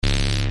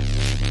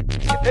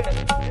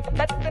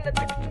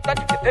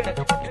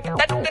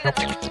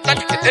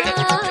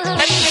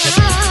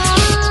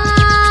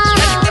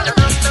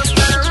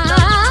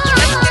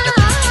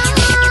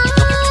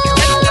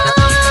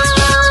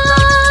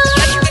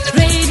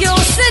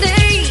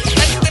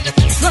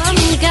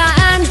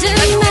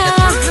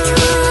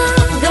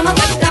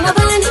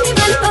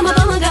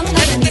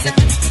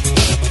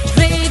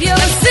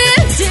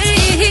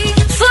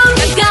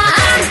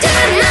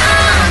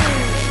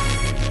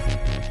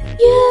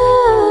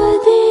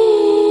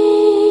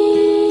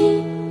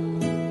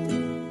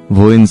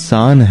वो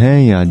इंसान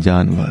है या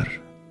जानवर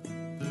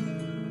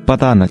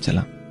पता न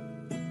चला।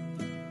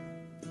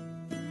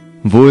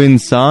 वो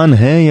इंसान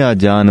है या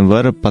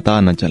जानवर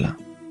पता न चला।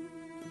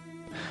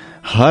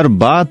 हर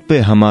बात पे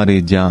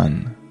हमारी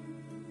जान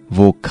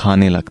वो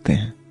खाने लगते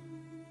हैं।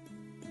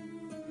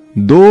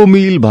 2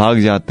 मील भाग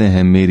जाते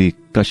हैं मेरी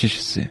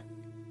कशिश से।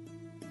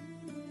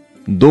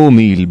 2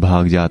 मील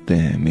भाग जाते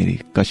हैं मेरी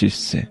कशिश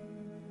से।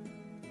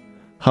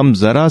 हम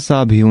जरा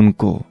सा भी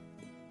उनको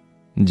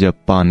जब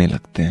पाने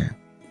लगते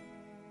हैं।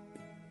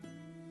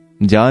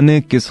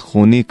 जाने किस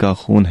खूनी का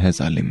खून है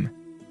जालिम में।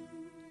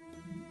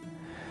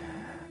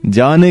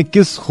 जाने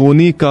किस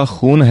खूनी का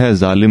खून है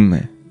जालिम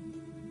में।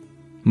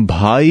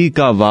 भाई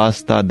का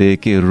वास्ता दे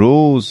के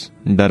रोज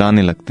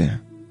डराने लगते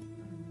हैं।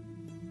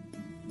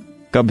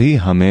 कभी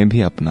हमें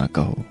भी अपना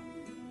कहो,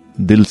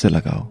 दिल से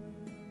लगाओ।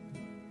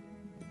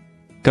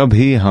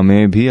 कभी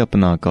हमें भी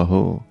अपना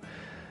कहो,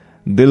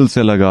 दिल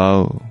से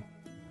लगाओ।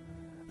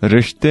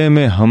 रिश्ते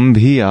में हम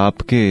भी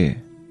आपके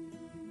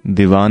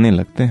दीवाने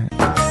लगते हैं।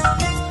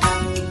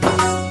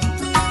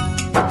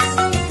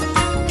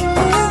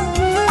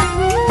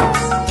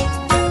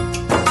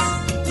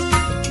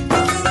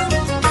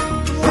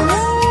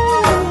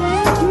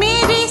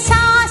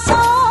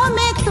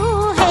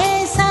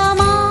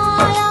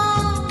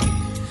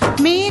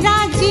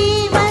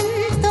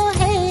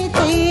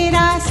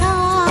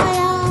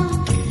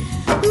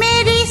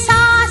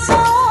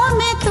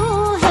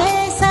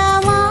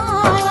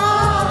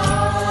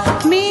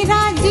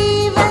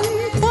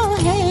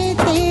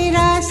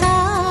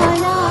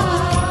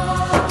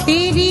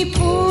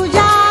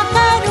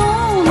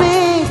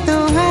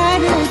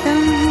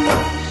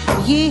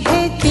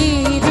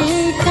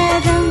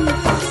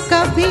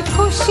 कभी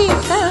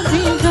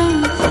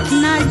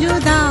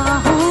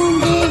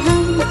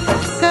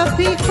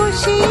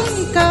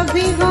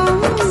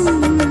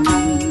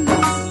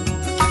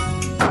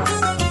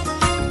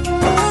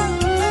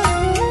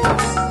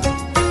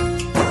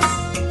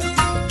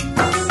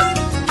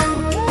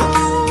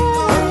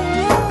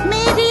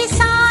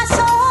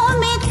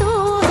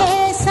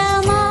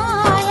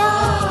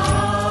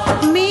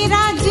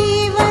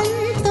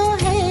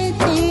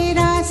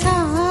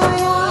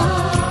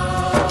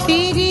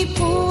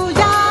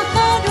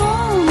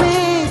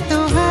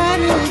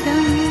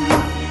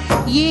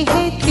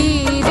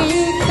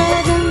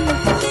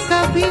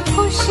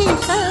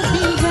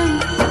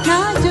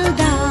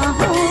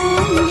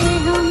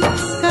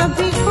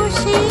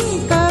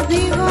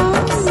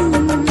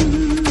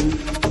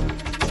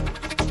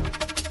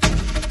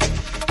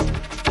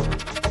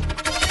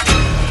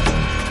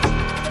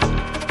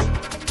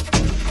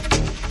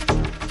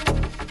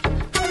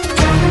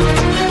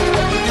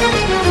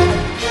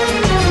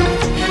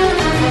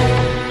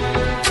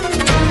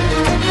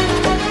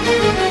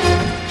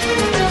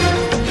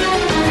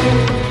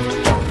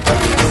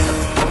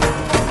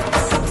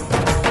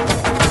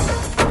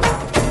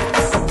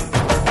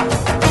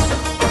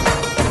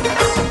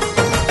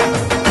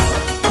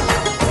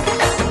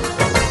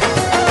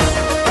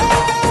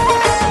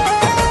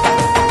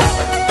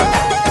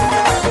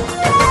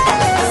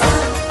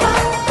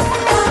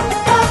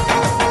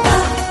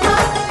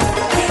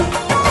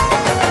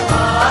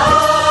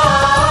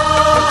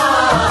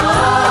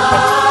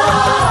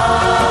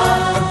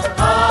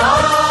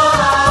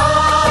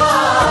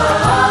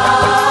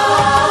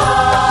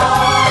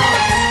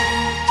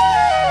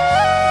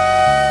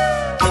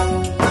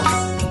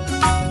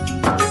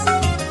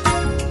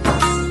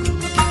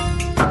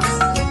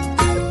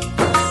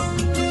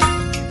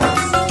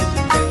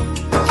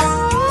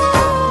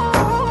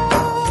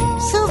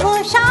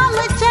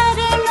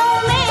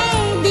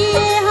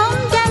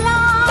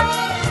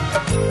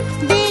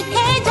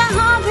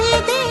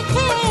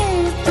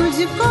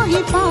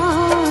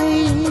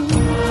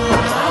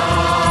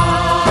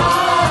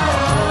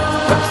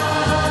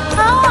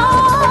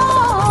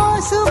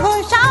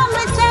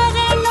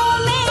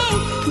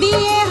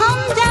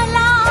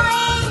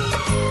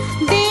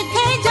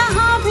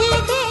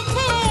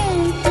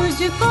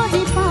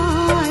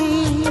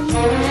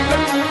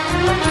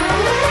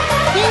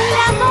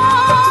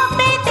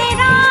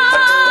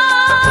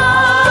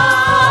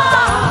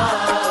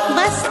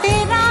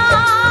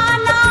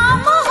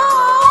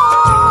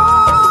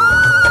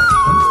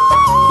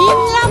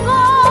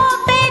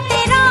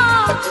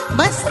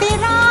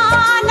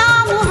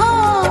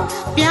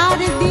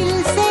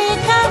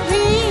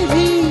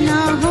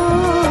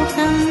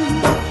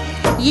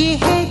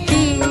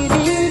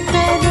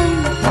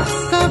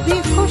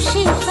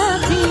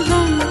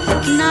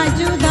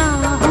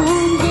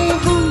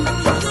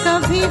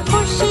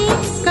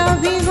खुशी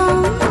कभी गम।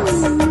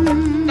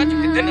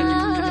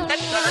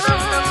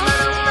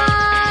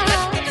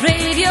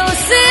 रेडियो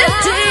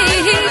सिटी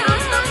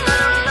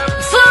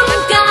फुल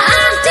का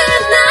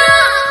एंटीना।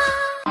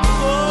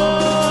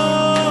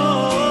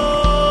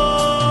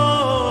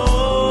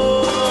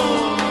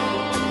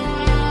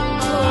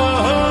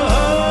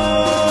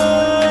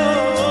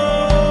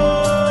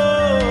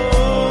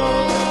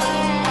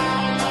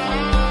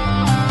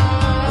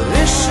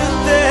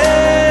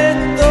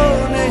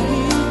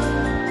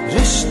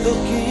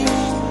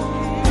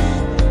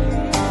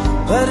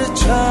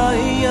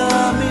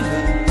 परछाइयाँ मिले,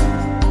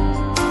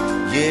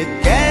 ये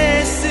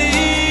कैसी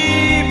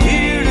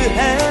भीड़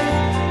है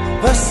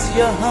बस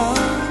यहाँ।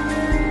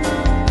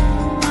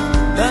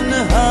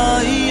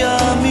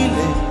 तन्हाइयाँ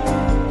मिले,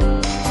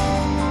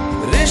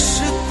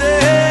 रिश्ते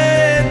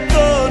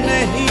तो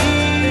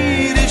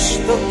नहीं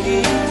रिश्तों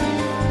की।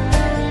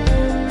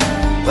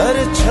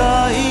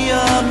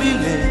 परछाइयाँ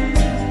मिले,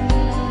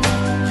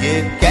 ये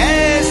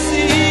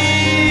कैसी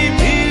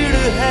भीड़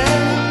है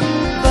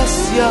बस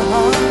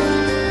यहाँ।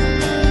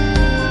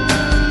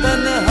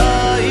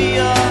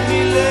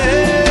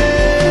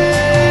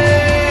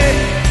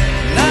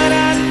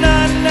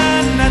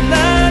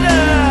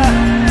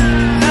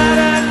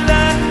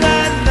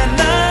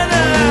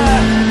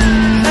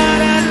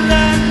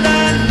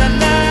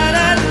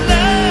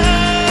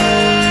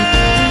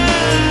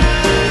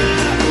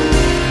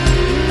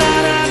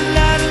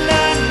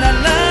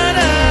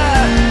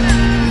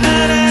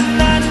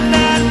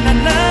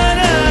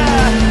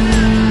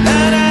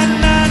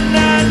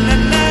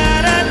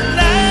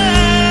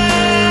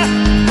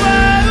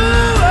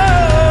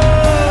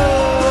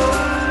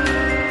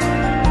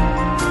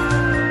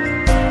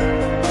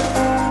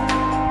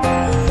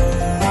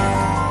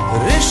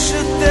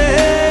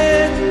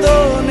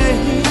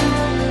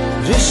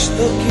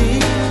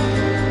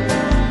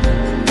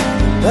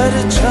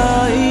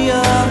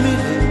 परछाइयाँ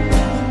मिले,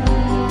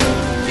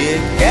 ये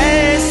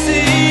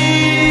कैसी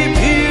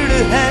भीड़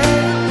है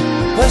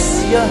बस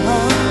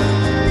यहाँ।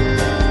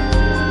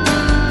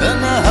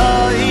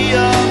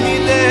 तन्हाइयाँ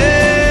मिले,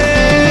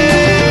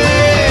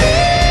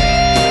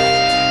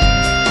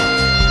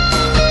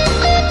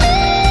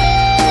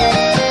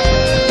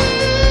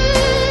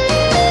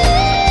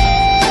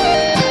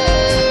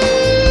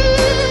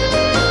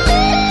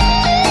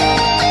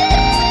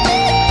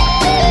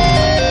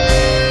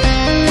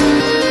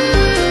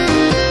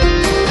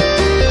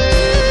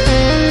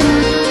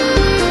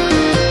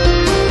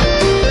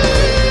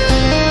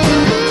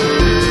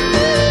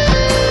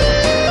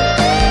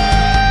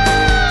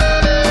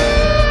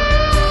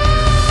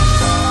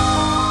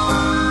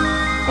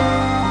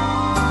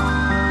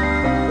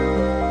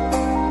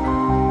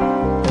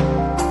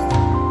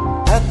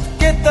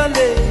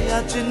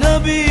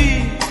 अजनबी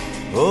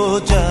हो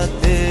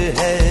जाते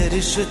हैं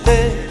रिश्ते।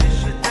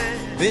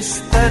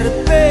 बिस्तर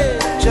पे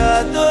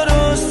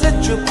चादरों से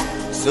चुप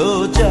सो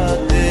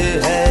जाते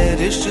हैं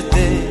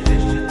रिश्ते।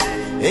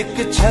 एक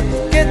छत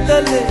के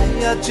तले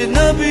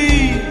अजनबी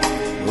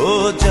हो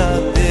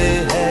जाते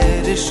हैं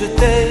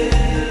रिश्ते।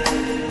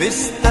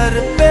 बिस्तर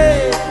पे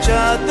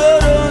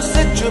चादरों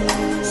से चुप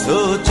सो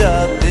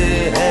जाते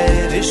हैं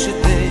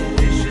रिश्ते।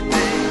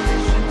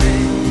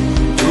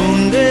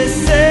 ढूंढे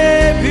से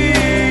भी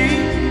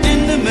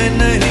में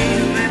नहीं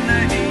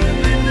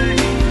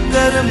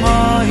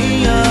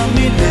गरमाइयाँ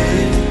मिले,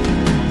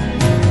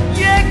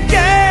 ये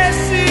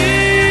कैसी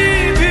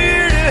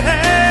भीड़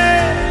है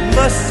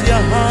बस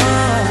यहाँ।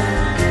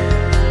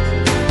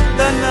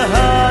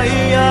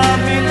 तन्हाइयाँ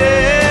मिले,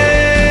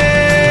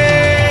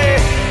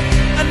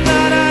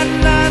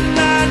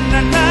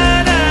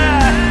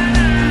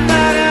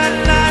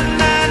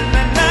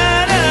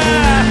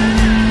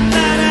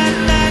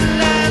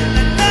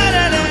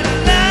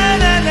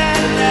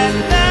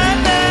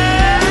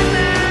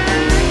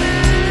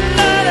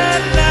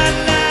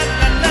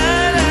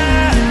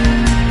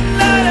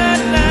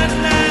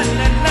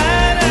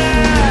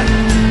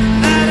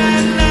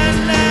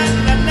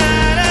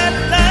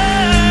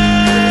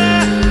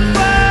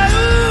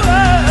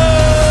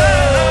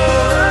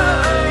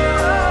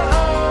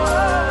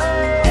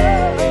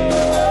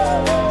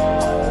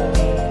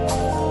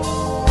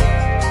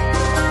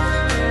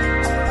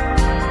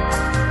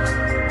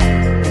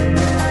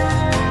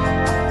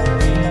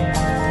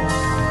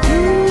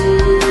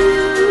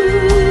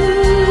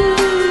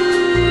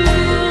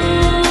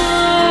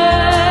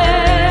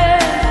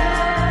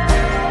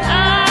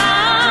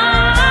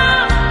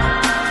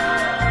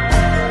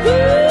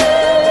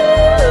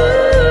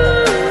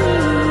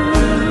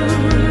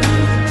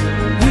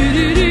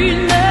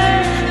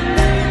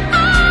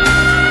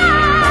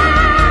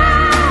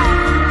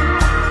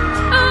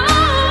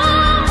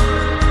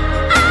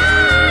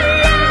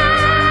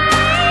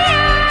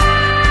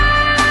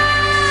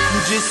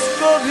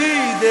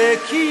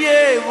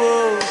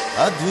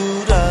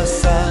 अधूरा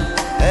सा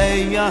है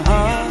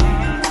यहाँ,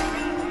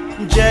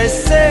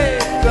 जैसे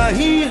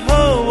कहीं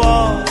हवा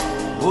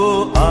वो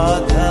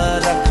आधा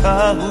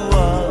रखा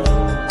हुआ।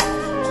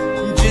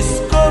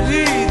 जिसको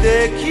भी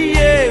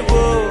देखिए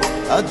वो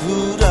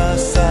अधूरा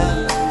सा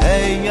है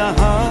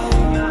यहाँ,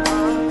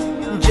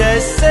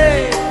 जैसे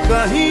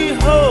कहीं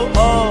हो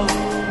और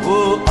वो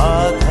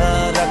आधा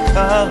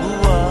रखा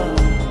हुआ,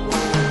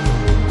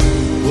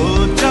 वो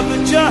जब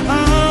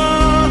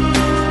जहां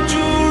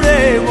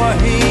जुड़े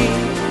वहीं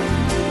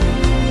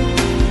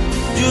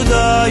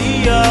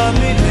जुदाइयां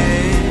मिले।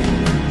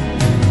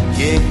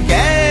 ये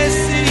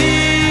कैसी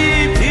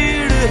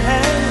भीड़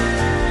है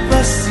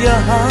बस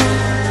यहाँ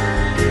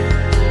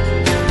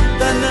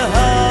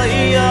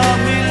तन्हाइयां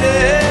मिले।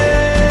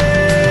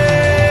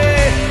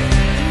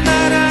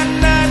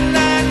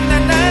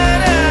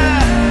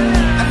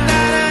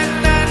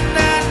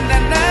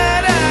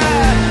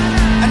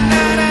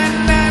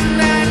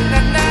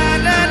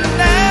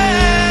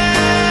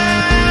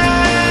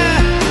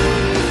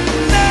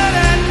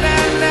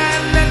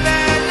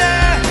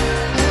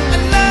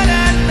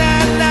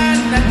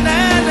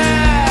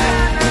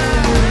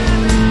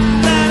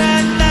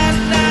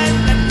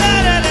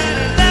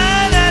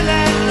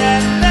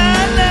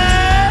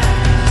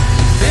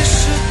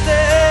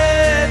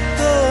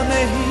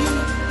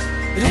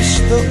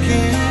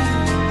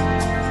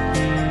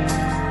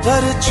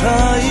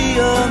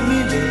 परछाइयां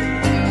मिले।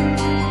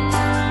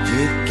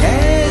 ये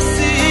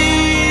कैसी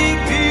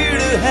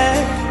भीड़ है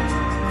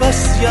बस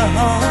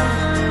यहाँ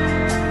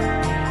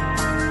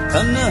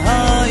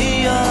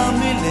तन्हाइयां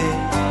मिले।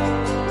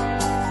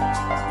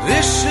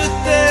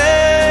 रिश्ते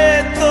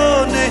तो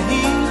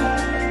नहीं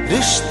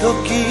रिश्तों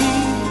की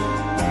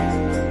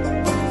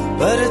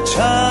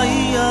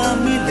परछाइयां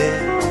मिले।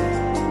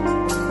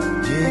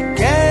 ये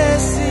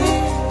कैसी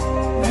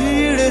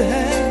भीड़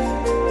है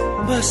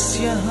बस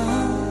यहाँ।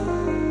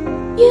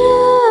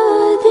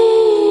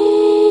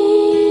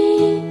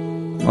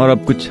 और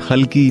अब कुछ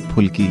हल्की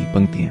फुल्की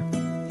पंक्तियां।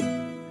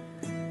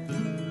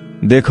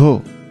 देखो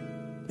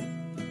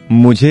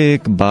मुझे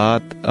एक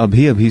बात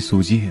अभी अभी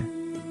सूझी है।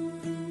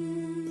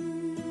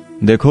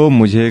 देखो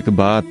मुझे एक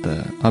बात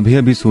अभी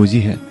अभी सूझी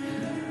है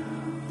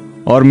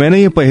और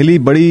मैंने ये पहली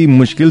बड़ी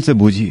मुश्किल से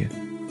बूझी है।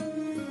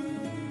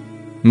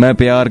 मैं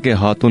प्यार के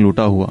हाथों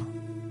लुटा हुआ,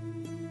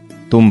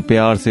 तुम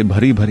प्यार से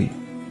भरी भरी।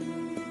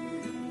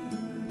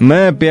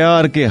 मैं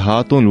प्यार के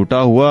हाथों लुटा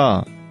हुआ,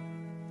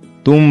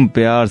 तुम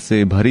प्यार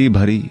से भरी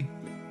भरी।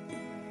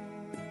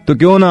 तो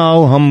क्यों ना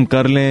आओ हम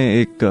कर लें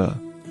एक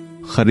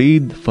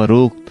खरीद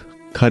फरोख्त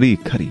खरी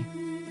खरी।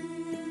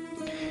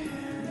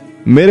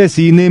 मेरे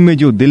सीने में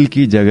जो दिल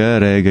की जगह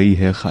रह गई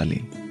है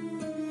खाली,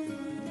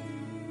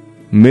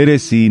 मेरे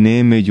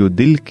सीने में जो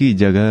दिल की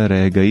जगह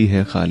रह गई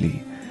है खाली,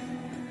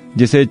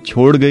 जिसे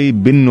छोड़ गई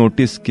बिन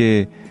नोटिस के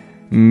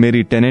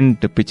मेरी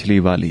टेनेंट पिछली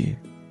वाली,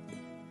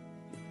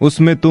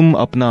 उसमें तुम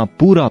अपना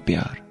पूरा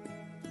प्यार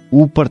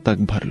ऊपर तक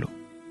भर लो।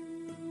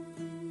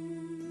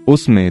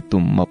 उसमें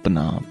तुम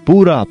अपना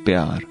पूरा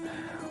प्यार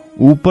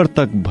ऊपर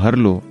तक भर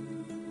लो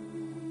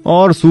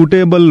और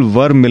सूटेबल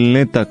वर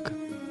मिलने तक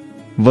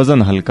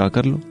वजन हल्का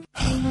कर लो।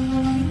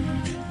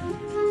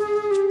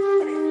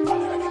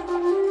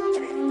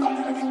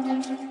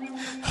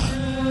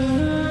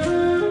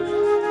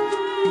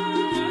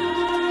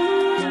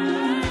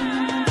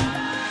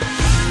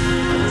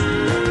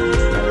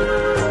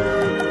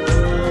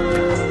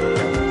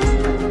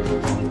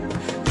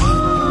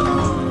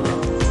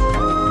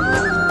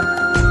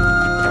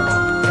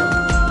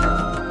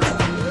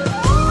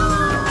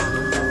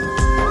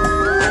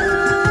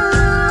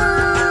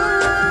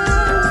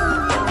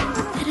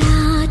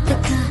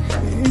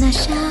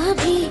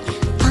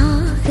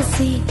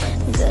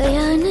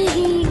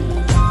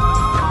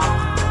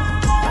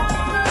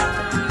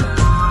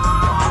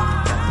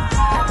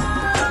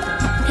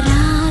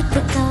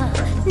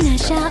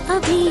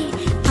 अभी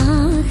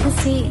आँख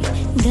से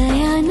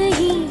गया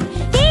नहीं,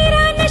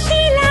 तेरा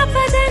नशीला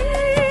बदन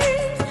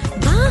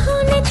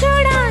बाहों ने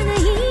छोड़ा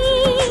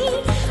नहीं,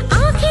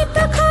 आँखें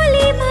तो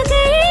खोली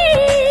मगर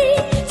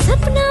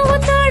सपना वो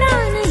तोड़ा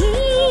नहीं।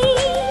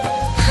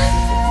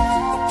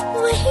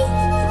 वही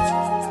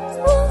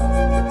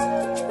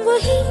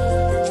वही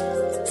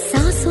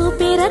सांसों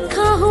पे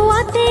रखा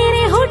हुआ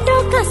तेरे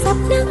होठों का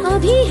सपना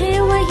अभी है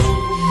वही।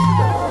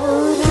 ओ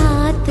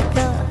रात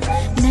का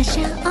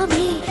नशा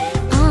अभी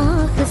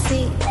से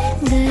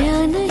गया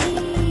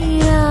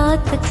नहीं,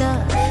 रात का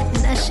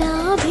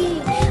नशा भी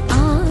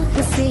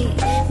आँख से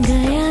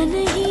गया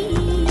नहीं।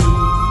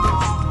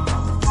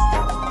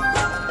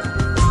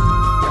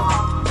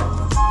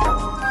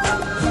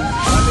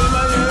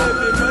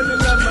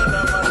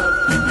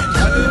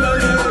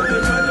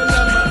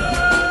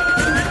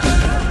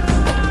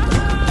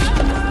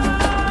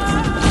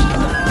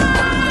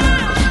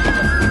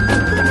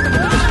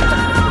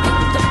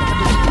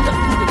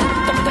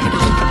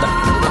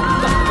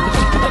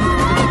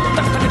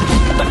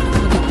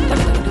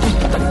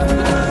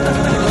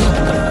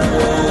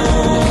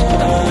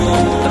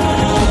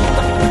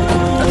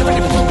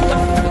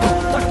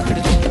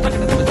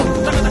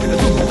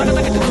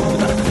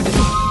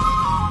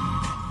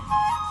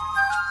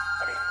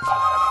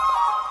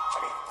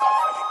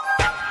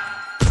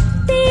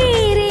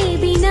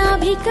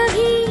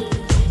 कभी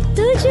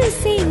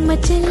तुझसे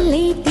मचल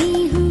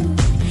लेती हूँ,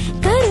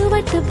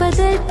 करवट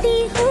बदलती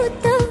हूँ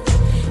तो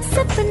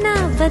सपना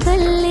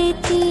बदल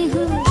लेती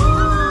हूँ।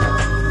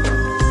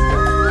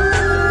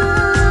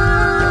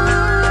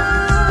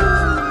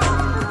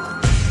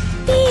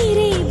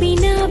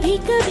 कभी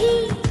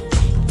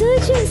कभी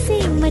तुझसे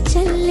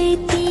मचल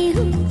लेती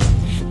हूँ,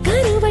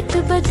 करवट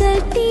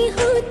बदलती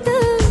हूँ तो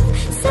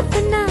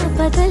सपना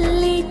बदल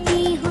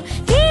लेती हूँ।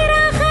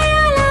 तेरा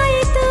ख्याल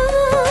आए तो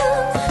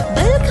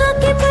बल खा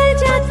के मर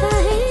जाता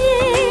है,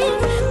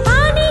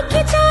 पानी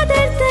की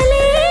चादर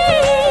तले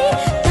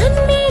तन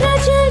मेरा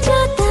जल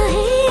जाता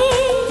है।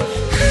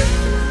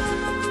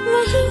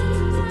 वही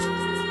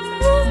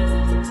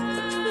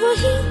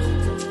वही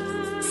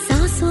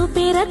सांसों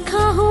पे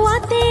रखा हुआ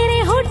तेरे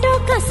होठों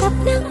का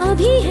सपना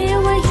अभी है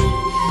वही।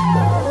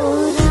 ओ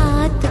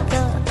रात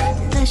का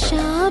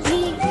नशा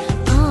भी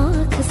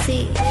आँख से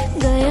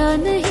गया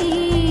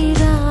नहीं,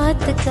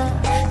 रात का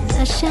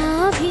नशा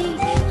भी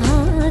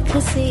आँख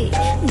से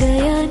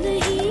गया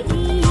नहीं।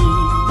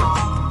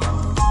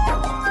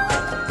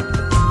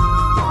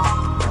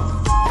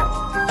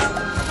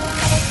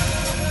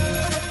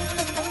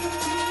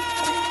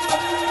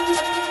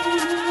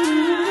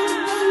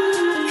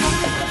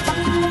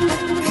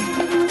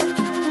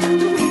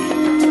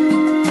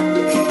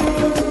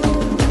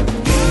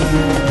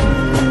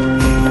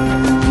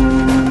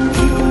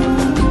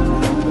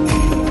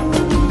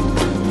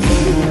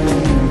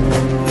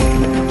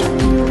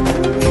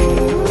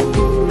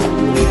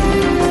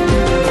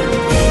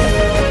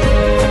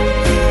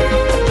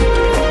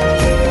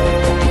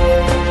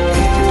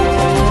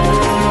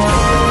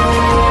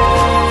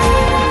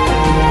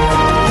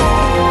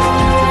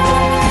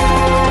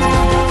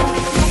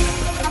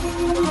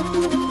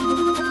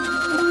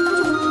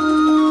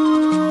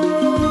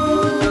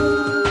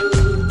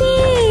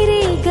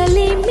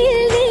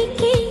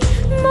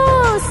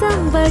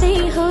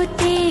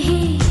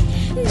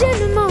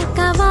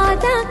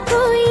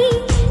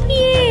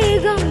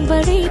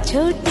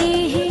 छोटे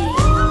हैं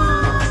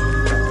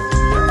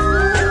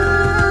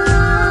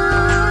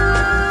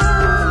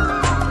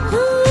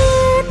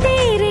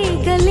तेरे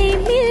गले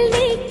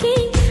मिलने के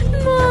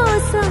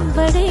मौसम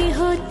बड़े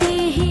होते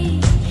हैं,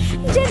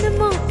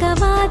 जन्मों का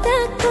वादा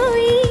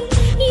कोई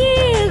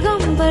ये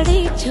गम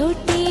बड़े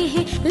छोटे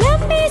हैं।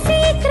 लंबी सी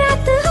एक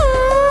रात हो,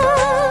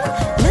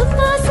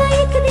 लंबा सा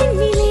एक दिन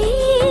मिले,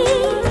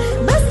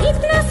 बस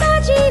इतना सा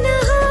जीना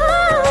हो,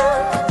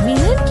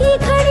 मिलन की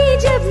घड़ी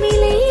जब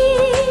मिले।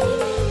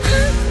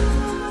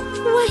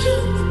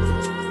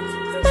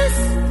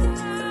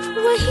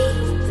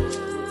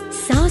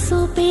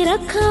 सांसों पे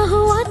रखा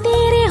हुआ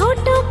तेरे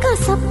होठों का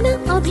सपना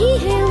अभी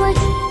है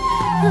वही।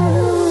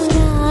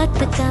 रात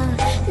का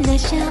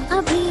नशा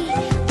अभी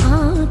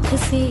आँख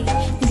से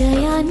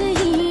गया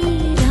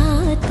नहीं,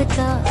 रात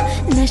का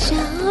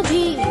नशा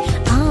अभी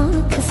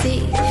आँख से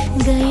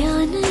गया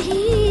नहीं।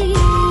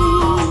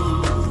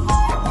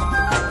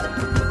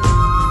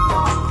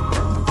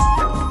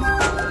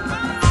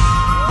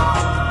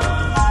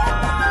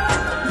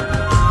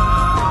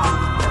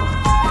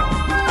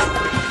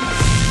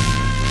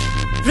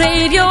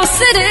 Radio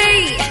City,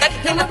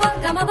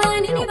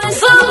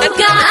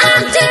 Soca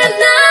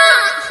Antenna.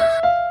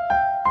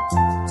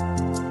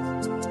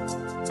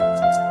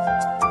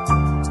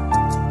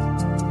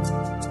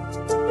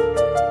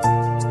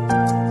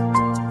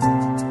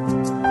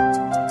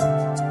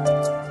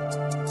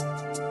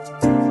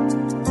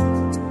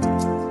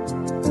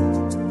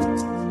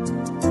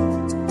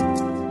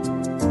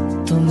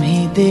 तुम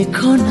ही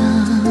देखो ना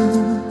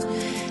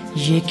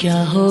ये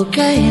क्या हो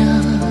गया,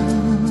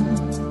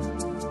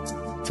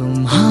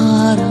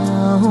 तुम्हारा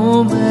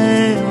हूँ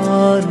मैं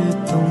और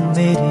तुम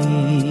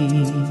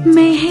मेरी।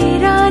 मैं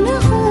हैरान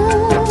हूँ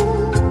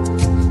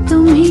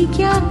तुम्हें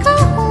क्या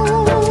कहूँ,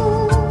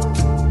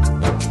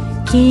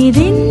 कि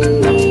दिन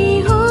में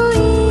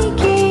हुई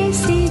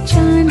कैसे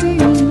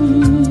चांदनी।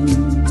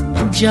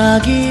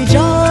 जागी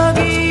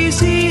जागी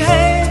सी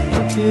है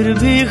फिर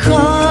भी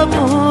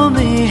ख्वाबों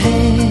में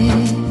है,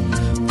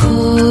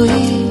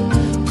 खोई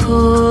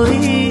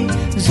खोई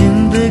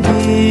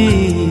जिंदगी।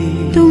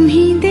 तुम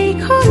ही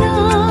देखो ना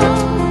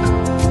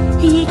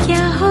ये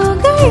क्या हो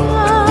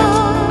गया,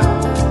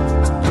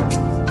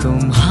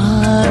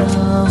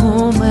 तुम्हारा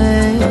हूँ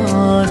मैं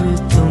और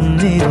तुम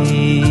मेरी।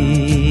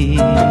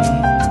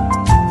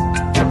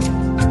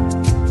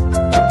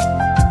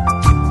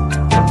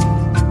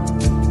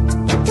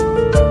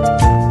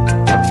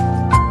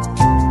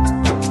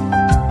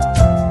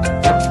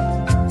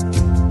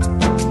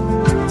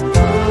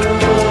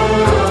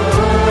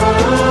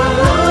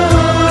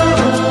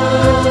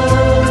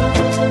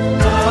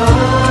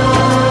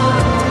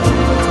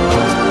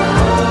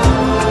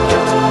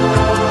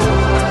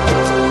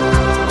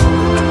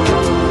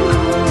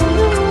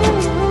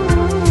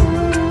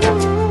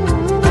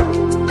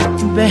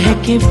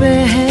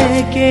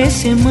 बहके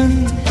से मन,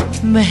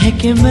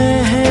 महके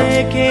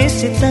महके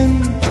से तन,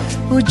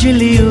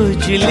 उजली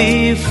उजली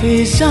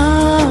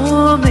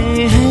फिजाओं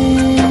में है।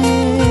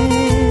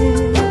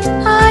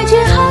 आज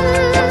हम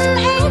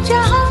हैं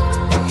जहाँ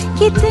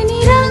कितनी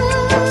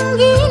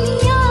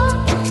रंगीनियाँ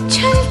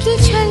छलकी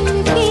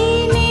छलकी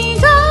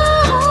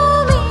निगाहों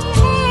में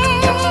है।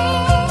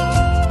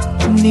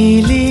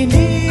 नीली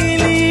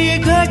नीली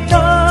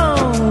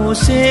घटाओं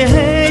से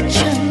है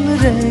छन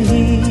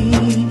रही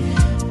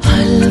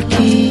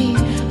हल्की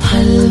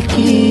हल्की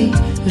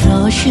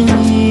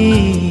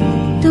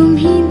रोशनी। तुम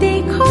ही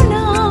देखो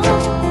ना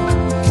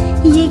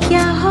ये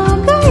क्या हो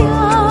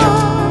गया।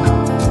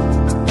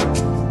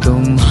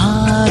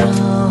 तुम्हारा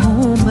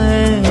हूँ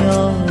मैं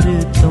और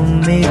तुम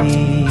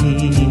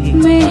मेरी।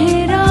 मैं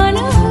हैरान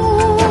हूँ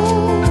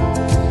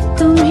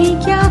तुम ही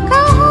क्या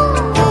कहो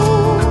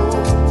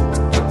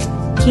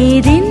कि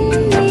दिन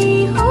में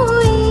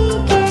हुई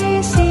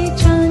कैसे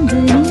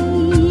चांदनी।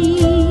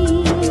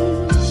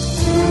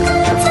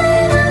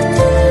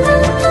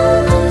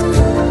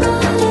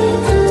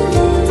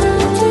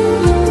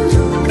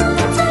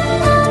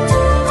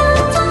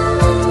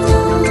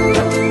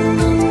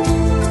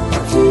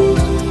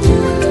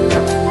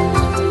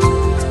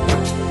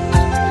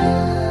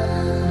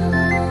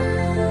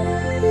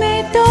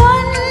 मैं तो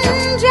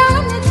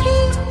अनजान थी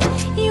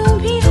यूं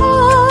भी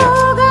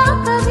होगा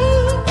कभी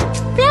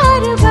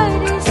प्यार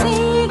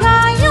बरसेगा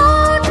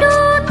यूं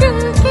टूट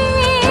के।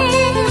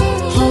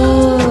 हो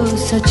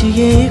सच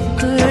ये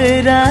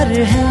इकरार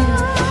है,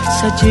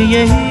 सच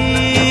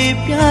यही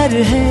प्यार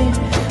है,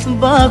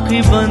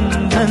 बाकी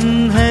बंधन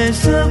है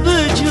सब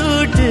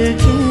झूठ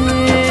के।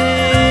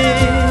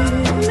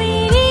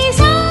 मेरी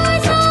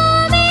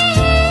सांसों में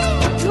है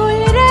घुल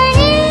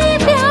रही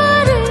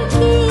प्यार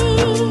की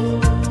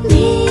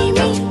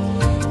धीमी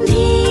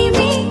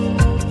धीमी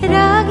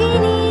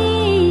रागिनी।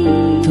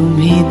 तुम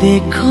ही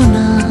देखो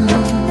ना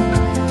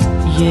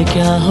ये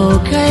क्या हो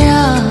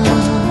गया।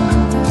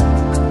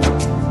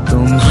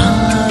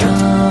 तुम्हारा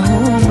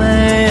हूँ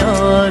मैं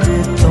और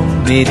तुम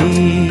मेरी।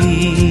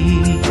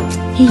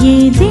 ये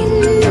दिन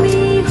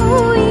में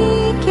हुई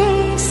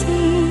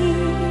कैसे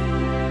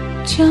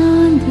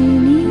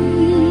चांदनी।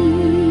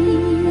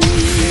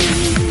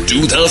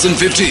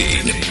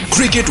 2015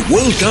 Cricket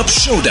World Cup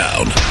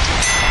Showdown.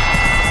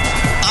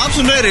 आप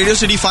सुन रहे हैं रेडियो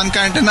सिटी फन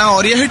का एंटेना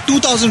और यह है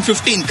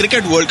 2015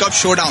 क्रिकेट वर्ल्ड कप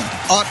शोडाउन।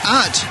 और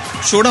आज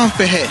शोडाउन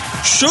पे है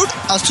should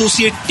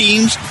associate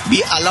teams be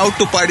allowed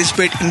to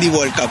participate in the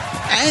world cup.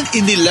 And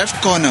in the left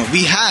corner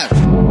we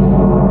have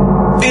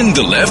In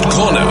the left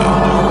corner,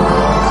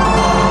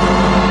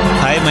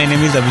 Hi, my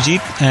name is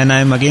Abhijit and I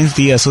am against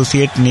the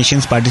associate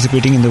nations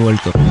participating in the World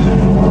Cup.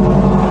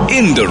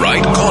 in the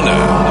right corner,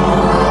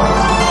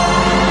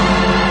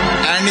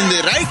 and in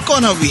the right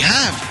corner we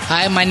have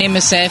Hi, my name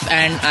is Saif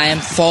and I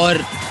am for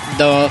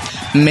the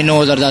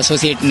minnows or the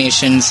associate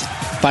nations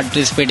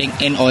participating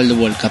in all the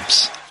World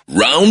Cups.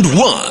 round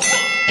 1.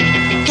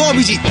 तो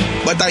अभिजीत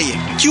बताइए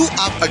क्यों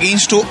आप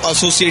against हो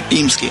associate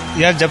teams के।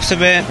 यार जब से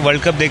मैं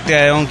वर्ल्ड कप देखते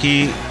आया हूँ कि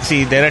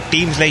see there are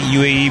teams like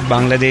UAE,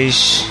 Bangladesh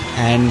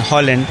and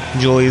Holland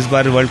जो इस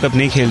बार वर्ल्ड कप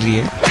नहीं खेल रही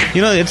है।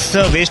 You know, it's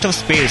a waste of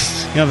space.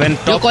 You know, when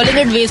You're calling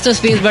it waste of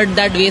space, but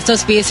that waste of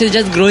space is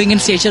just growing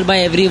in stature by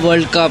every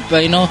World Cup.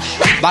 You know,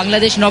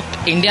 Bangladesh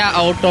knocked India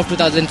out of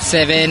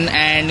 2007,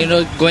 and you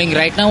know, going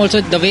right now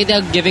also the way they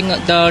are giving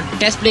the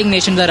test playing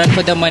nations a run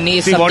for their money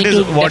is see, something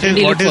to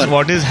definitely look for.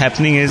 what is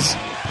happening is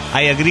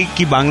I agree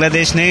कि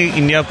बांग्लादेश ने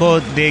India को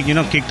they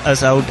kicked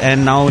us out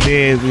and now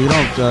they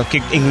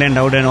kicked England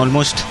out and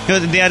almost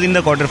they are in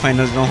the quarter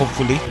finals now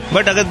hopefully.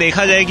 But अगर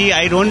देखा जाए कि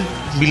I don't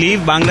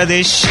believe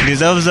Bangladesh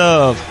deserves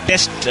a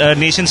test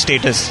nation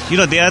status. You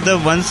know, they are the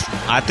ones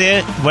आते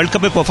हैं world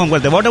cup पे perform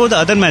करते हैं. What about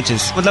the other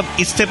matches? मतलब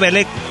इससे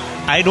पहले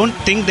I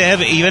don't think they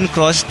have even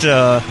crossed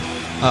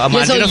a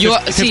margin of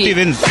 50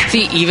 wins.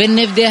 See, even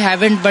if they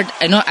haven't, but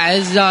you know,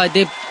 as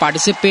they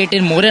participate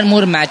in more and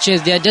more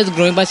matches, they are just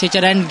growing by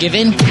stature. And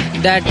given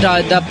that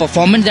the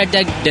performance that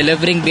they are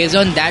delivering, based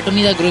on that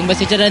only they are growing by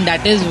stature, and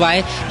that is why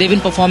they've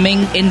been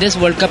performing in this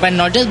World Cup.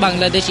 And not just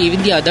Bangladesh,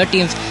 even the other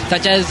teams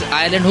such as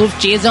Ireland, who've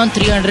chased on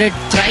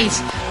 300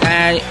 thrice.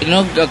 And you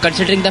know,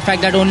 considering the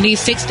fact that only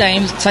 6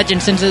 times such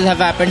instances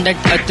have happened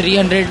that a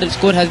 300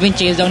 score has been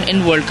chased down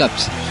in World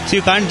Cups. So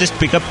you can't just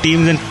pick up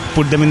teams and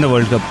put them in the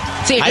World Cup.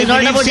 See, it is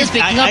not about just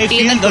picking up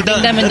teams and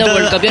putting them in the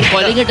World Cup. You're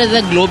calling it as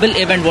a global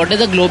event. What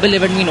does a global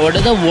event mean? What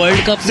does a World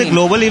Cup mean? The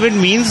global event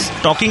means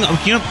talking,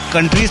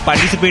 countries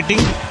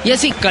participating. Yes,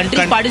 see,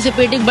 countries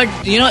participating, but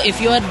you know,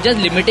 if you are just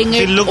limiting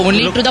it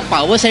only to the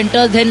power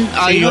centers, then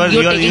you're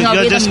taking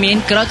away the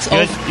main crux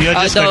of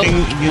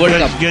the World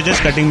Cup. You're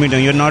just cutting me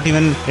down. You're not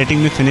even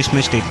letting me finish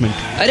my statement.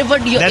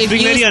 But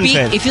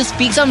if you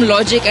speak some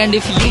logic and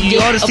if you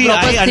give a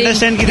proper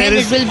thing, then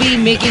it will be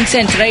making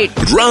sense,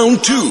 right?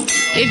 Round 2.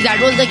 If that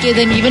was the case,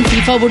 then even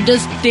FIFA would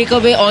just take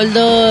away all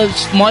the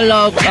small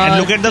and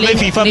look at the way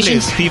FIFA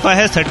plays. FIFA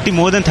has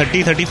more than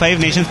 35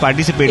 nations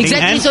participating.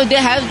 Exactly, so they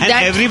have and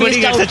that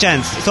everybody gets a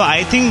chance. So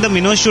I think the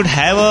minnows should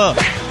have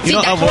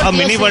a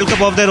mini World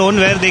Cup of their own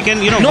where they can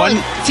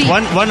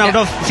one out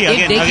of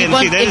if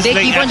they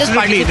keep on just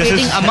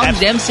participating among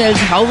themselves,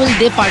 how will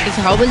they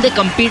participate? How will they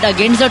compete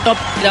against the top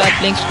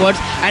playing squads?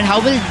 And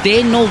how will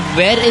they know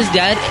where is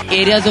their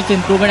areas of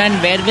improvement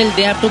and where will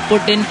they have to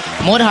put in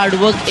more hard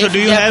work? So do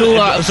you have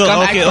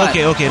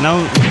okay. Now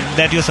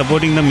that you're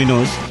supporting the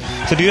minnows,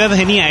 so do you have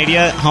any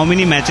idea how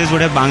many matches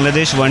would have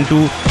Bangladesh won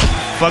to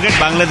forget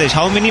Bangladesh?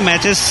 How many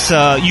matches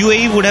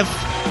UAE would have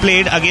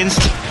played against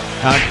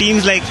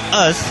teams like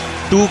us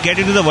to get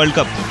into the World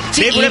Cup?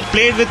 They would have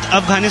played with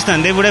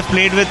Afghanistan. They would have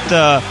played with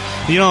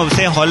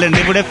say Holland,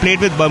 they would have played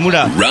with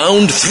Bermuda.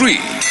 Round 3.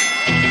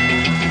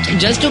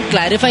 Just to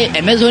clarify,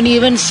 MS Dhoni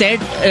even said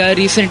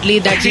recently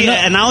that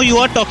now you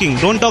are talking.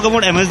 Don't talk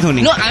about MS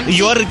Dhoni. No,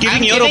 you are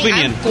giving your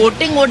opinion. I'm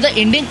quoting what the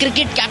Indian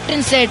cricket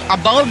captain said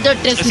about the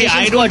Test.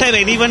 I don't have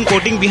anyone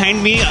quoting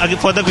behind me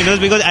for the winners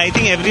because I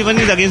think everyone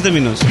is against the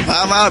winners.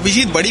 वाह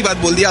अभिजीत, बड़ी बात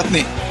बोल दी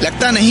आपने.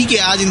 लगता नहीं कि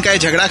आज इनका ये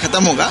झगड़ा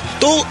खत्म होगा.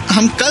 तो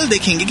हम कल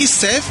देखेंगे कि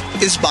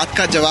सैफ इस बात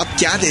का जवाब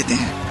क्या देते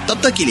हैं.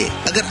 तब तक के लिए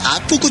अगर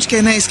आपको कुछ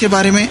कहना है इसके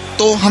बारे में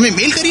तो हमें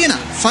मेल करिए ना,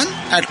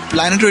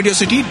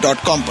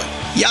 fun@planetradiocity.com पर,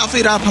 या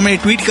फिर आप हमें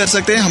ट्वीट कर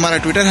सकते हैं. हमारा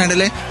ट्विटर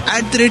हैंडल है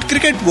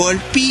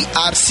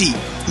 @cricketworldprc.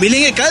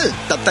 मिलेंगे कल,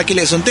 तब तक के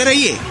लिए सुनते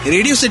रहिए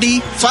रेडियो सिटी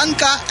फन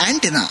का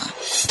antenna.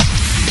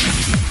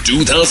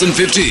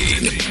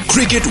 2015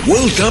 Cricket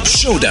World Cup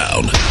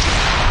Showdown.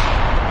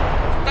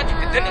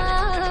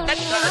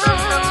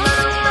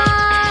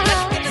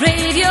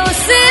 Radio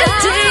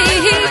City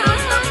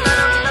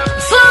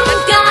Fun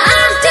का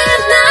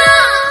एंटेना.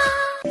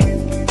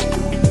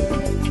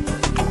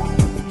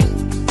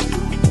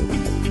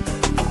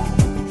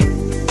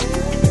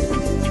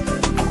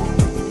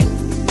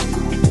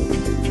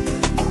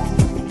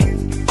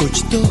 कुछ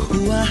तो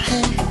हुआ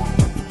है,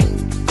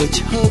 कुछ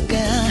हो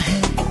गया है,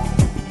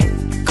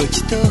 कुछ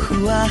तो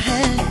हुआ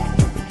है,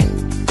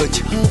 कुछ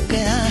हो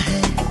गया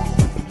है.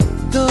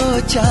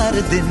 2-4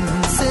 दिन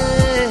से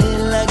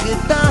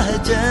लगता है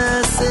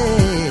जैसे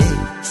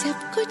सब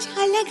कुछ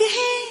अलग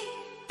है,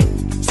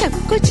 सब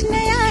कुछ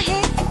नया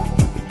है.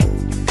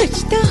 कुछ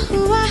तो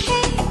हुआ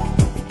है,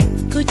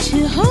 कुछ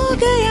हो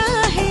गया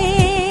है.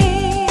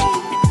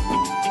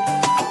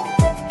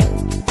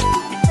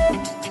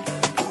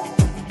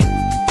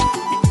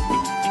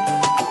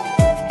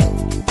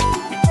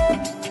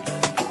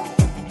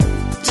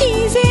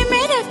 चीजें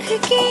मैं रख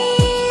के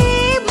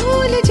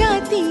भूल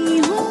जाती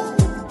हूँ,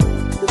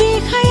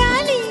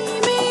 बेख्याली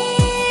में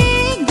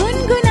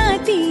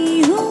गुनगुनाती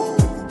हूँ.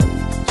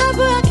 अब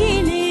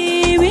अकेले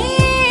में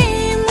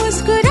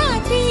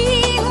मुस्कुराती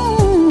हूँ.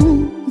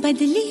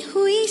 बदली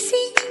हुई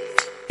सी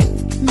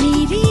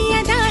मेरी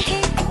अदा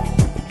है.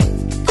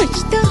 कुछ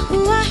तो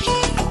हुआ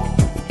है,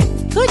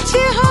 कुछ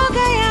हो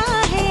गया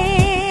है.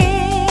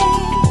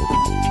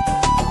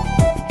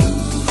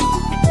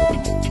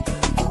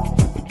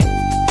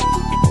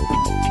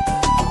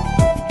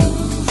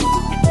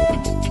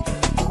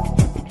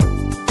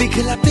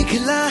 पिघला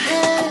पिघला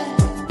है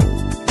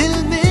दिल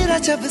मेरा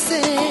जब से,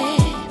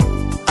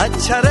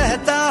 अच्छा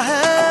रहता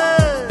है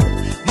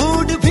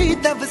मूड भी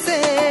तब से.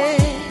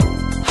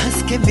 हंस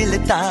के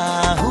मिलता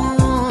हूँ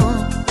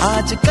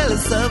आजकल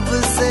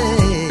सबसे.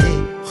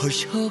 खुश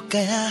हो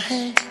गया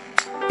है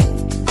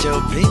जो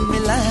भी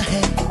मिला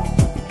है.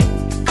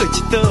 कुछ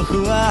तो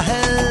हुआ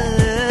है,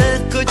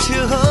 कुछ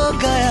हो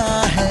गया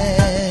है.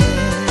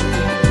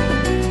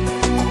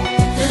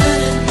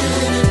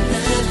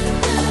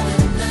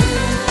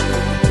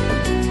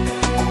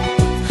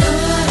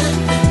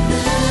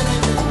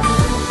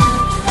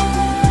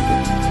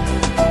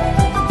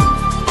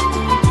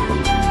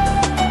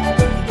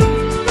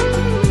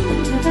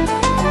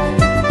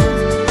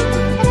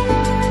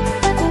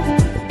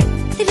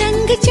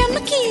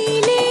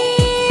 चमकीले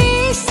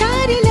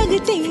सारे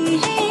लगते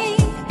हैं,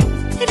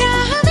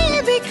 राह में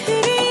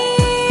बिखरे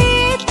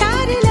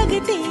तारे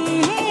लगते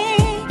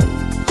हैं.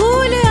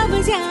 फूल अब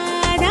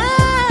ज्यादा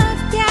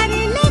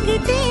प्यारे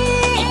लगते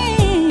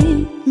हैं.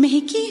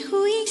 महकी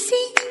हुई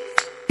सी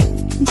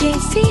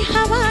जैसे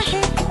हवा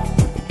है.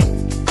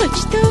 कुछ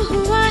तो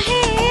हुआ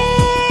है,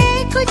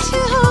 कुछ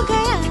हो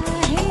गया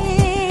है.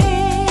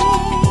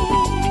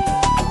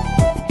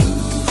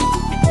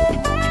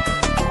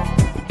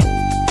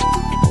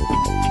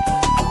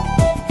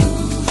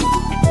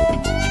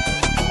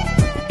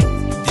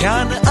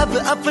 ध्यान अब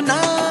अपना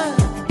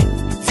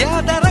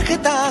ज्यादा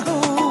रखता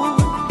हूँ.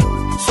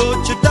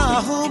 सोचता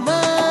हूँ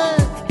मैं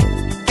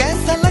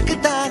कैसा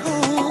लगता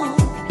हूँ.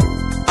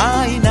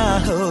 आईना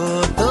हो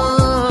तो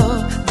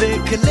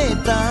देख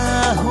लेता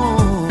हूँ.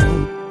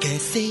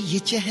 कैसे ये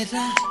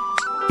चेहरा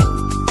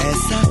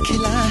ऐसा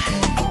खिला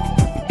है.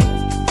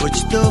 कुछ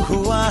तो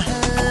हुआ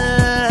है,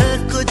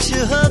 कुछ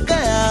हो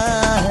गया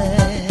है.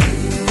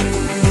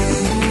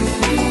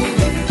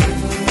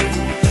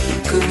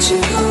 कुछ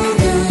हो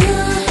गया.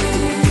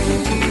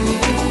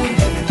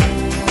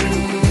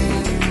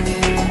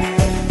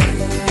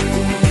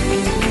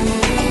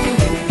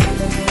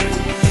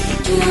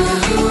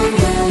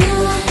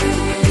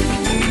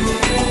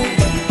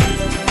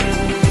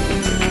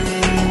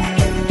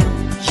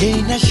 ये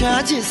नशा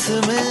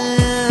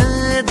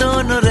जिसमें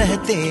दोनों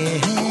रहते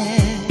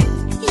हैं,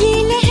 ये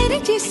लहर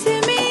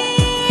जिसमें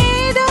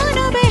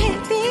दोनों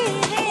बहते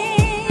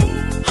हैं.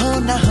 हो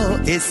ना हो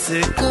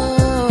इसको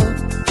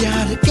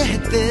प्यार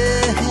कहते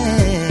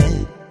हैं.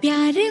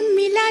 प्यार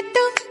मिला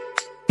तो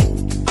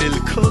दिल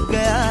खो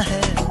गया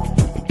है.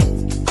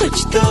 कुछ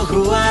तो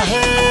हुआ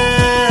है,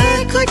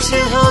 कुछ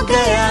हो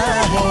गया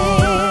है.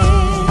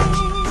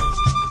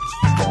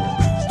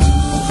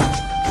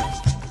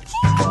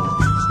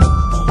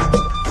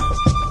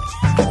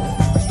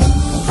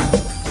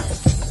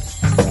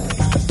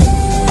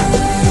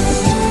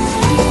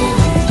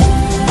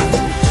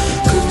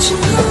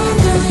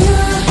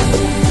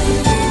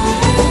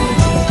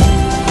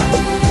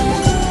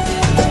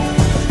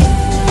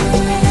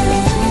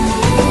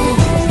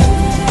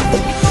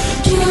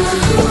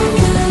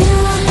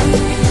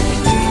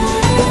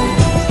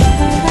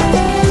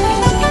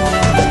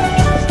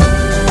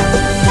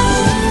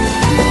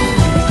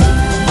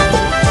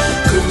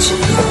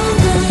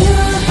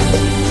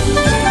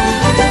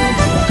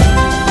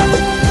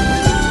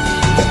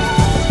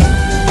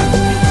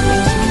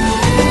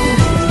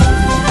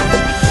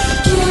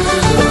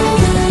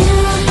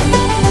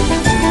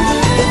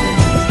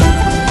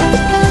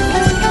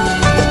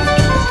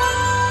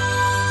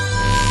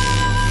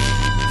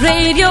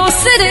 Radio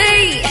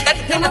City.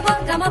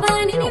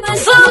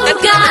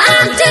 Funka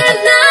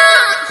Antenna.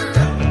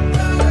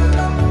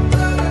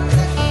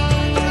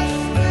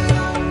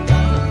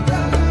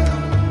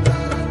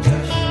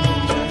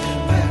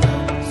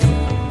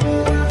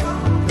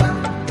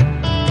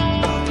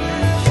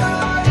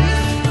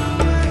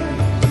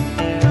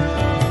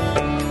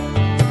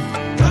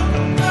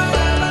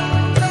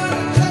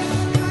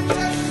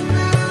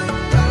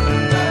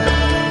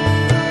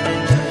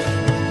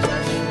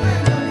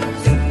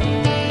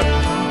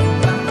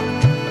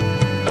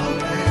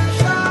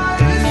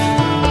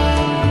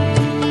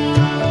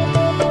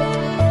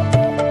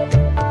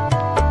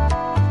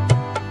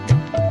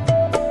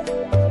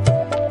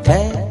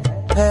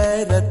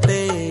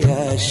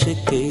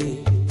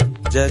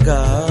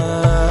 जगावत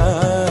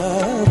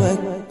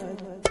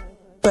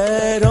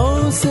पैरों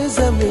से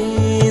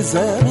ज़मीं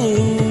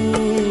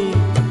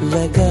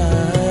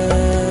लगावत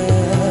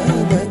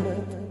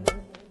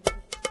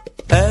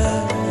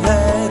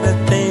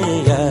हैरते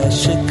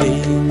आशिकी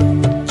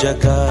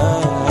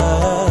जगावत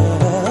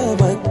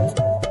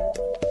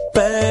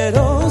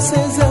पैरों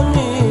से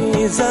ज़मीं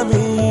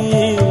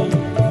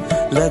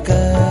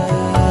लगावत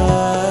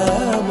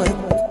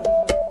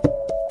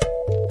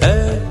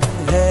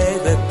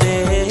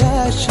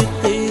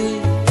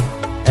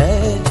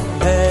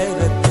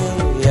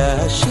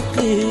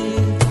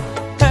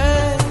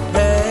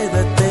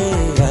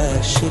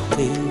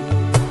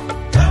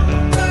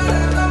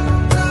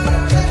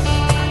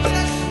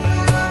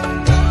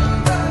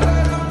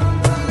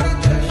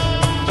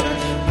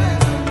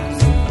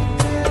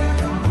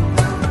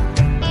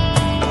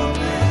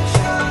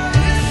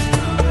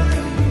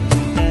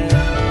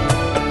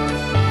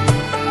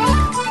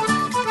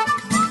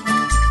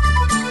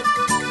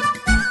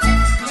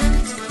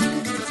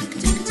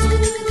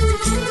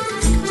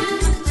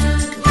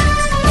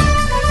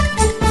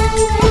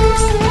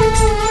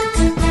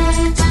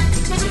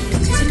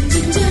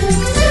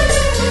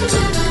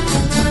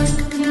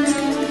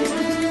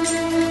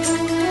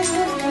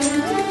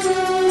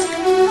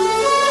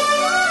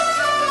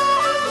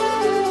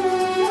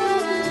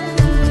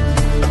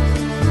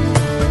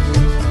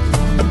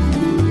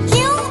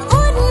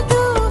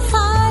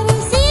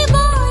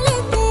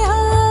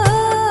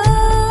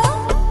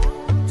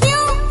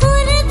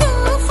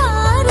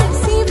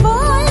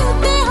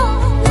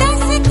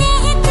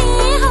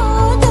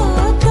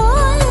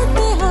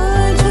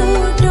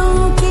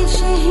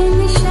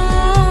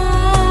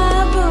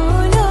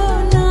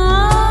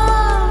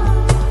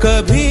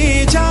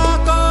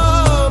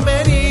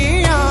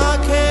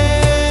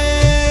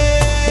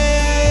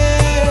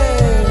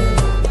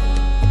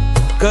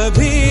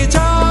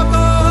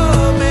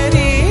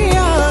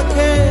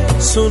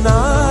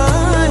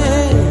सुनाए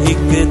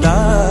एक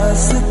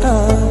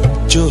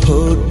दास्तां जो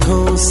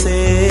होठों से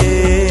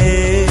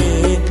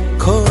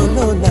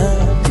खोलो ना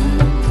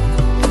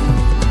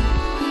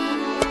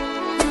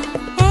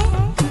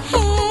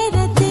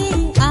हैरते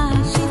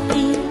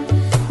आशिकी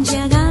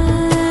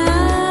जगावत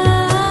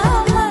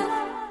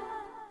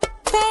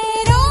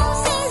पैरों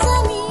से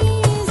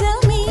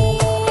ज़मीं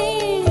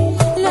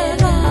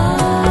लगावत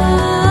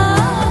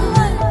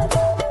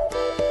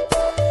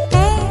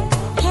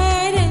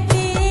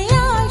हैरते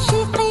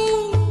आशिकी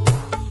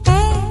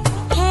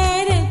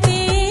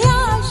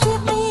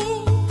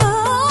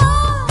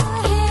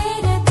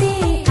हैरते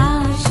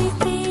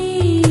आशिकी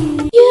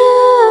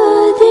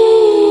यादें।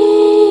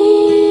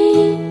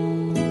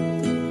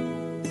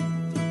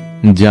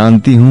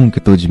 जानती हूं कि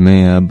तुझ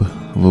में अब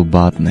वो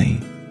बात नहीं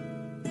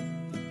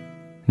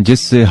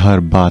जिससे हर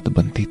बात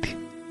बनती थी।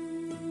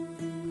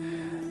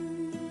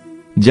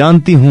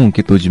 जानती हूं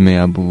कि तुझ में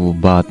अब वो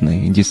बात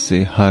नहीं जिससे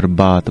हर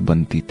बात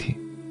बनती थी।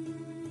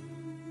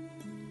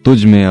 तुझ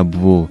में अब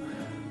वो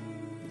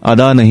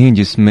अदा नहीं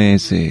जिसमें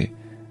से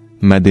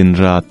मैं दिन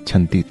रात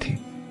छनती थी।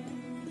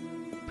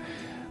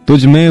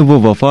 तुझ में वो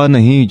वफा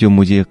नहीं जो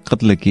मुझे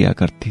कत्ल किया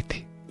करती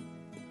थी।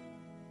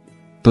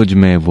 तुझ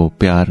में वो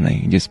प्यार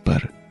नहीं जिस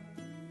पर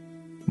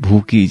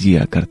भूखी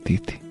जिया करती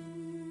थी।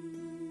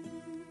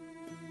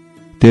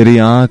 तेरी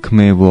आंख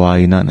में वो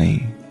आईना नहीं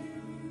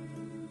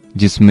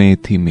जिसमें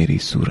थी मेरी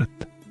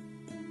सूरत।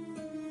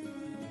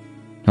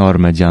 और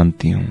मैं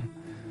जानती हूं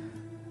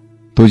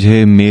तुझे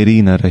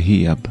मेरी न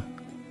रही अब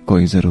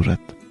कोई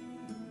जरूरत।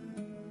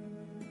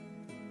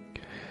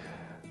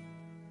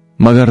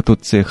 मगर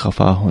तुझसे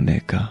खफा होने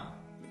का,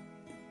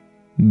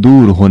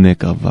 दूर होने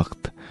का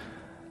वक्त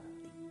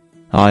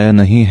आया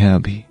नहीं है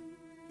अभी।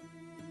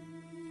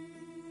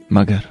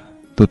 मगर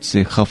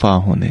तुझसे खफा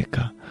होने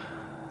का,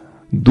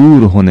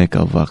 दूर होने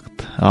का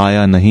वक्त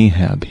आया नहीं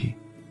है अभी।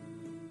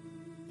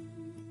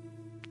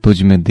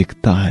 तुझ में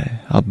दिखता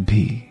है अब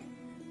भी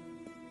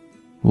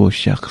वो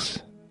शख्स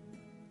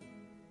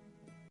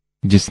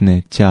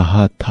जिसने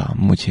चाहा था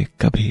मुझे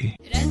कभी।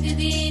 रंग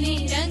दीनी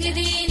रंग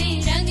दीनी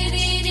रंग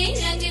दीनी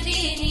रंग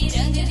दीनी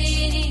रंग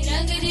दीनी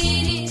रंग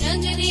दीनी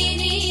रंग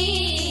दीनी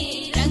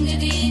रंग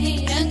दीनी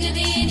रंग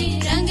दीनी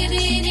रंग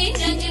दीनी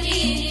रंग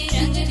दीनी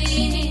रंग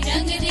दीनी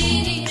रंग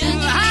दीनी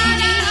रंग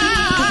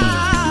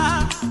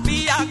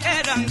पिया के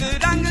रंग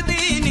रंग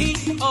दीनी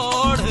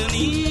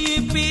ओढ़नी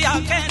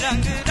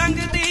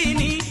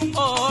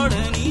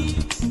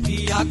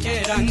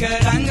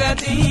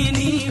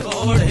दीनी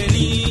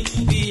ओढ़नी,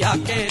 पिया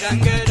के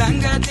रंग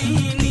रंग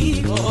दीनी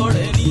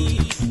ओढ़नी,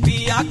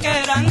 पिया के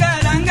रंग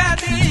रंग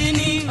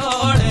दीनी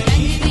ओढ़नी।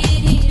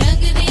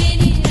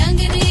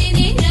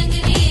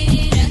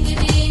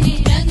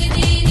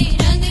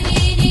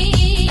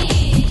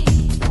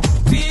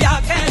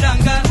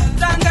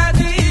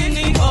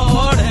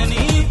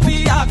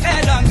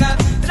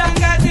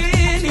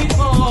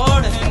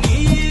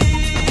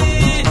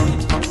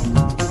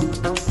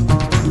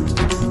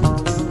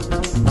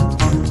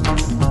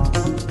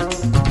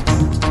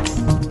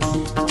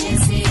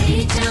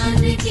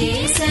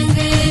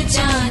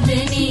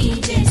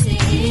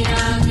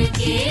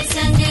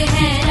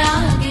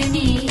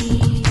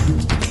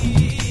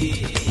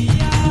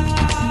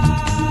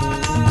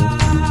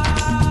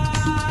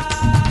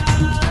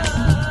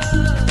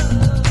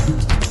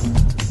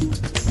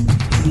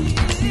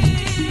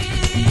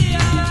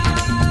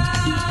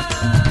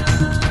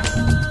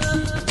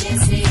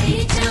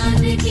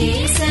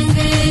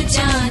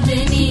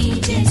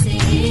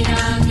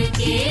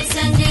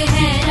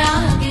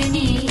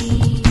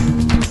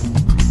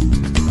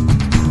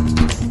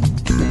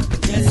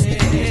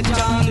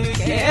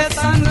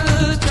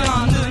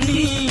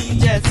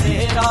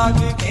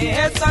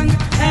 संग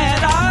है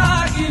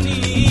रागिनी,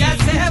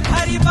 जैसे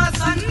भरी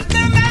बसंत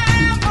में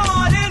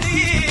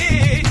मोरनी,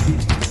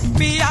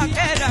 पिया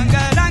के रंग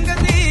रंग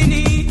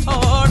दीनी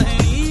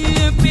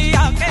ओढ़नी,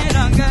 पिया के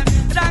रंग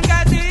रंग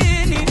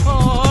दीनी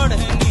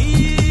ओढ़नी।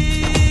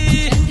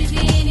 रंग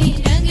दीनी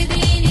रंग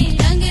दीनी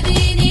रंग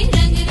दीनी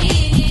रंग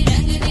दीनी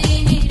रंग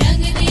दीनी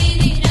रंग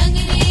दीनी रंग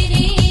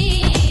दीनी।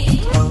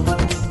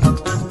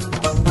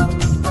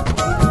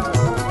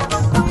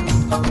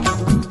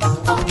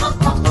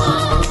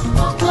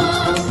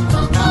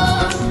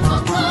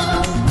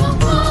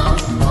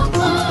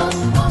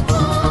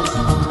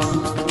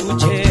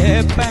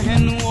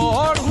 पहनूं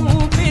ओढ़ूं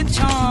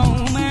बिछाऊं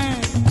मैं,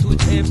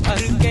 तुझे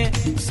भर के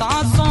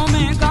सांसों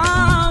में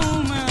गाऊं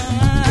मैं।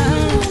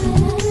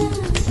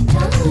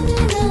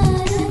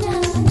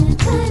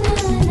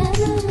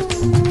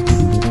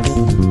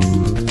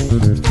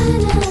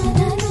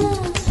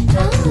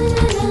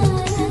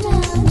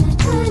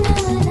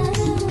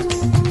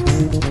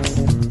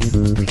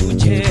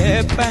 तुझे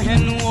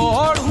पहनूं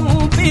ओढ़ूं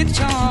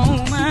बिछाऊं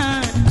मैं,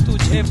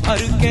 तुझे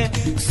भर के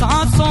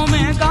सांसों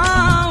में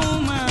गाऊं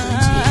मैं।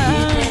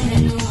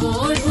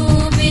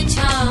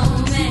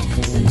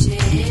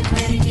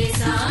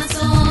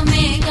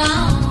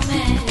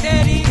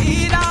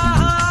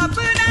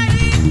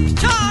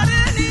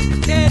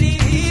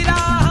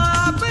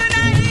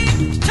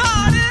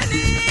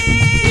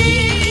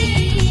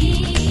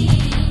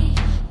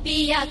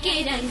 के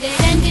रंग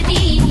रंग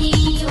दीनी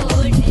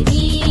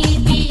ओढ़नी,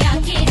 पिया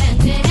के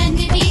रंग रंग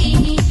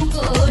दीनी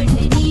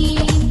ओढ़नी,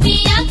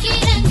 पिया के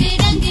रंग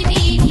रंग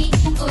दीनी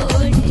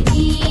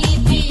ओढ़नी,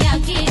 पिया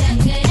के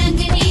रंग रंग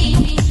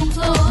दीनी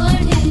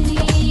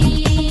ओढ़नी।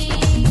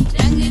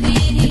 रंग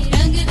दीनी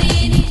रंग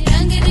दीनी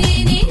रंग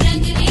दीनी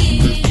रंग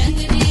दीनी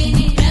रंग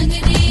दीनी रंग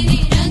दीनी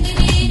रंग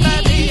दीनी।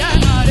 तदिया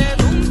नारे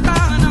तुम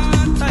ताना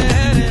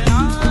तेरे ना,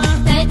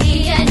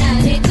 तदिया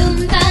नारे तुम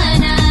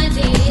ताना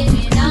तेरे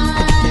ना,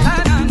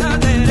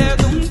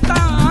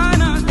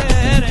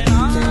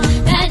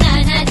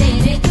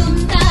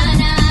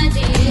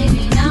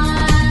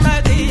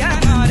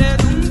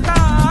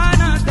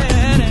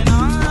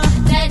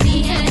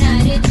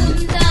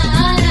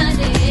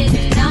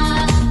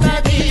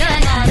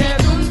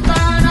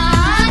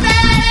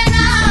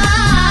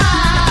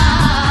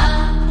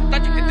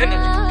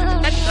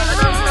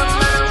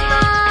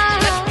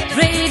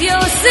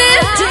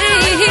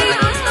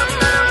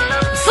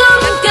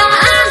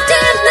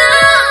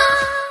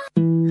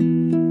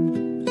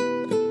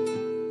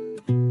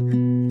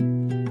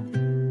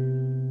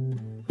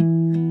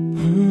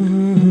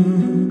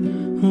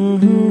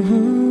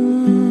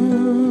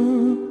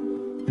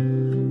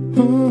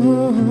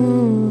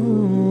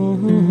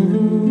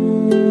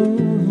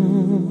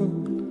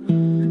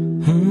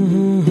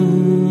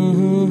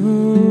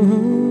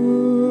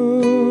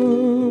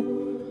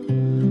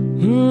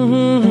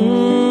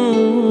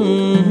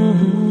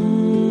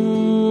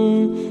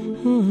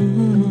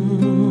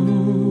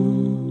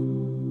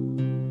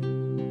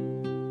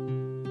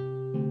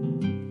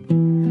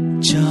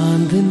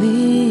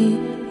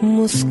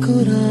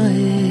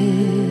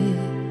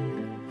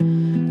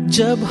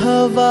 जब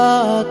हवा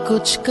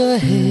कुछ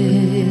कहे,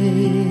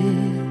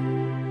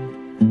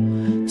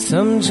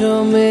 समझो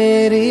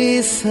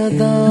मेरी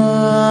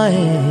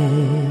सदाएं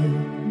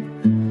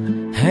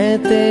हैं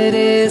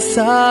तेरे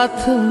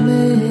साथ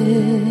में।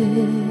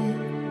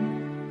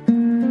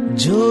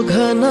 जो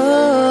घना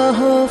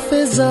हो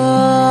फिजा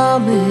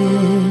में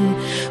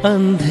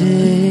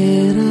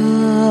अंधेरा,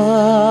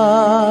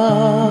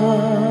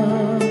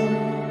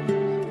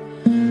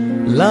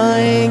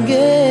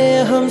 लाएंगे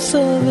हम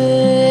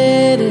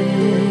सवेरे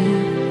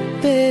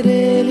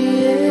तेरे लिए।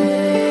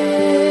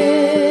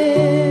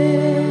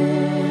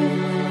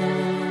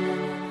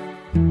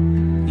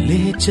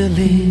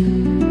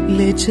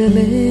 ले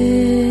चले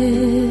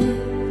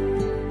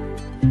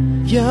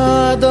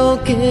याद यादों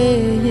के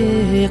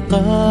ये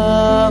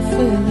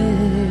काफिले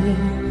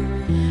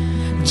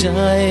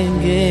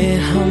जाएंगे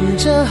हम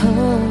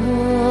जहां,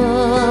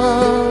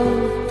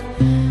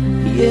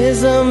 ये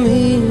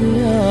ज़मीं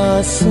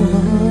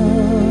आसमां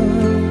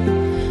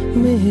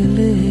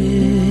मिले।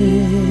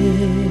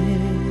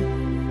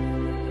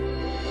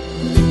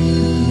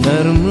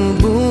 नर्म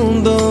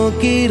बूंदों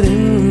की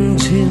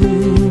रिमझिम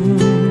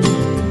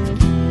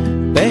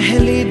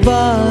पहली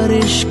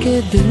बारिश के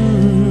दिन,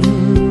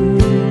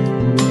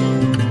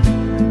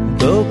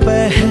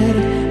 दोपहर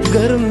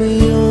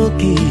गर्मियों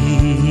की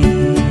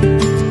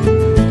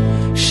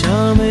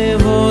शामें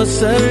वो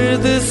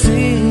सर्द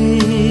सी,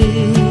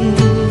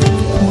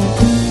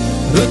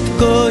 रुत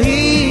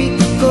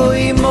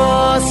कोई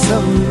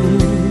मौसम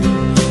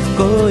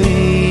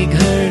कोई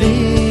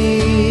घड़ी,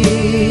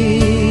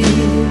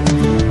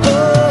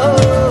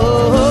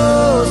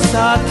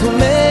 साथ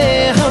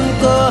में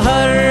हमको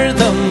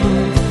हरदम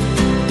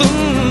तुम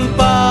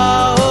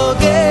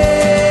पाओगे।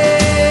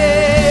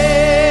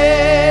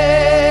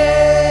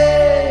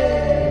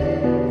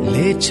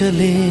 ले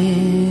चले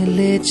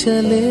ले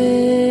चले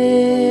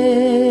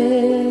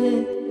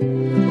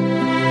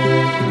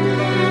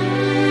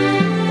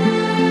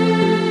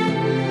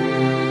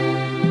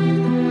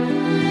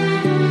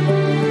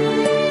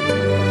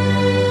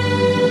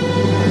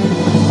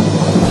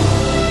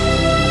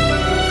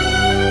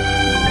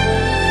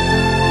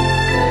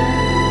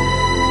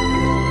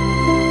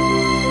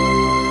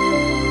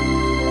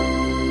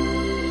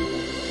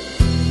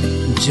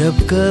जब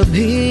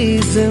कभी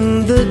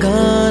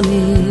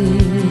जिंदगानी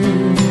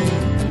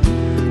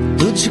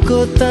तुझको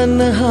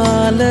तन्हा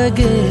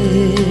लगे,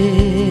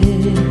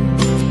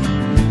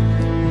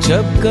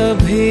 जब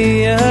कभी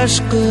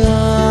अश्क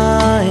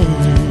आए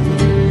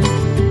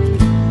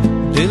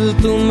दिल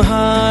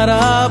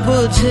तुम्हारा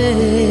बुझे,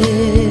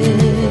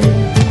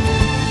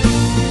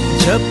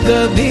 जब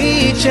कभी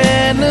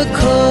चैन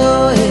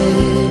खोए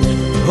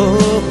हो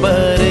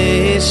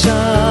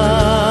परेशान,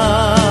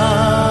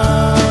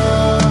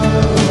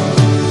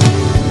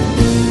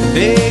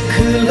 देख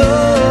लो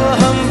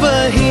हम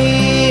वही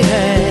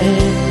हैं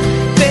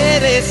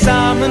तेरे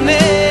सामने।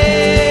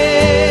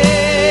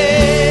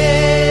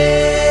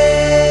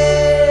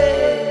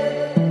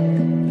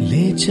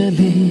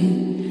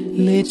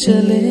 ले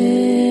चले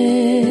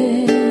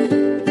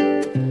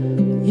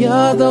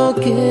यादों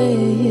के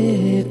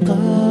ये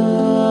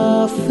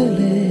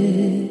काफिले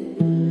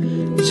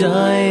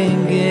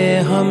जाएंगे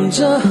हम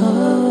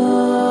जहां,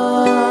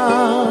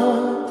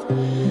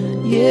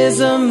 ये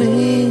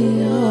ज़मीं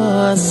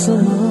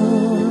आसमां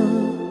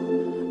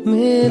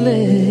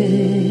मिले।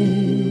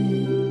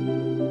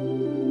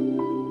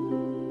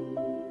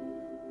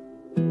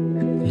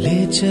 ले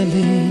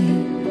चले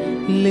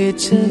ले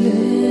चले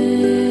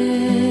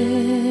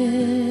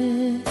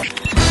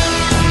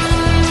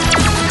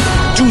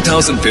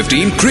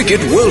 2015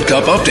 Cricket World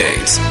Cup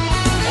updates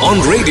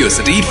on Radio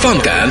City Fun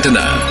का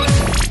एंटेना।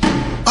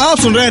 आप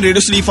सुन रहे हैं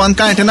रेडियो सिटी फन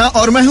का एंटेना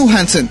और मैं हूं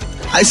Hansen.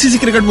 ICC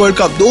cricket world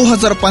cup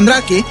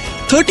 2015 के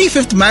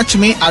 35th मैच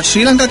में आज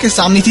श्रीलंका के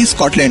सामने थी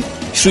Scotland.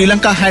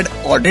 Sri Lanka had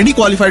already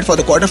qualified for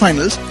the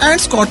quarterfinals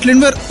and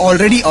Scotland were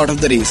already out of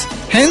the race.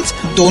 Hence,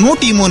 दोनों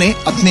टीमों ने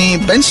अपने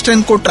बेंच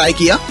स्ट्रेंथ को ट्राई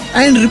किया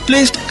and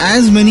replaced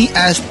as many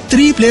as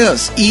 3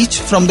 players each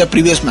from the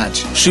previous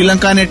match.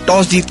 Sri Lanka ने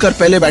टॉस जीतकर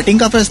पहले batting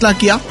का फैसला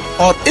किया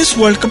और इस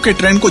वर्ल्ड कप के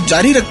ट्रेंड को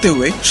जारी रखते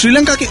हुए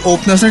श्रीलंका के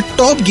ओपनर्स ने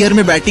टॉप गियर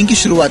में बैटिंग की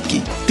शुरुआत की।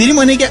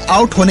 तिरिमने के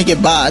आउट होने के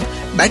बाद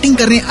बैटिंग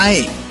करने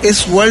आए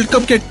इस वर्ल्ड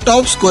कप के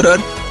top scorer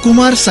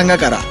Kumar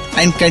Sangakkara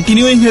and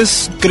continuing his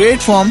great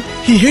form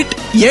he hit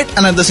yet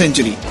another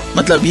century.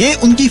 मतलब ये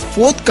उनकी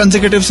 4th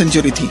कंसेक्यूटिव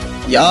सेंचुरी थी।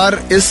 यार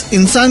इस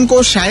इंसान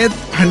को शायद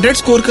 100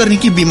 स्कोर करने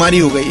की बीमारी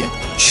हो गई है।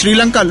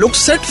 Sri Lanka look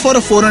set for a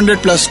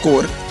 400+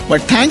 score,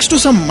 but thanks to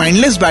some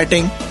mindless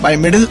batting by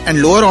middle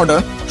and lower order,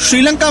 Sri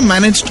Lanka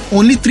managed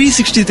only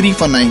 363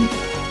 for 9.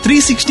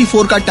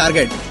 364 का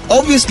टारगेट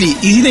obviously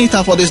easy नहीं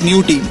था for this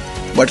new team,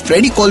 but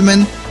Freddie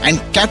Coleman and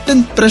captain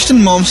Preston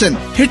Mommsen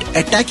hit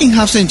attacking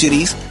half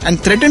centuries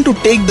and threatened to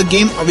take the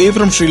game away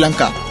from Sri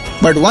Lanka.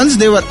 But once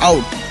they were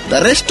out,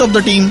 the rest of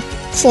the team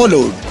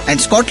followed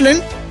and Scotland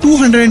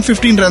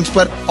 215 runs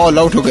पर all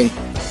out हो गई।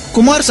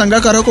 कुमार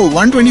संगाकारा को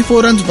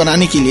 124 run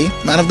बनाने के लिए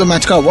man of the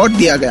match का award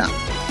दिया गया।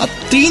 अब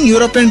 3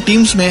 यूरोपियन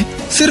टीम्स में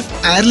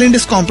सिर्फ आयरलैंड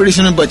इस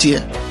कंपटीशन में बची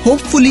है।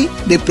 Hopefully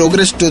they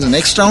progress to the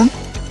next round.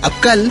 अब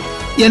कल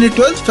यानी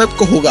 12 फेब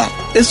को होगा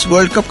इस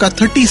वर्ल्ड कप का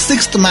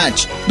 36th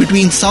match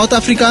between south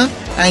Africa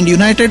and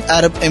United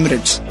Arab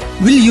Emirates.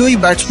 Will UAE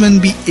batsmen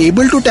be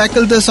able to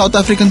tackle the South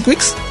African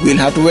quicks?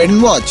 We'll have to wait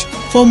and watch.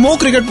 For more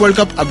Cricket World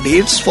Cup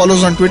updates, follow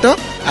us on Twitter.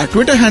 Our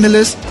Twitter handle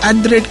is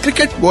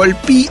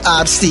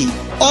 @cricketworldprc.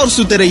 और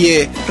सुनते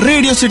रहिए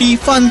radio city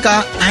fun का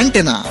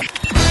antenna.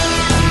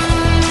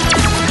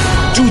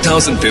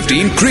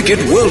 2015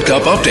 Cricket World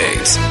Cup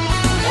updates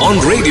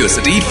on Radio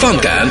City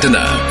Fun का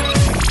antenna.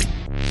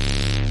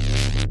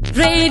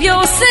 Radio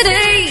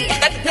City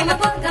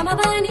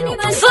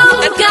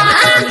Fun का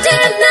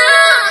antenna.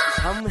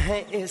 हम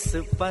हैं इस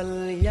पल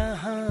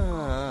यहाँ,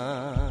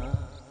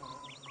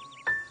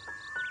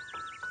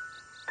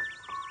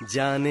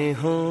 जाने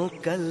हो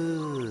कल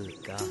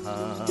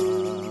कहाँ।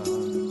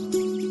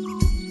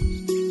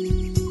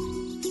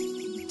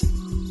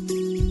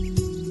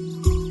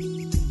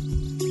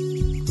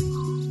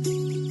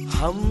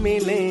 हम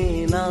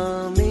मिले ना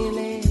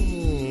मिले,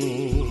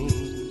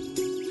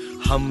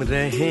 हम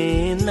रहे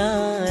ना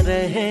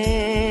रहे,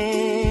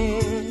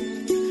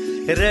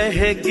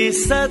 रहेगी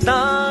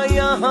सदा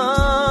यहाँ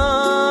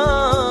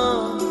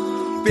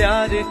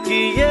प्यार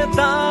की ये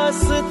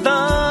दास्तां,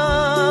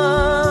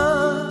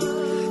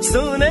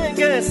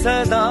 सुनेंगे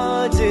सदा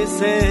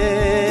जिसे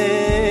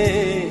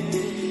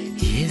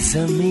ये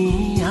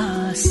ज़मीं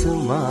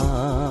आसमां।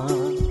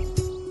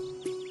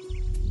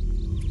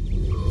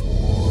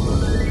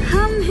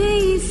 हम हैं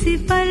इस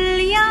पल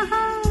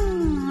यहाँ,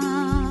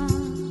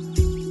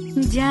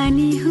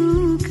 जाने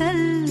हूँ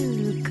कल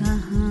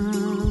कहाँ।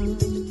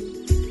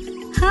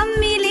 हम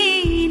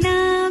मिले ना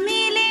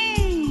मिले,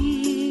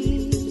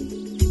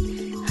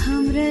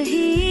 हम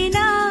रहे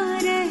ना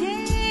रहे,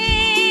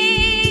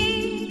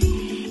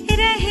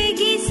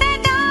 रहेगी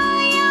सदा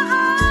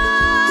यहाँ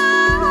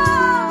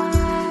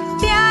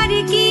प्यार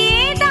की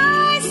ये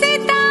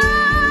दास्तां,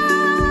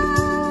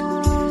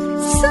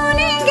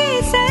 सुनेंगे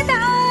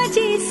सदा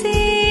जिसे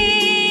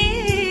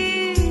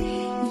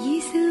ये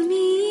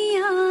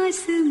ज़मीं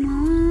आसमां।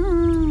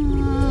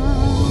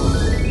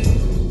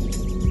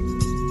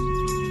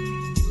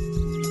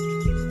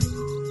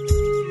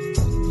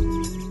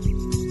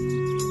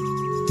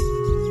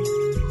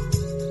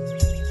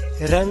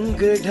 रंग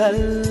ढल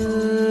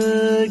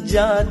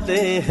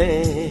जाते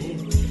हैं,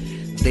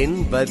 दिन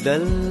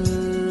बदल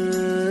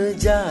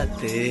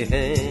जाते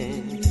हैं,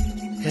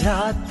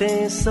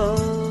 रातें सो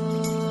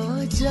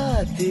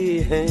जाती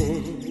हैं,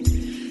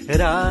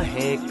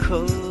 राहें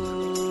खो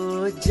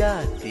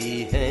जाती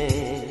हैं,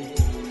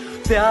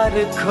 प्यार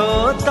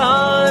खोता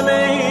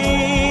नहीं,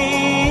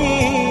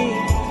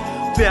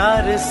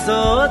 प्यार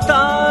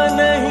सोता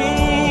नहीं,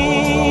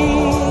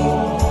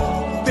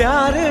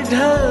 प्यार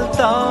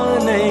ढलता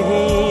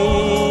नहीं,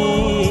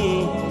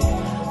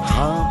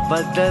 हाँ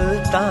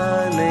बदलता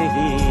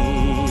नहीं।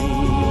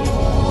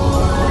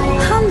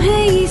 हम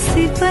हैं इस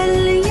पल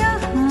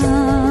यहाँ,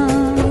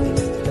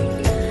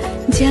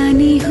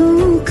 जाने हो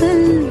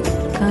कल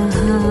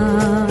कहाँ।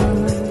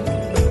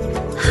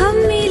 हम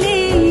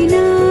मिले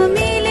ना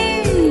मिले,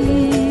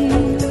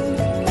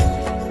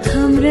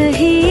 हम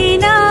रहे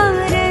ना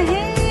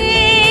रहे,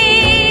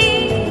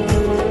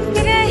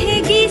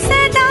 रहेगी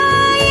सदा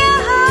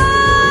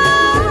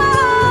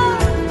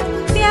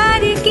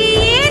प्यार की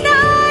ये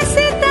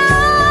दास्तां,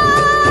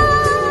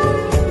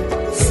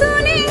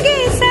 सुनेंगे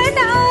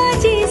सदा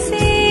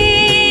जिसे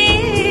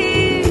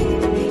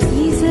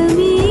ये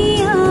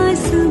ज़मीं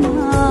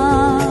आसमां।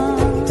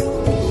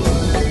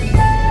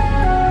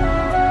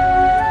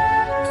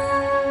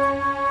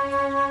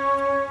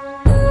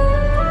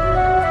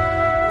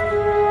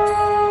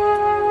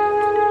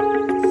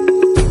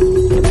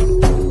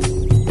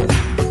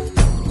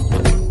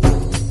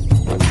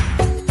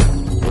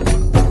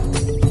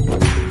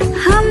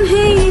 हम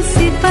हैं इस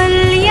पल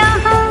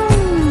यहाँ,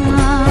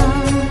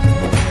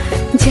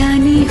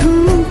 जाने हो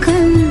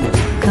कल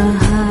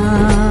कहाँ।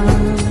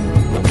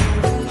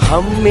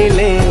 हम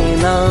मिले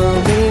ना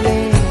मिले,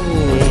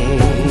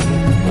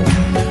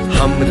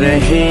 हम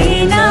रहे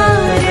ना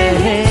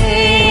रहे,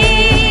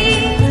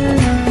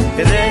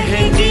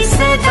 रहेगी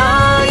सदा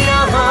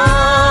यहाँ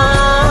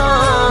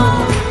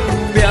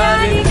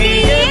प्यार की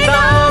ये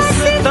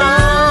दास्तां,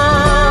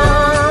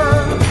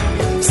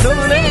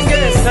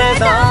 सुनेंगे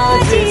सदा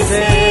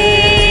जिसे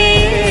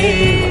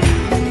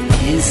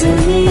ये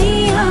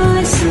ज़मीं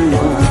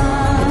आसमां।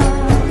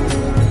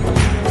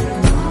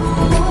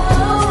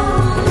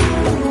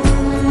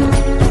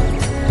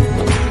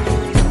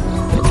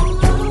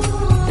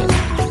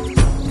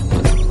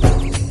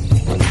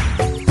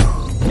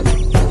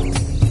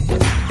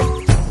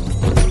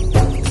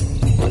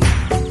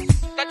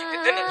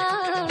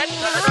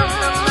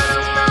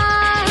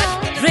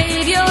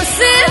 Radio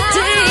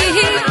City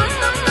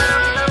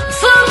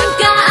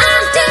Funka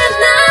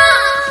Antenna.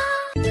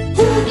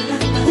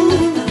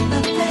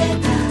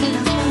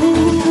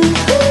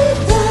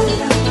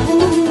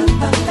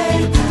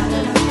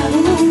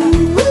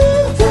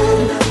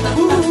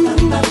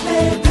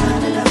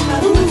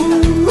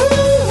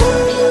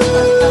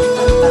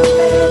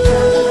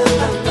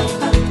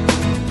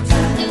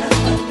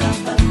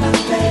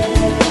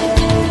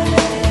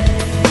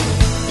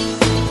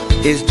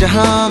 इस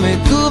जहां में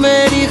तू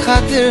मेरी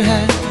खातिर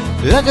है,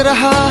 लग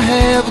रहा है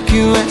अब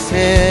क्यों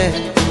ऐसे।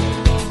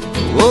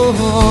 ओ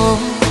हो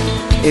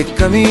एक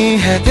कमी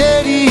है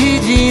तेरी ही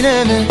जीने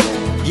में,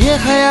 ये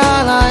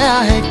ख्याल आया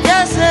है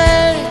कैसे।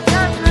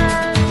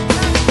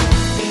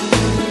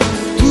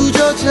 तू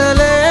जो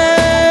चले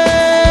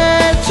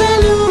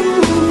चलूं,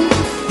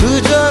 तू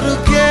जो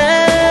रुके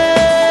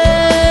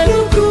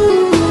रुकूं,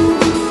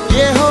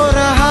 ये हो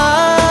रहा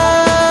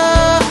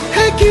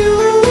है क्यों,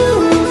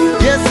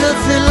 ये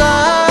सिलसिला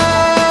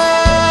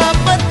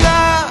पता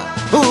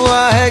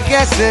हुआ है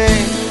कैसे।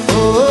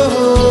 ओ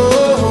हो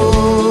हो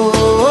हो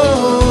हो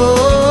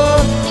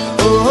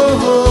हो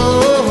हो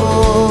हो।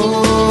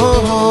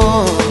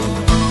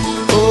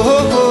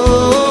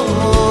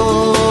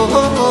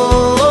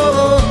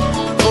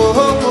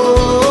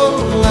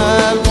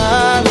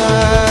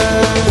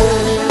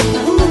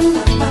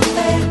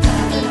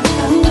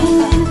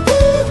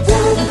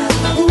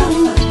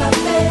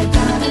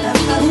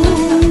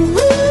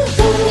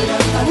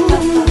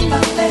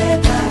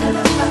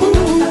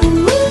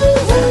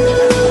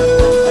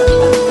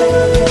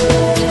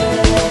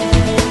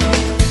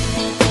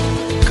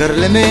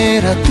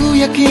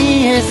 यकीन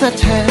ये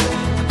सच है,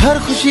 हर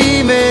खुशी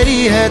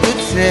मेरी है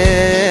तुझसे।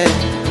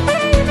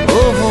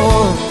 ओहो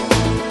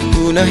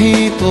तू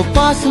नहीं तो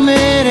पास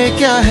मेरे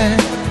क्या है,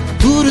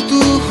 दूर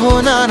तू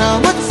होना ना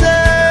मुझसे।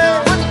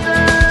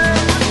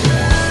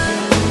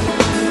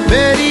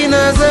 मेरी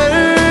नजर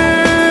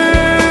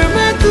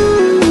में तू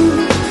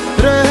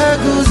रह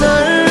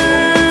गुजर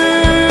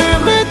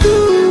में तू,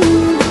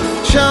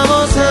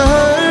 शामों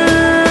सहर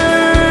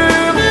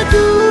में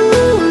तू,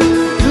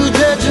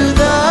 तुझे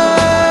जुदा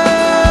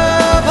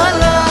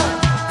भला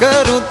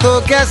करूं तो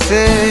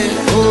कैसे।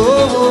 ओ,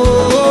 ओ,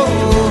 ओ,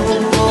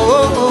 ओ,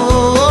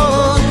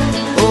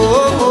 ओ, ओ,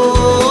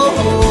 ओ,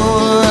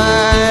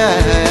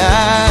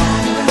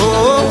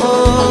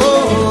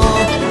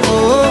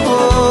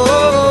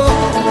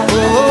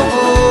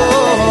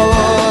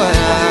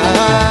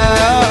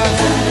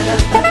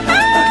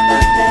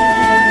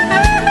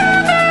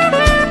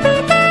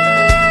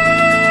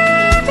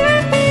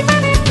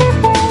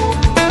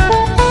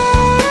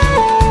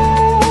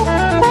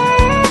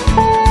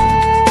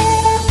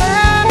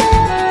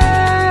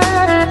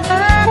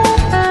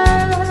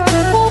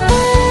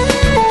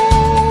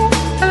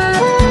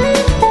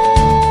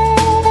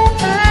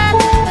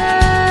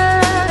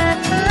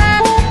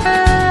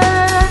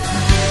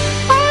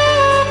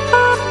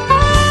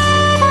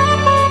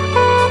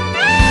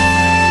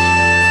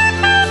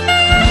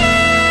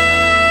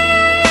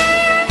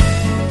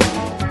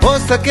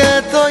 सके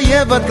तो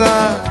ये बता,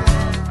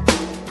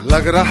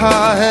 लग रहा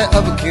है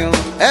अब क्यों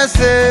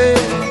ऐसे।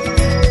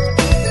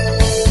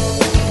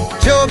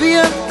 जो भी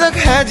अब तक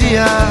है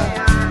जिया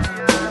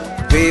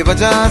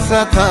बेवजह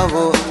सा था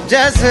वो,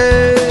 जैसे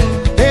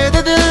बेद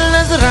दिल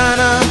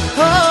नजराना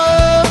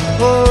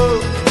हो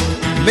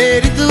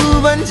मेरी तू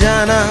बन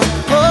जाना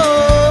हो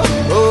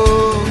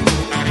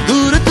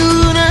दूर तू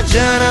न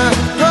जाना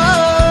हो।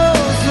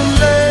 सुन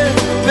ले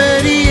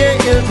मेरी ये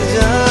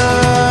इल्तिजा,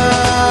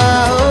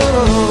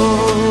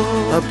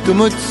 अब तू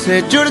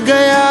मुझसे जुड़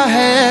गया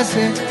है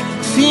ऐसे,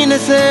 सीने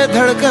से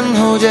धड़कन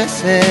हो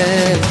जैसे।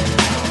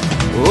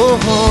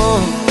 ओहो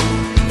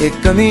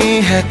एक कमी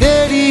है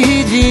तेरी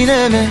ही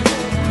जीने में,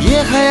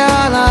 ये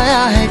ख्याल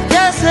आया है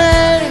कैसे।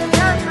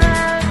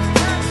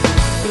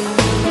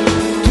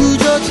 तू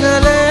जो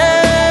चले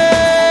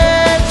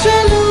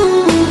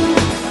चलूं,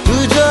 तू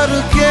जो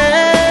रुके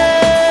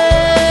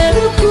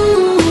रुकूं,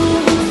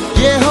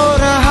 ये हो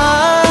रहा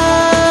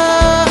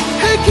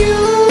है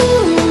क्यों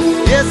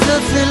ये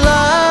सिलसिला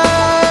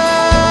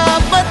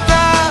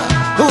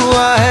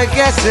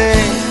कैसे।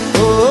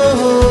 ओ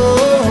हो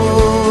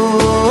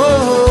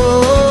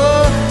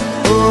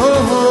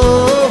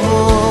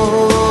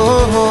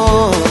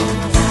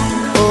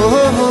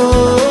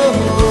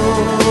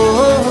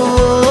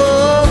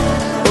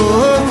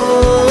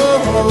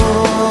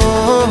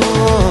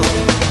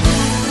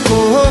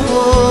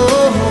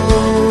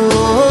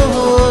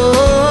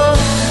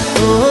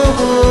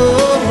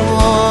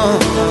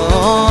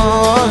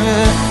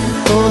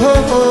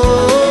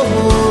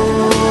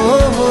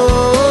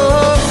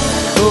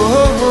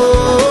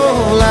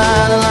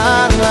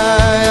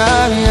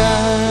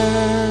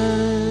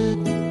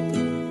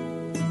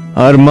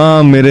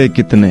अरमां मेरे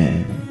कितने,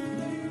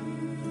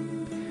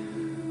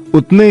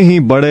 उतने ही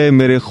बड़े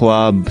मेरे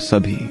ख्वाब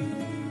सभी,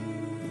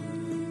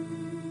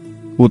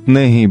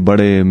 उतने ही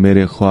बड़े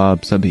मेरे ख्वाब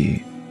सभी।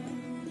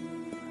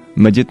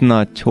 मैं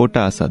जितना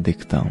छोटा सा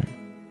दिखता हूं,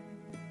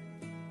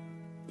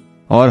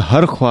 और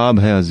हर ख्वाब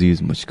है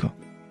अजीज मुझको,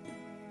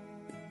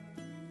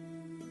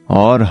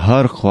 और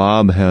हर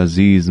ख्वाब है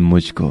अजीज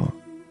मुझको।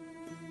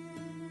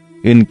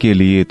 इनके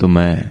लिए तो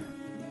मैं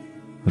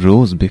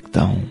रोज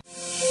बिकता हूं।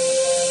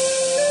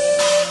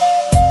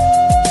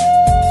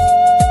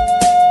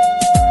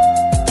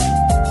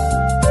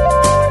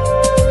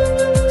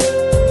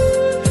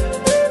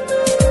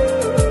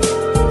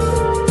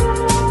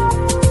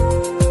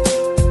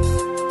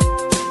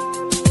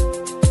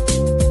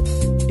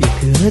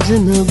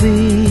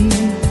 अजनबी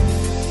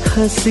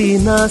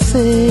हसीना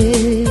से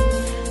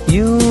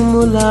यूं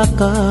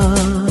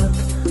मुलाकात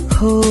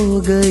हो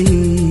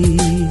गई,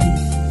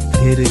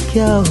 फिर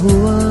क्या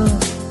हुआ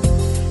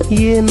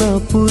ये न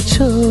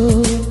पूछो,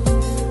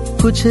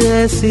 कुछ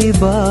ऐसी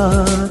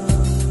बात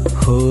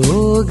हो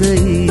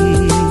गई।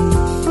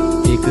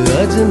 एक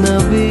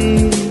अजनबी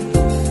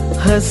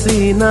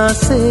हसीना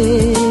से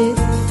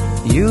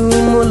यूं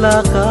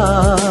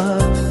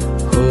मुलाकात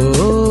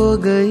हो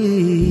गई।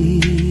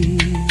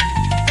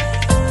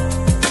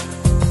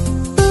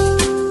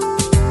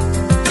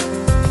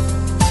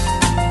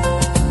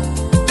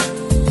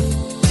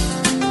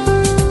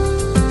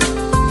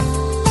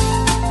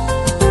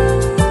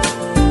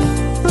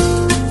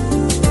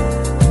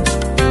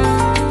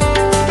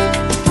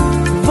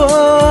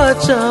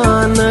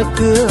 अचानक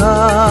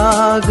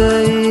आ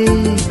गई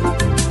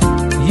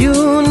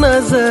यूं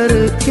नजर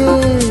के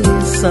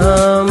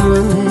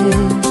सामने,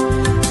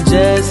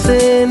 जैसे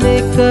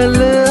निकल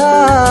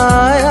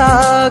आया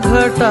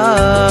घटा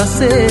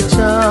से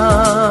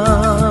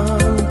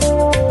चांद।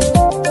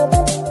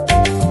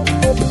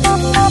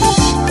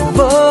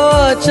 वो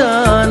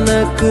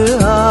अचानक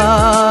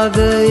आ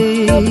गई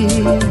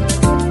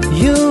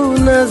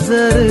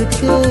नजर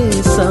के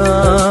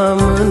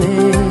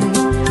सामने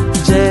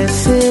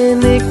जैसे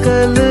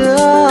निकल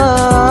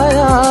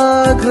आया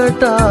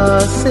घटा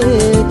से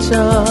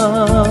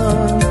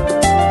चाँद।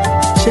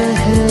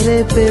 चेहरे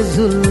पे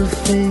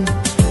जुल्फे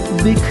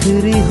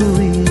बिखरी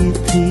हुई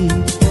थी,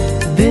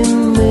 दिन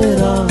में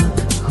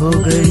रात हो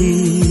गई।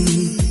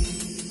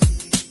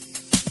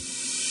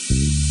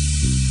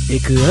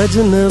 एक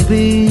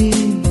अजनबी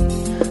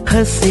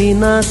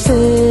हसीना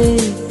से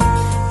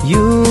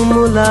यूं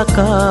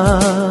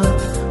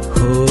मुलाकात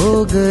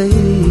हो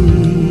गई।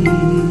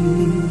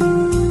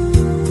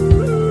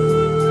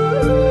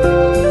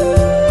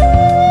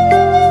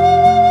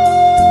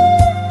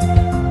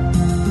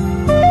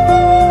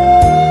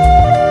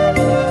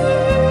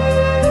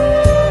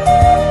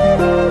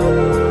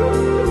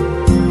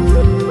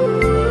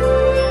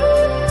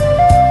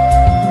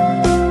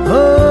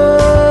 हो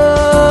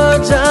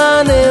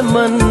जाने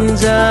मन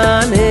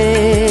जाने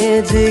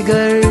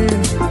जिगर,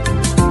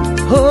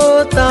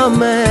 होता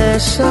मैं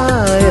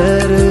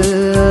शायर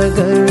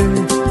अगर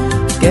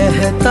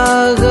कहता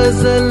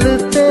गजल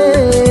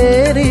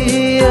तेरी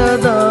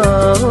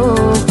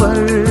अदाओं पर।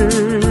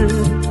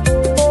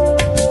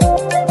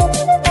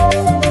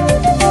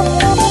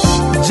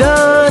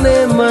 जाने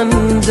मन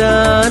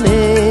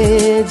जाने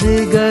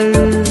जिगर,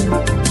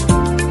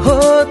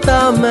 होता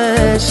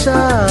मैं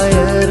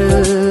शायर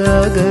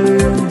अगर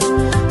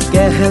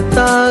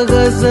कहता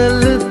गजल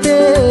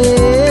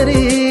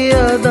तेरी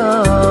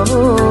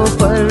अदाओं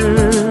पर।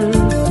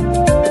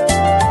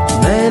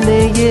 मैंने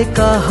ये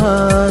कहा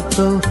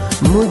तो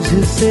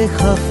मुझसे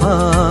खफा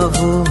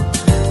वो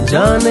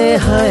जाने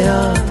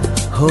हयात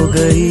हो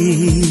गई।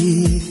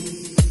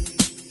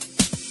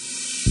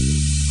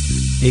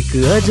 एक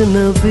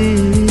अजनबी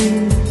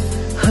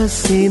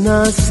हसीना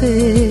से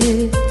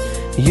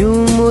यूं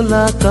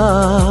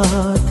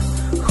मुलाकात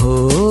हो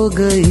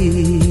गई।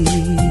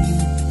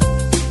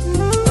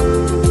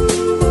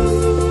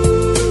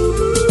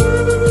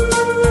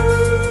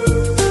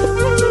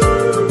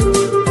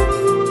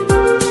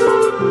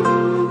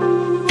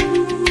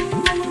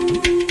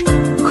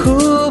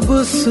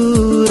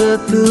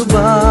 खूबसूरत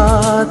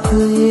बात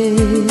ये,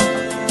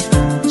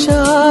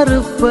 चार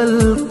पल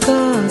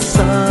का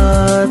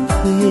साथ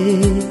ये,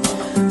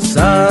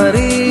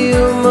 सारी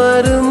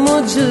उम्र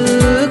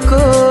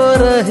मुझको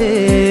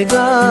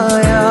रहेगा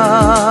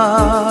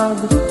याद।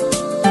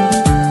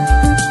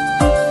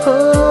 हो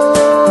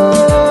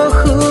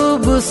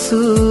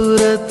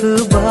खूबसूरत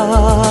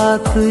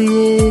बात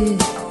ये,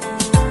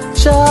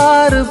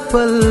 चार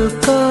पल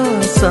का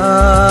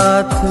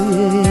साथ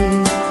ये,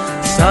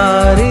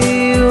 सारी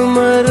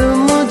उम्र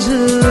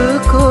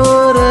मुझको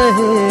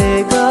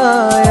रहेगा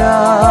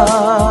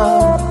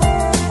याद।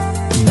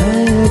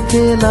 मैं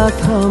अकेला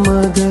था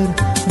मगर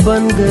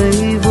बन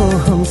गई वो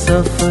हम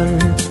सफर,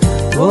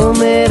 वो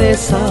मेरे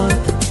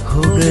साथ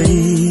हो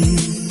गई।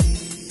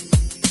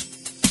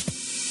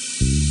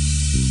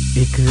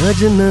 एक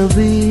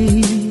अजनबी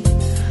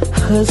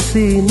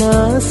हसीना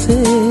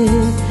से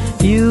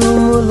यूं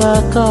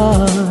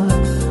मुलाकात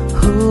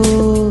हो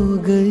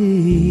गई।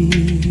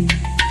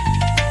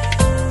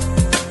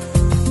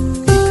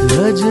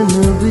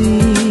 अजनबी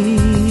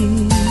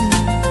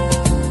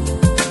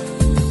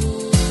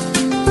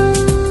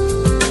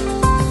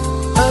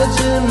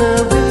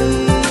अजनबी।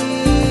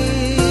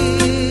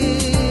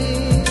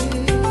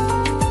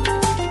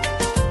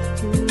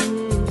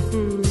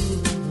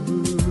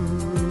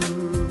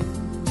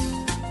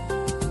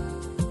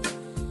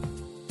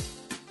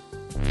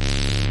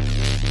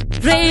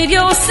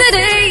 Radio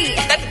City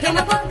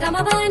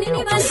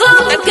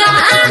Funka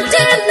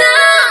Antenna.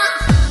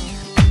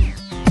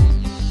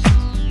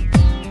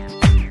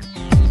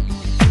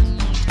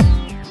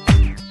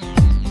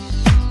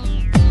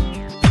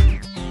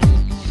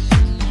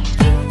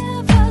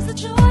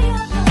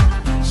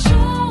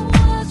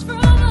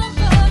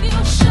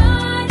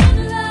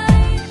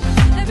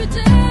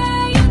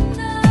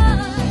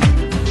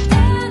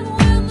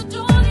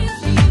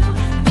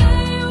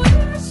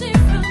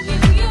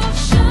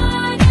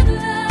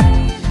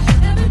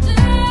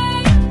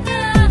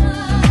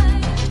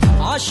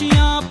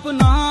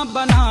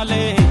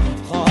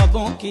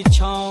 की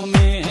छाँव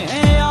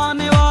में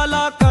आने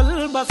वाला कल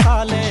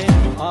बसा ले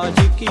आज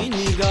की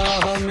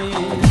निगाह में।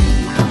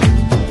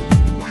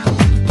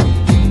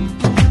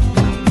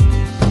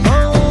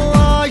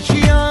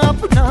 आशियाँ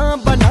अपना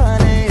बना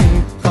ले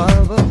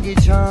ख्वाबों की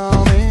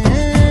छाँव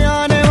में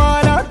आने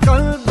वाला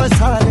कल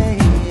बसा ले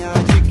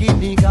आज की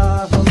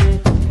निगाह में।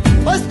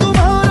 बस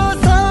तुम्हारा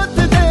साथ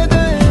दे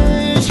दे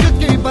इश्क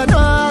की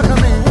पनाह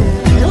में,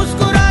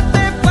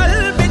 मुस्कुराते पल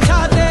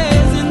बिछा दे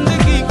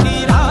जिंदगी की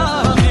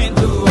राह में।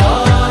 दुआ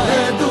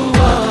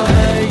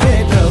है ये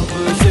रब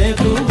से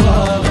दुआ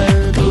है,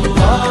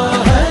 दुआ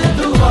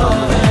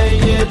है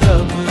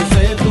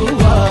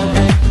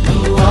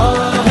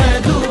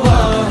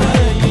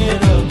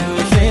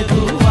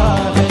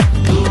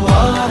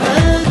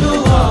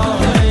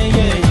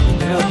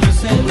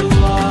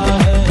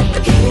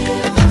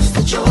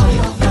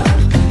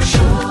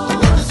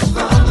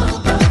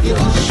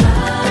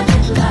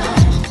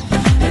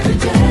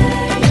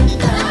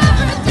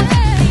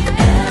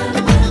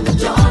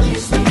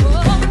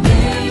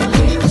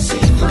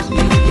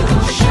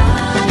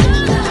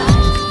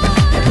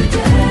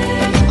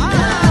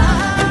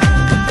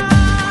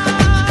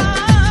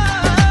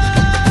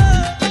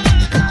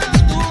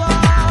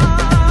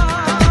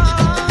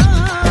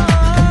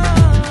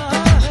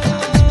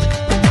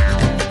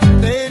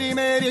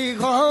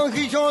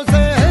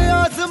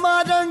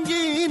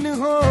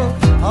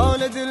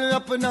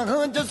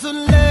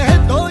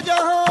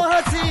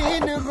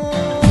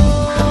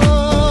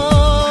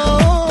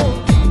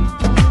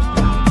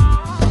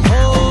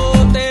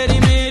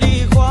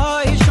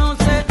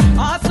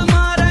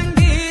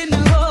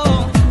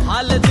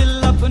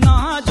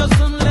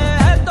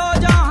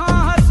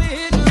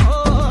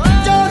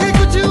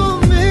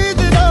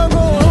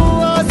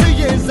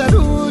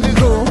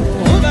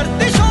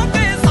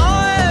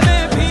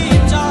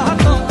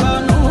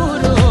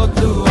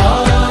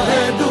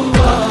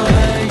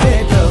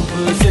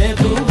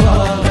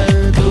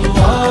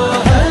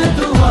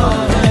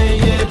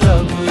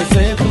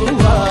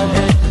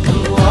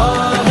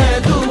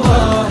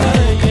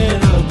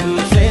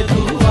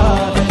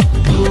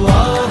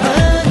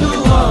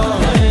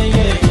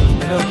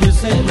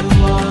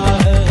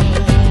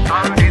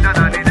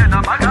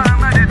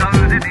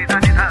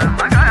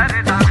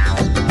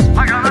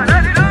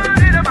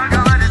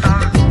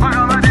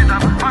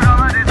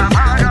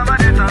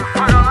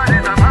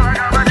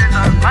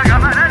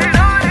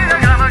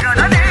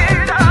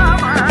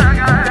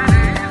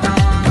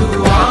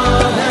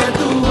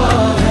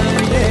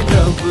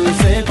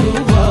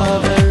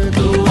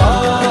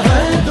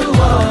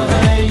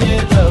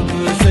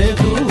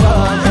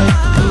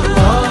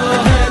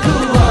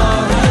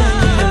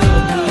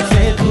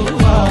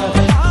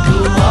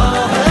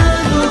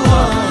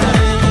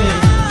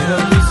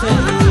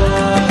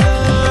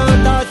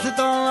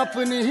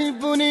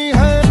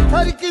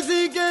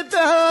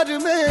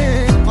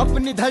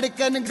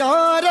धड़कन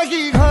गा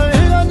रही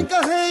हर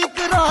अनकहे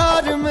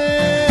इकरार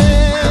में।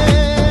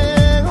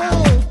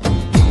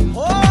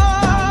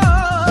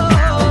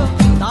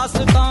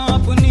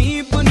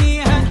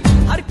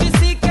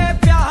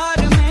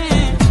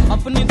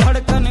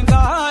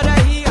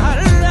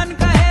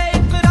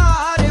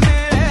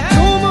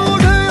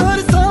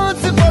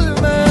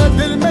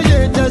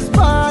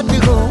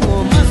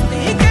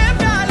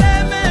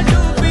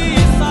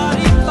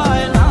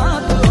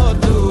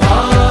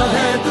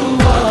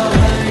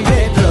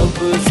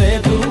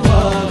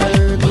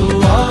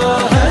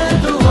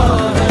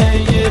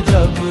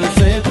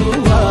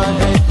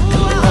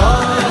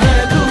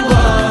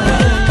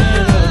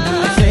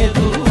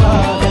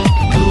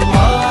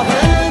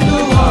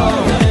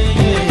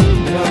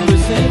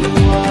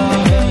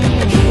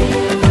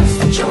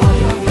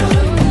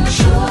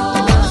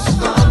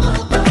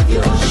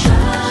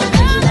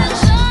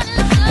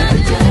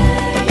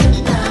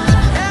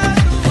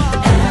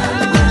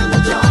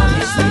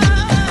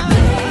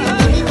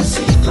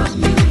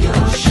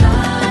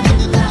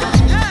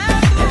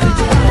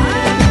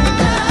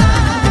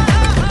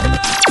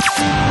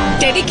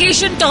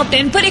 टॉप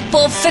 10 पर एक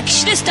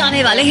परफेक्शनिस्ट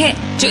आने वाले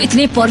हैं जो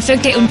इतने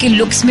परफेक्ट है उनके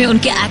लुक्स में,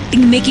 उनके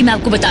एक्टिंग में कि मैं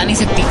आपको बता नहीं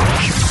सकती।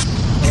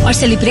 और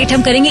सेलिब्रेट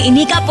हम करेंगे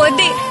इन्हीं का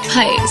बर्थडे।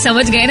 हाय,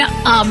 समझ गए ना,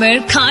 आमिर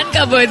खान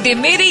का बर्थडे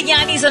मेरे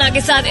यानी सना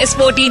के साथ इस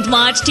 14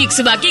 मार्च ठीक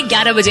सुबह के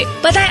 11 बजे।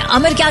 पता है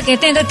आमिर क्या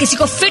कहते हैं, अगर किसी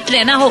को फिट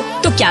रहना हो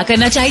तो क्या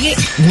करना चाहिए?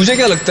 मुझे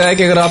क्या लगता है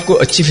कि अगर आपको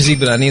अच्छी फिजिक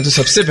बनानी है तो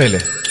सबसे पहले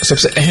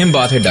सबसे अहम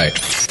बात है डाइट।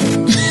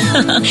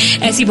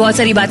 ऐसी बहुत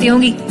सारी बातें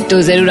होंगी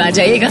तो जरूर आ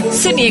जाइएगा।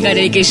 सुनिएगा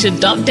डेडिकेशन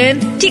टॉप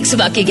 10 ठीक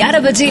सुबह के 11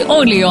 बजे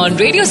only on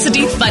radio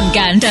city fun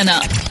कैंटना।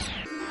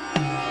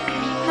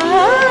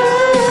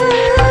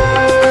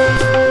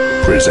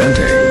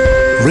 Presenting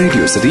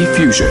Radio City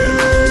Fusion,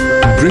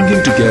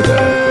 bringing together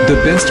the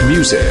best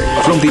music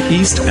from the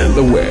East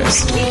and the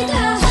West.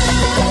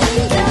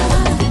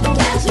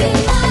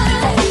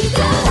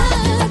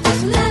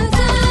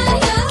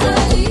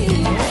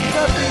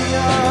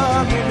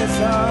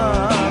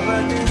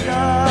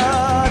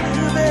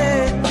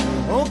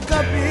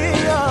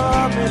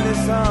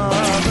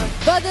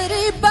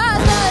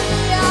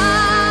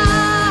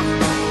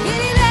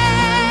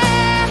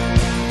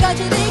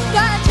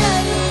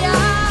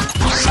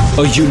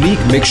 A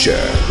unique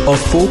mixture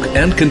of folk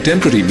and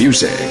contemporary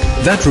music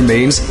that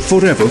remains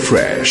forever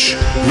fresh.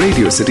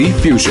 Radio City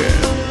Fusion.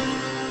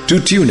 To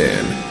tune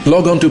in,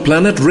 log on to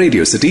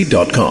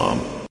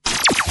planetradiocity.com.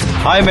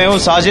 Hi, मैं हूँ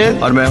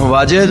साजिद और मैं हूँ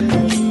वाजिद।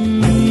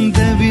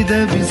 दबी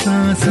दबी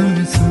सांसों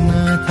में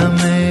सुना था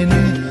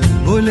मैंने,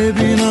 बोले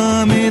बिना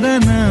मेरा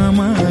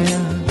नाम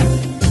आया।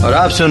 और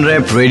आप सुन रहे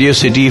हैं रेडियो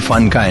सिटी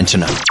फन का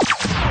एंटना।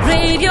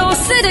 रेडियो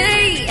सिटी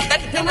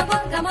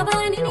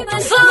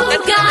फन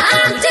का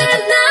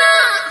एंटना।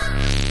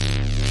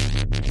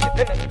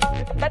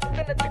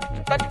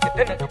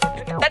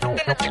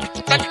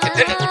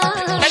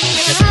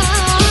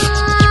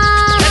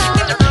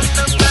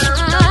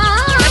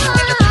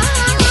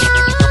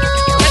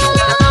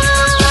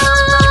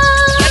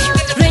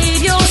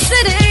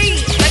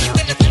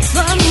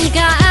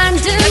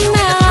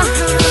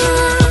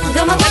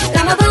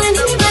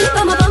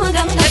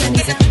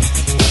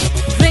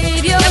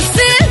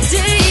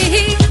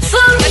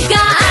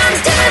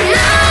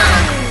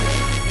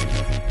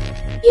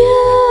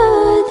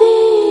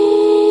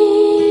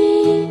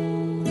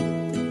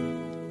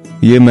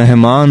 ये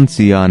मेहमान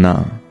सी आना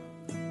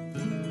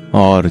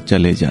और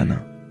चले जाना,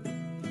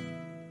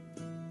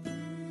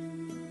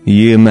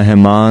 ये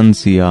मेहमान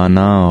सी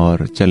आना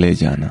और चले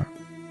जाना।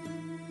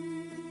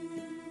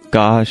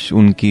 काश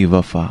उनकी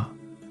वफा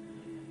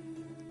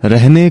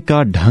रहने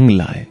का ढंग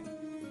लाए,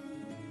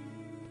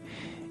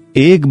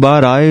 एक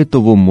बार आए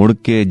तो वो मुड़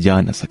के जा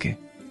न सके,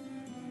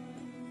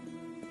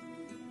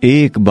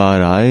 एक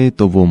बार आए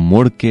तो वो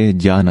मुड़ के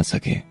जा न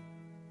सके।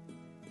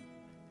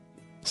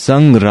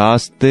 संग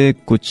रास्ते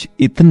कुछ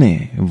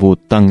इतने वो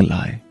तंग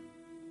लाए,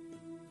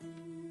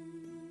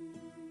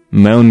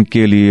 मैं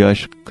उनके लिए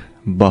अश्क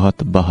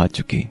बहुत बहा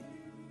चुकी,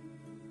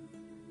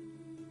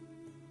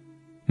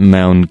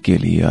 मैं उनके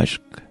लिए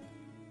अश्क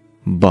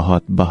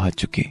बहुत बहा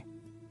चुकी।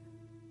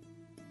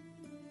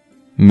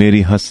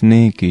 मेरी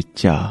हंसने की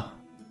चाह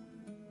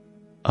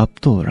अब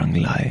तो रंग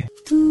लाए।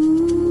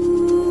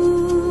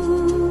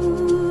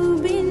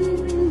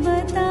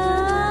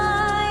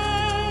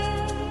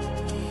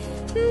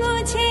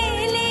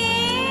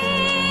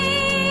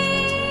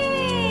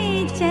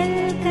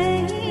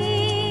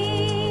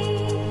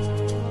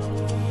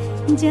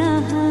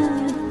 जहाँ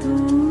तू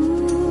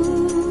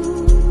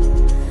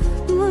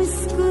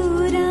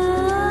मुस्कुराए,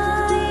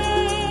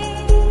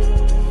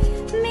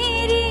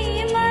 मेरी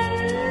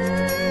मंजिल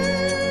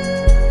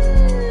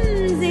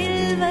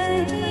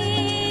वही,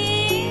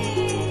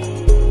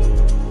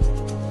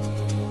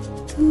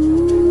 तू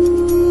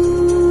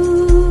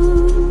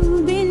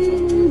बिन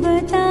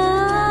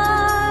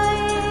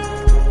बताए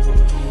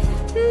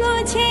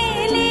मुझे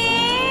ले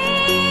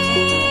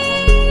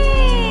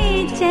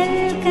चल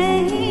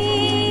कहीं,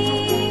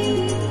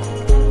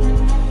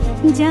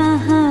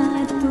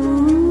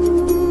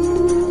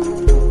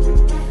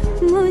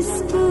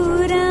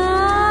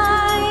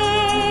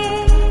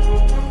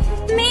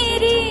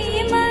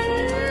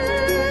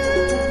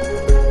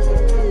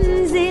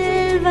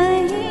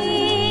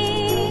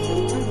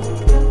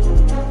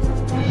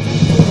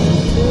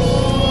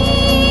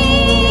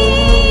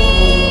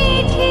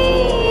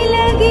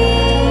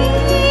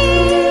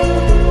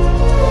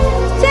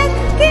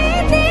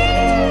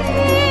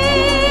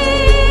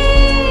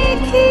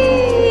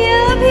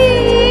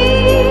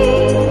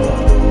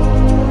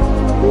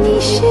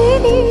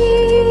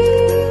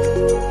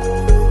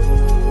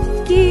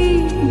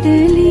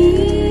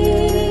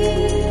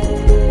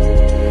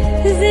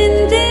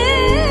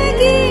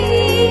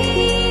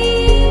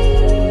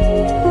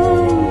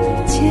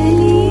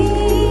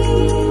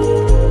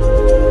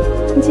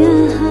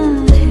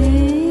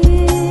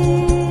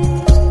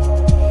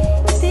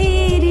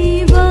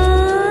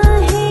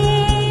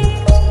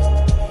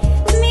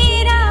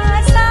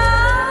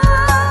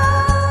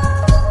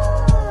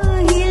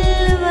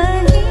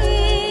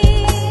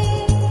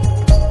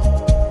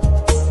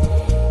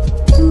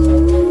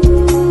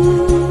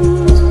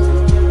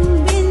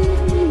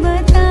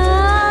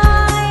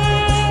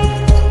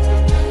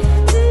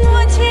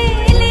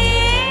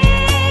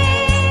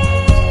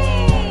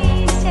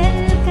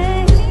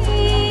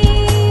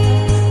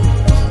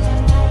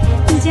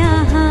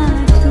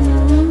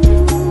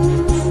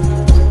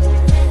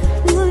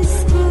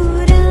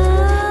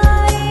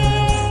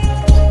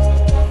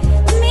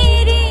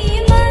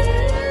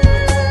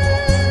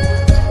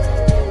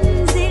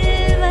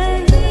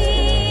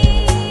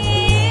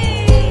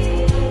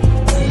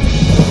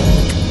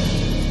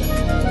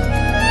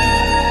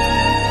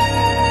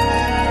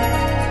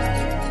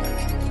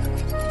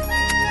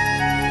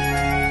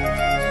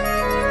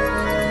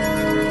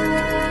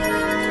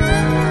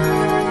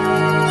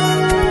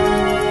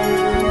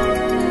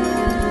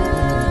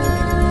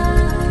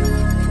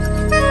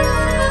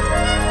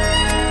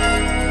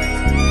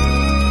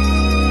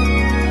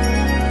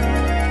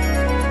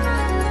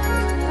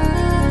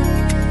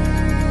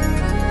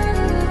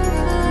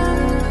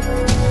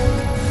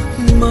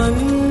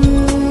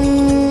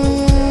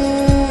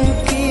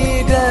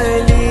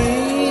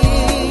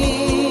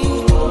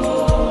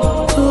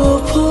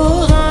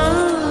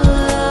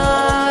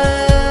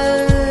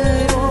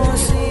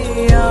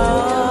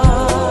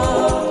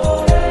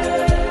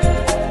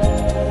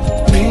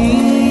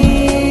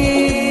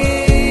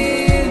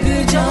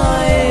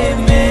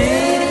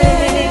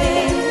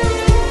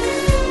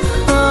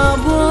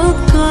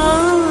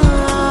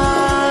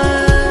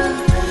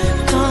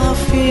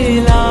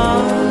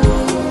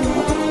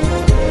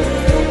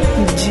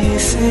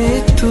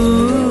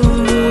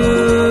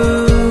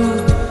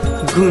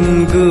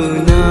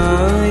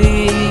 गुनगुनाए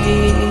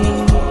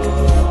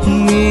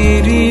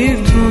मेरी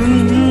धुन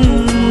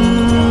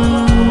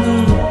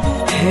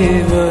है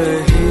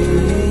वही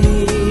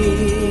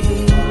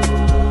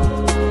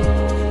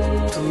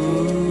तू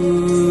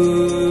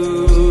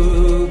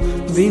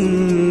बिन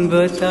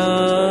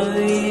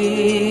बताए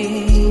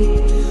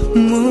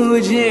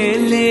मुझे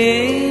ले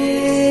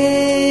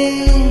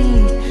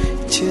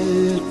चल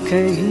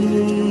कहीं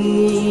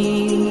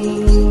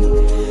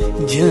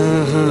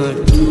जहाँ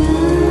तू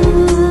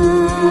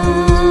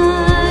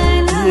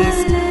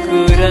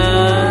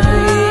मुस्कुराए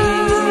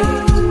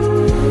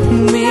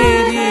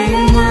मेरी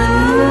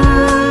मंजिल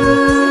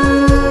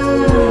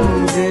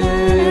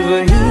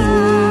वही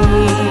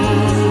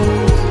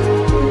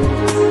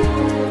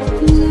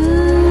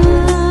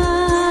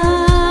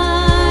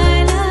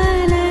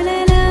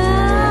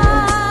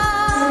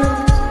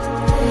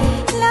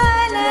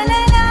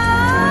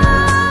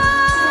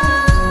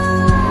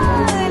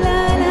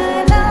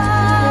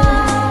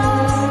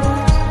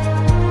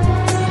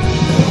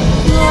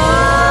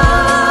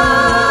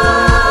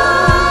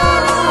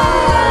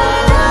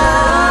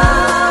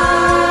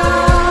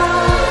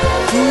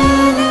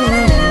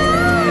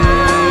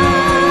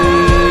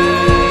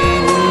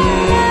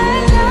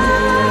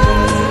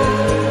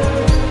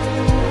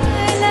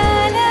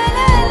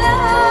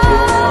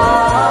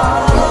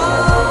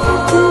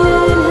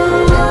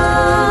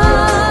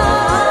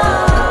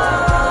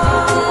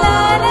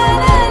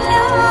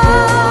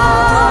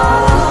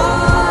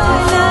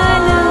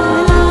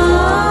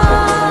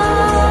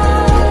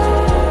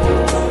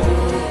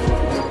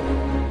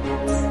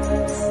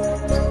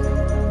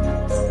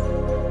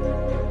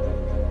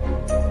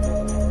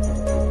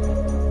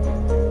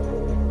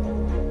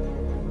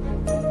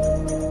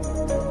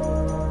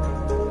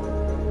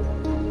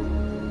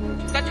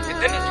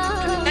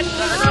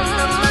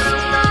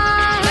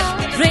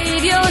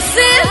Radio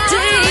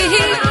City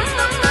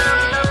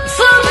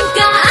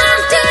Funka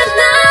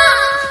Antenna.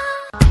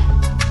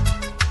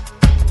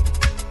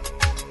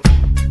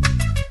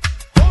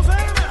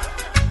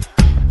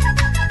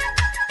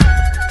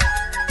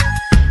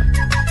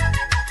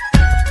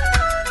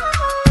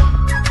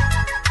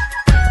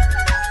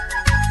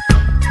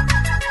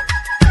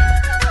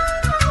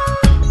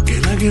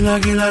 गिला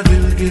गिला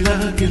दिल गिला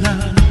गिला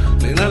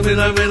मिला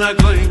मिला मिला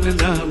कोई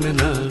मिला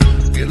मिला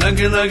गिला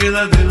गिला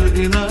गिला दिल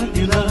गिला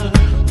गिला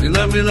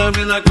मिला मिला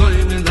मिला कोई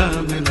मिला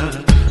मिला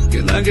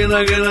गिला गिला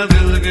गिला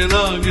दिल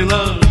गिला गिला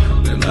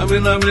मिला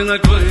मिला मिला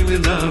कोई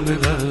मिला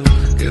मिला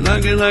गिला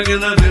गिला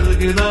गिला दिल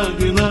गिला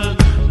गिला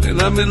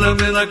मिला मिला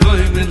मिला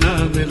कोई मिला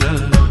मिला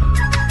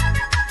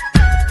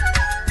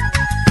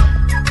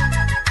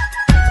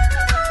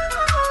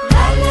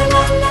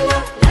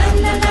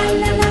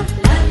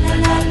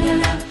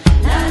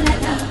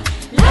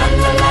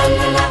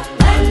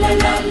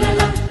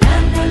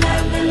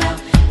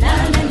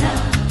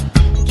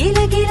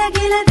गिला गिला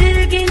गिला दिल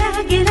गिला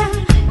गिला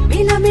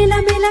मिला मिला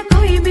मिला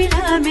कोई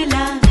मिला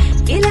मिला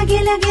गिला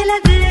गिला गिला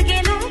दिल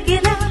गिला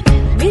गिला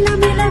मिला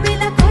मिला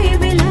मिला कोई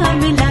मिला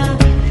मिला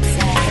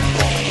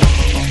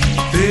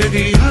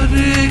तेरी हर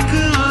एक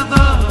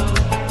अदा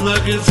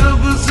लगे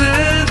सबसे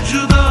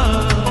जुदा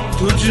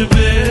तुझ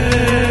पे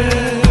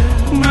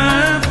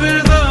मैं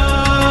फिदा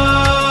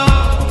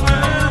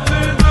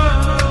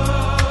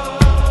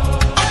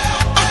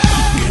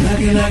गिला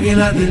गिला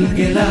गिला दिल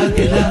गिला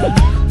गिला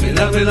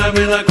मिला मिला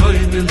मिला कोई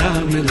मिला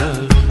मिला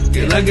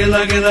गिला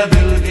गिला गिला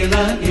दिल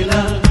गिला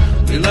गिला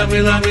मिला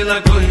मिला मिला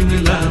कोई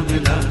मिला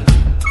मिला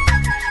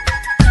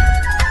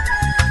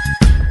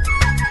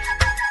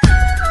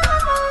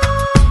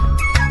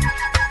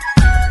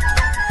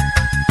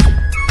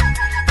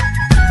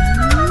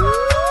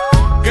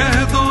कह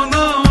दो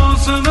ना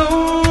सनम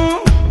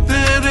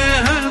तेरे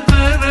हैं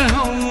तेरे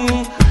हम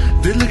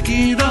दिल की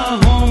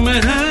राहों में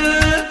है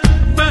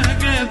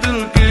बहके दिल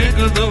के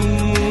कदम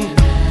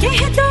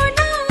कह दो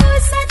ना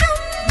सनम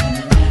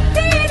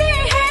तेरे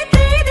हैं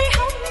तेरे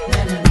हम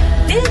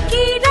दिल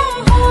की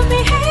राहों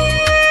में है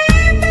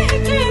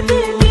बहके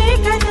दिल के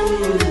कदम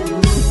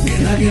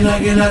गिला गिला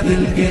गिला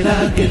दिल गिला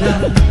गिला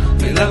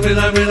मिला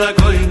मिला मिला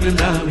कोई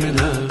मिला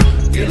मिला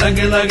गिला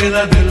गिला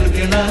गिला दिल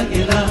गिला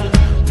गिला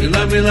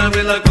मिला मिला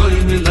मिला कोई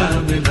मिला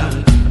मिला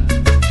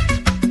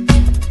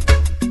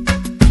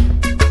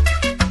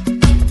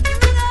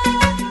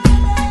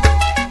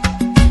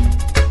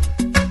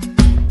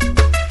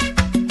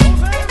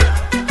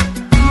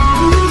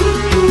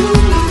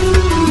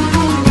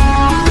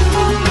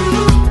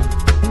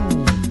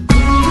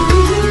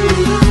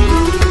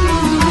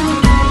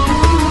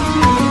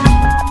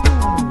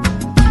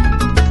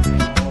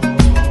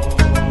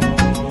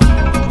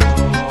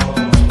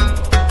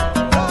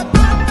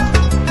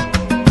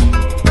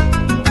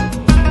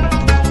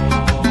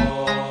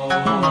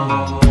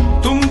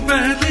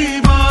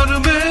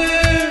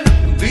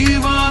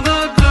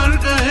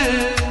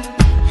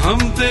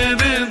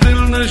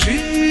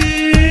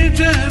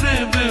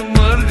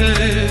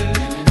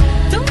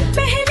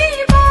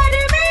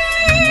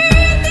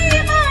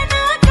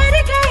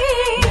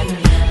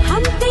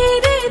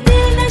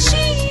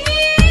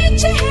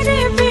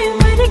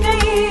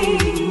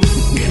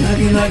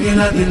गिला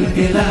गिला दिल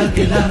गिला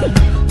गिला,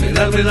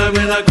 मिला मिला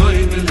मिला कोई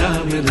मिला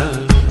मिला,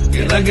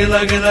 गिला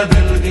गिला गिला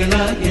दिल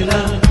गिला गिला,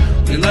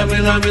 मिला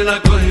मिला मिला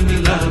कोई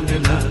मिला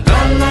मिला, ला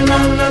ला ला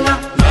ला ला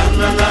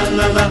ला ला ला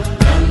ला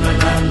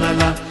ला ला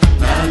ला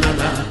ला ला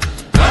ला,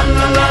 ला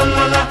ला ला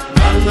ला ला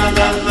ला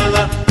ला ला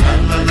ला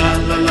ला ला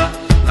ला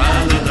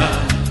ला ला।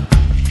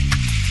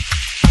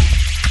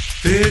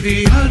 तेरी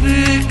हर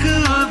एक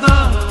अदा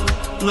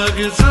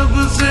लगे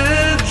सबसे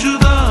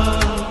जुदा,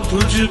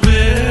 तुझ पे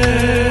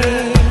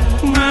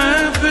मैं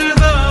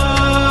फिदा,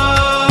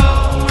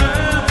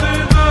 मैं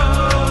फिदा।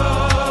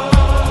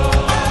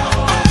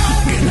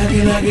 गिला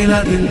गिला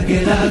गिला दिल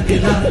गिला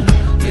गिला,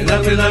 मिला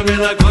मिला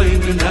मिला कोई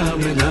मिला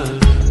मिला,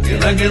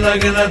 गिला गिला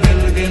गिला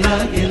दिल गिला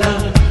गिला,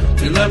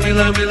 मिला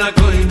मिला मिला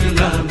कोई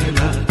मिला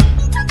मिला।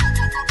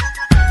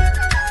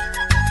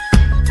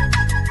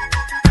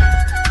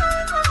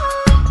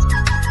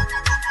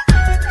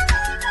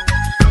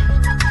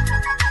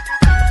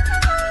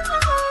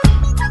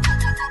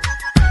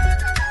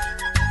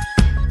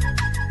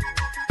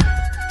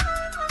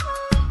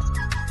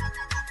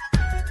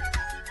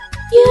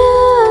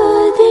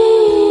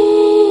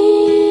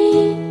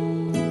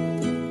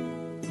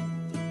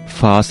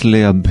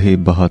 फासले अब भी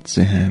बहुत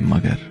से हैं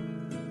मगर,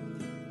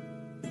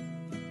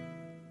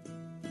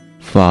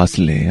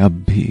 फासले अब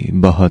भी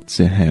बहुत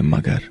से हैं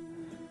मगर,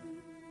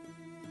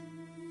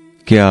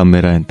 क्या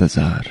मेरा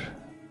इंतजार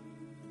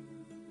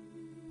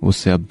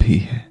उससे अब भी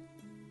है।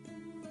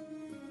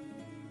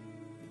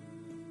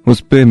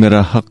 उस पे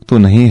मेरा हक तो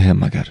नहीं है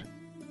मगर,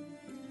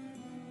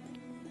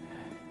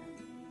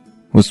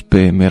 उस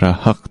पे मेरा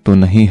हक तो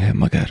नहीं है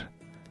मगर,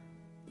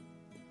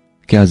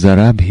 क्या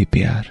जरा भी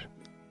प्यार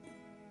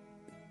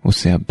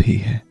उसे अब भी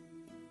है।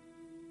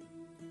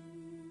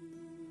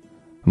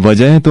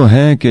 वजह तो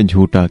है कि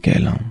झूठा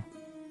कहलाऊं,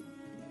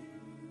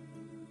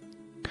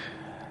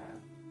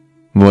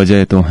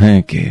 वजह तो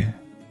है कि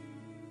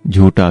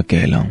झूठा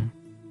कहलाऊं,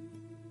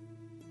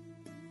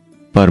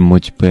 पर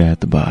मुझ पे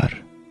एतबार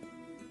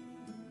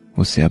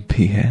उसे अब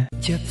भी है।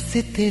 जब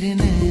से तेरे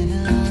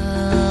नैना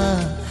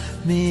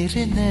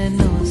मेरे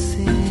नैनों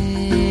से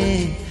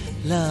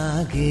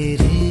लागे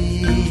रे,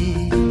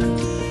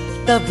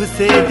 तब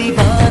से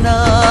दीवाना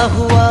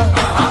हुआ,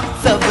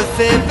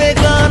 सबसे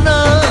बेगाना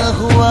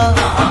हुआ,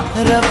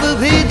 रब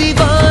भी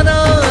दीवाना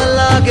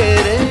लागे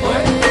रे,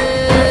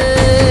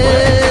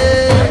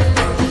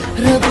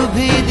 रब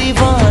भी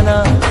दीवाना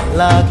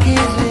लागे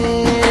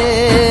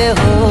रे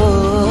हो।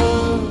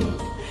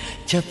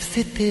 जब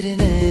से तेरे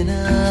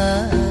नैना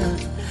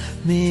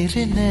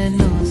मेरे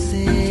नैनों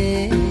से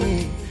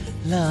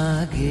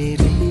लागे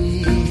रे,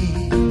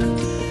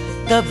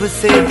 तब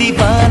से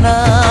दीवाना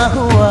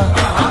हुआ,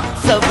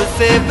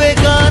 सबसे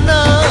बेगाना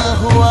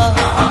हुआ,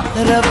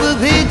 रब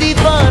भी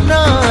दीवाना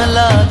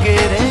लागे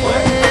रे,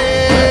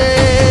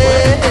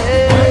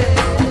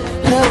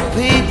 रब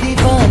भी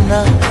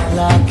दीवाना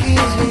लागे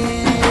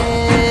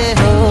रे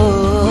हो।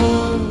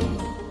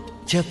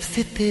 जब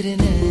से तेरे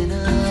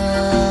नैना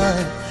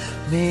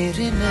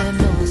मेरे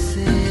नैनों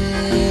से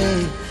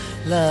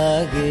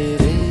लागे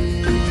रे।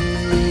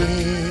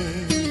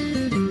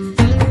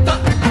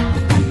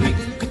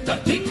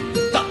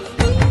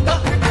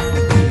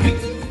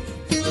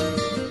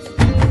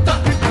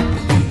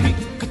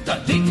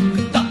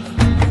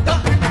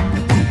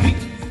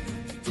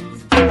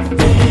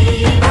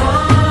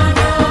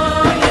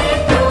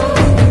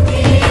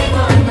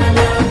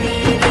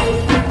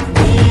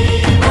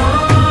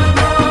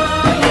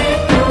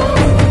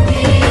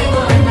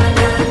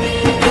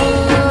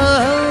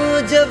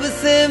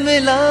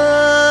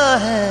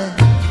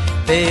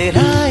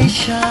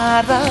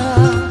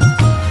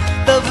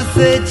 तब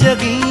से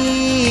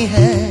जगी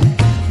है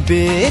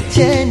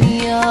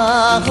बेचैनिया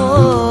हो,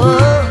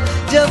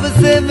 जब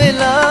से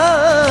मिला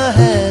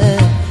है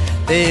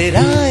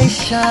तेरा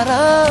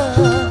इशारा,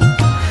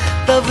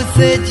 तब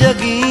से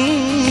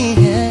जगी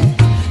है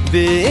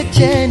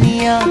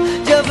बेचैनिया,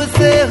 जब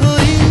से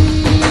हुई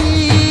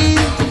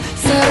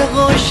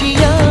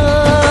सरगोशियां,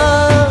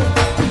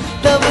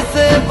 तब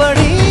से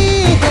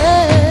बढ़ी है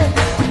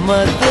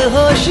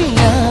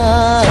मदहोशियां।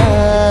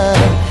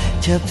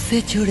 जब से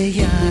जुड़े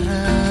यारा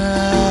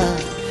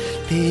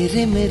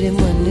तेरे मेरे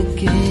मन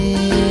के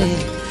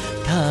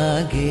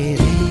धागे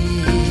रे,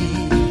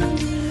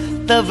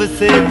 तब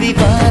से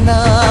दीवाना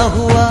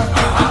हुआ,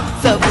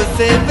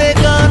 सबसे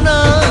बेगाना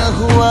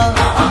हुआ,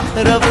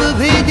 रब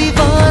भी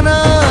दीवाना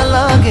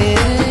लागे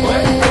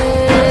रे,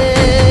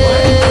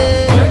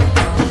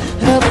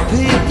 रब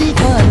भी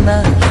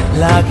दीवाना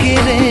लागे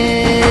रे।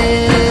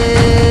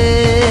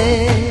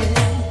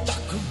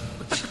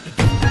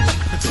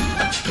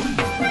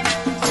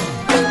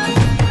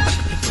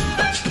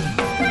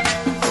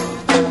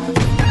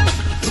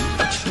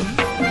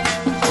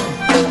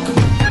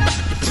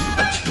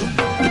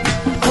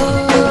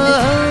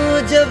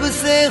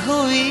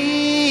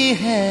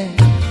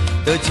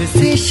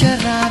 तुझसे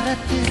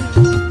शरारत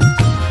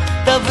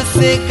तब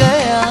से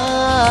गया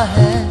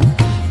है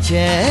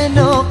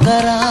चैनो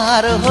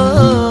करार हो,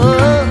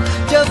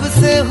 जब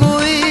से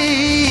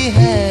हुई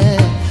है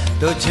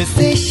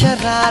तुझसे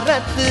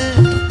शरारत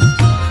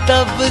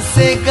तब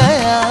से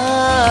गया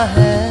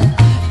है,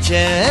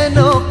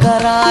 चैनो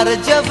करार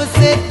जब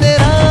से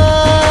तेरा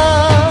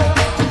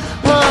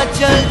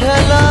आंचल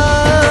ढला,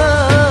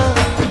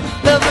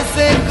 तब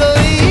से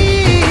कोई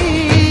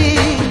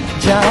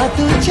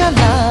जादू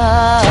चला।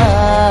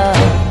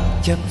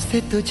 जब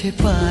से तुझे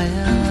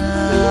पाया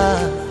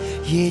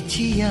ये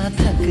जिया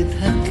धक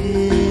धक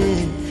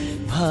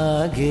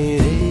भागे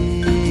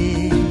रे,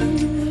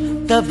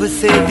 तब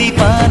से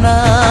दीवाना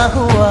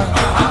हुआ,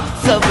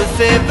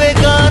 सबसे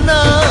बेगाना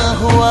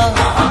हुआ,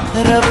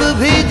 रब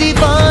भी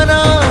दीवाना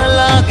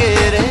लागे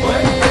रे,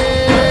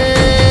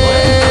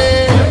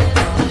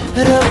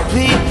 रब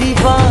भी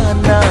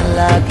दीवाना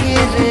लागे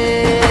रे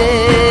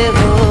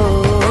हो।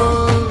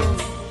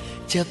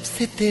 जब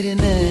से तेरे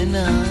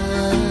नैना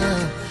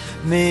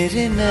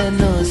मेरे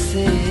नैनों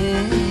से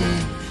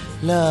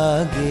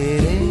लागे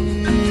रे।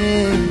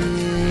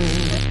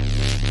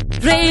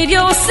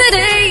 Radio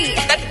City,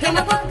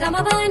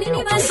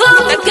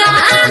 Funka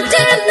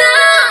Antenna.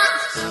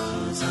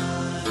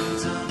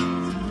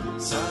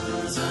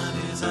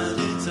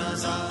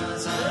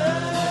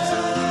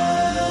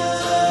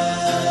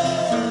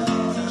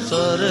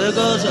 Sare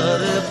ga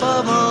sare pa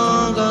ma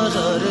ga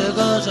sare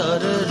ga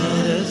sare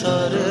re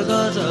sare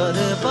ga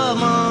sare pa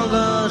ma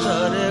ga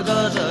sare ga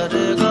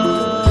sare ga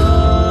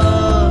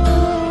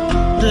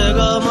re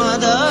ga ma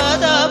da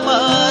da pa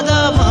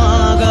da ma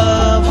ga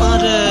ma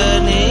re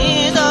ni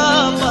da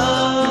pa.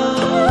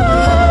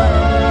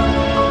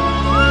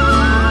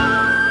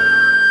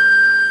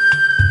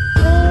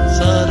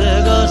 Sare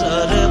ga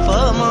sare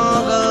pa ma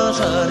ga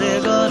sare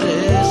ga re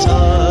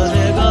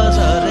sare ga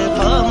sare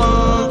pa ma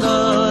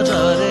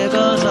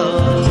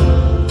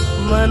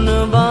मन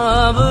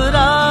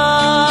बावरा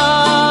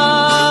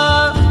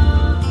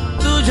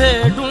तुझे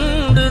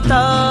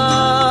ढूंढता,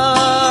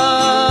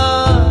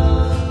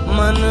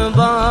 मन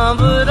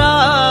बावरा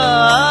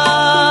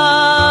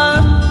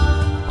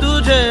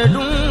तुझे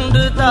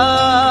ढूंढता,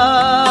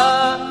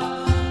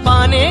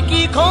 पाने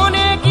की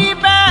खोने की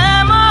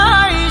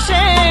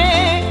पैमाइशें,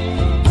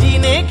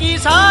 जीने की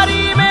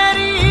सारी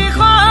मेरी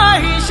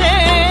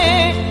ख्वाहिशें,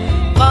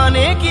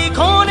 पाने की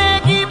खोने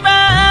की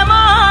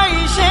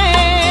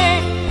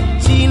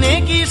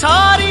की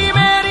सारी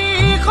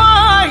मेरी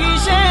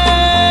ख्वाहिशें,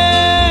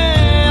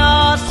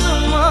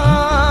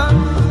 आसमां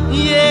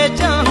ये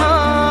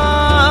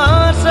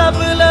जहां सब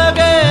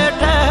लगे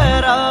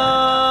ठहरा,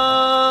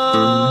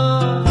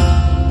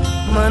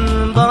 मन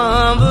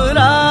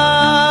बावरा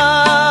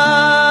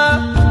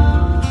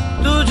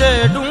तुझे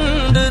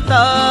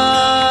ढूंढता,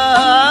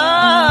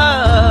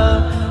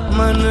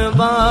 मन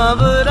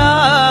बावरा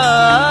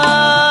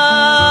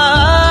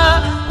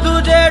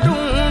तुझे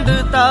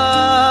ढूंढता।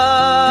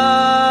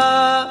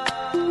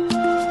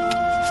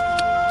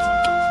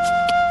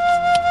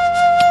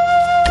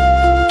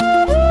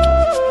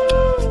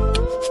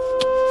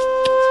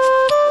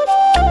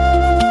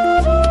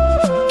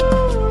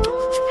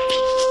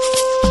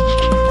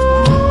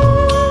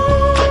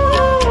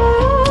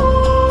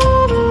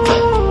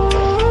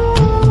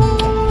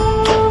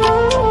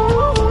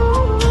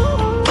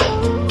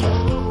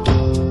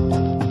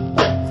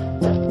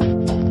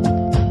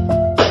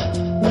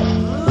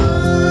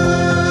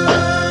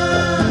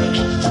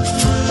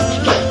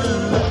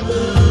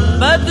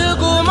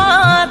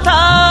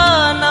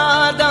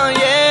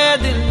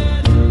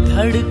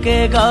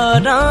 धड़केगा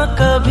ना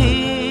कभी,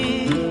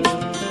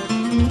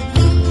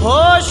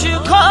 होश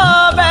खो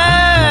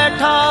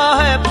बैठा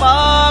है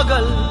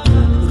पागल,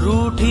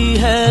 रूठी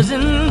है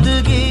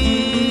जिंदगी।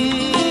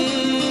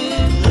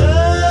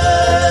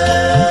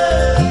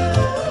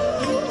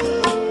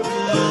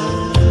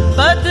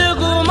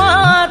 बदगुमा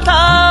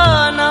था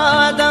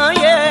नादा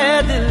ये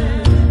दिल,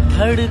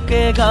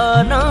 धड़केगा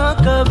ना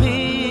कभी,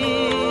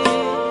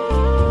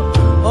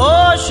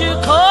 होश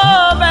खो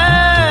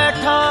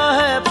बैठा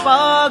है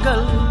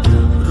पागल,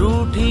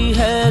 रूठी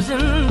है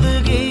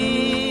जिंदगी।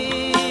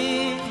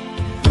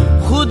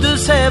 खुद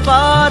से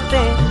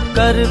बातें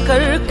कर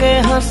कर के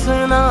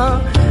हंसना,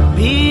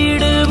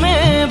 भीड़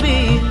में भी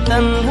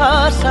तन्हा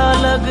सा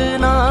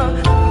लगना,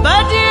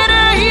 बज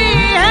रही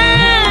है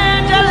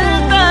जल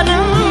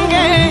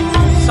तरंगे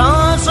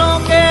सांसों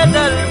के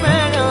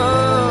दरमियां,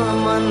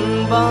 मन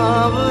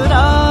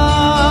बावरा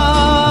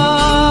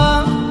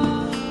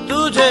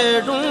तुझे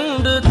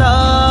ढूंढता,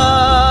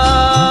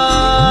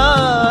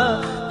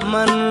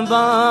 मन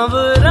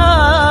बावरा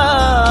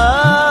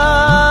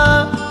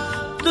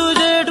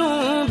तुझे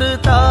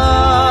ढूंढता।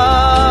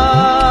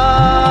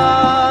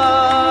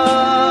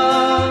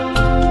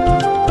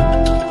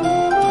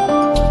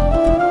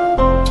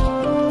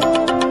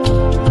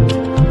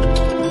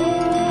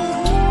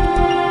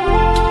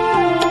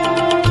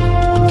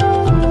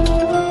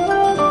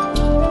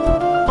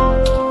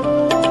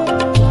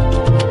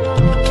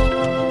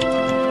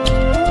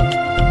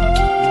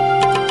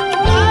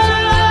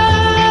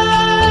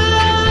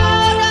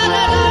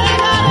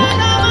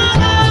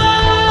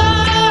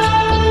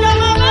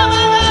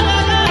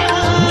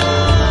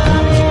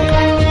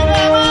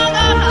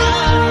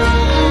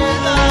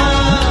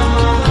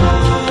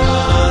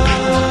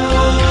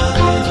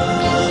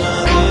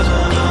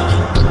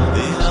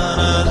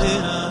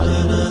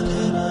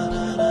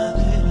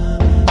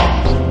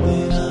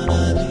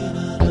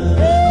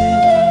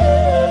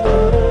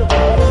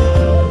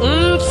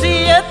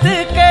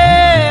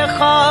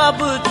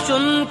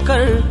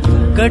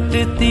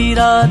 कटती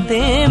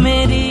रातें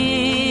मेरी,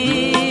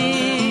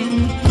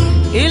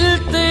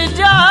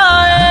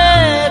 इल्तिजाए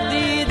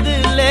दीद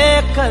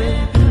लेकर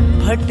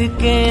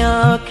भटके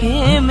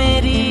आंखें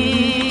मेरी।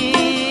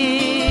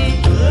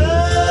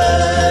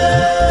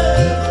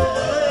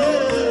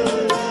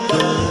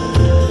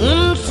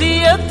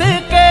 उनसियत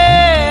के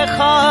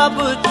ख्वाब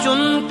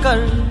चुनकर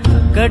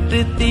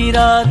कटती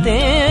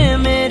रातें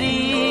मेरी,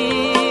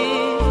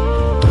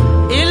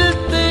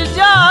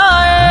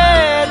 इल्तिजाए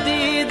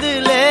दीद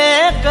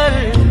लेकर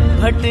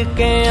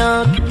भटके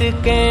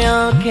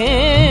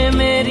आंखें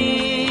मेरी।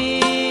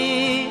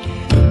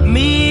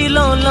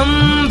 मीलों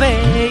लंबे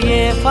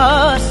ये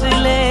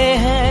फासले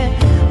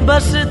हैं,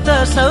 बस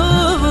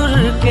तसव्वुर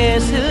के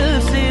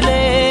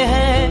सिलसिले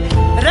हैं।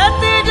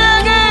 रत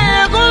जगे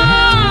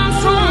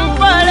गुमसुम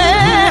पड़े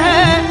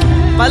हैं,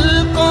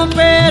 पलकों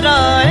पे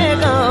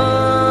राएगा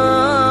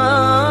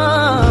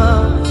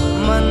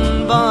मन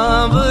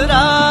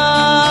बावरा,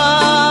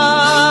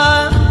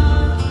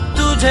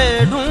 तुझे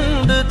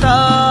ढूंढता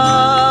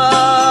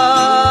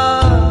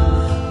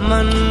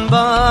मन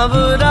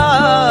बावरा,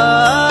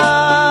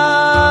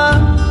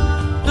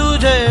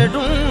 तुझे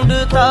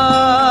ढूंढता।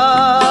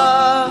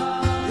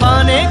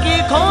 पाने की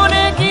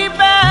खोने की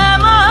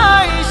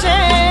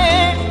पैमाइशें,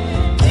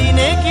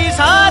 जीने की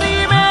सारी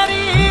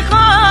मेरी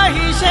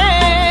ख्वाहिशें।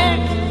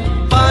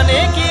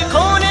 पाने की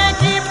खोने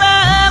की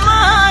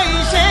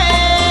पैमाइशें,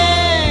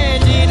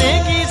 जीने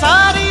की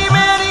सारी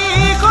मेरी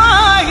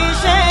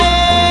ख्वाहिशें।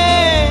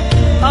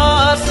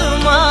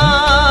 आसमां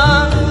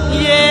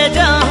ये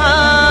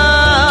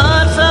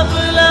जहां सब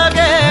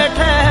लगे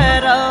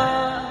ठहरा,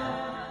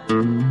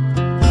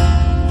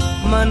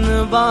 मन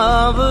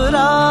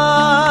बावरा,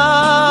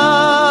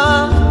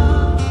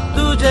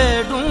 तुझे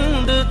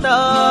ढूंढता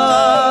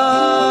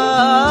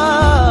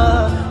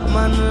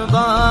मन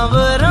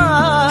बावरा,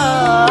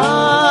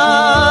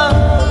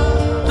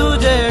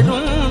 तुझे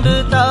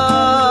ढूंढता,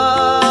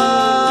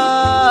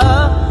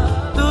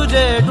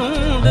 तुझे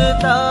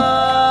ढूंढता,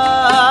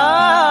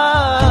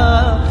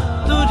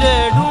 तुझे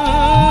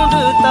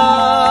ढूंढता।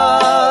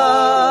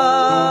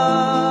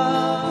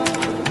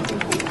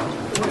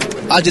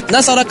 आज इतना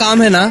सारा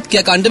काम है ना कि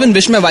I can't even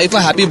wish my wife a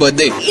happy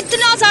birthday.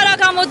 इतना सारा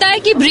काम होता है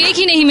कि ब्रेक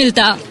ही नहीं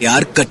मिलता।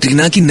 यार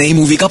कटरीना की नई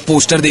मूवी का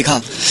पोस्टर देखा,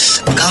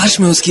 काश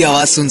मैं उसकी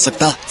आवाज सुन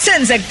सकता।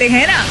 सुन सकते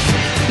हैं ना।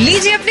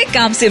 लीजिए अपने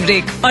काम से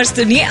ब्रेक और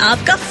सुनिए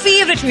आपका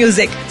फेवरेट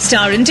म्यूजिक,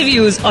 स्टार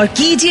इंटरव्यूज और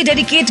कीजिए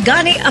डेडिकेट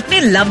गाने अपने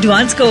लव्ड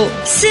वंस को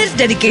सिर्फ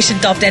डेडिकेशन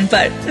टॉप 10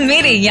 पर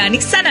मेरे यानी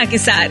सना के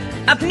साथ।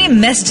 अपने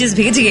मैसेजेस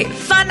भेजिए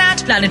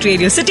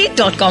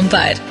fun@planetRadioCity.com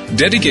पर।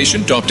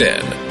 डेडिकेशन टॉप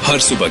 10 हर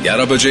सुबह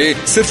 11 बजे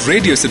सिर्फ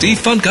रेडियो सिटी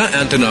फन का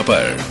एंटेना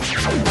पर।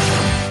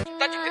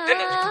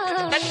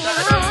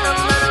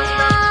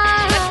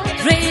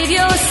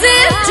 रेडियो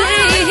सिटी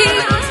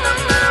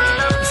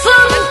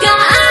फन का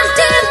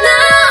एंटेना।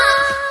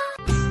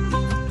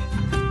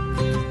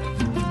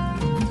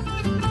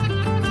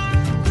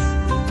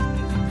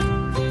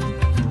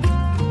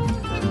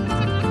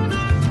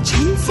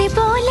 छन से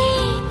बोले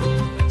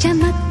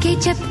चमक के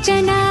जब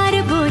चनार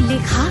बोले,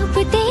 ख्वाब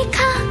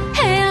देखा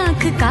है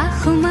आँख का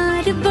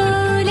खुमार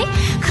बोले।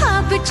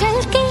 ख्वाब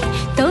छलके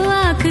तो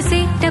आँख से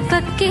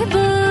टपक के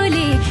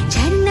बोले,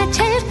 झरना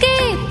छलके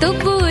तो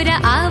पूरा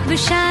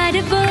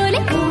आबशार बोले।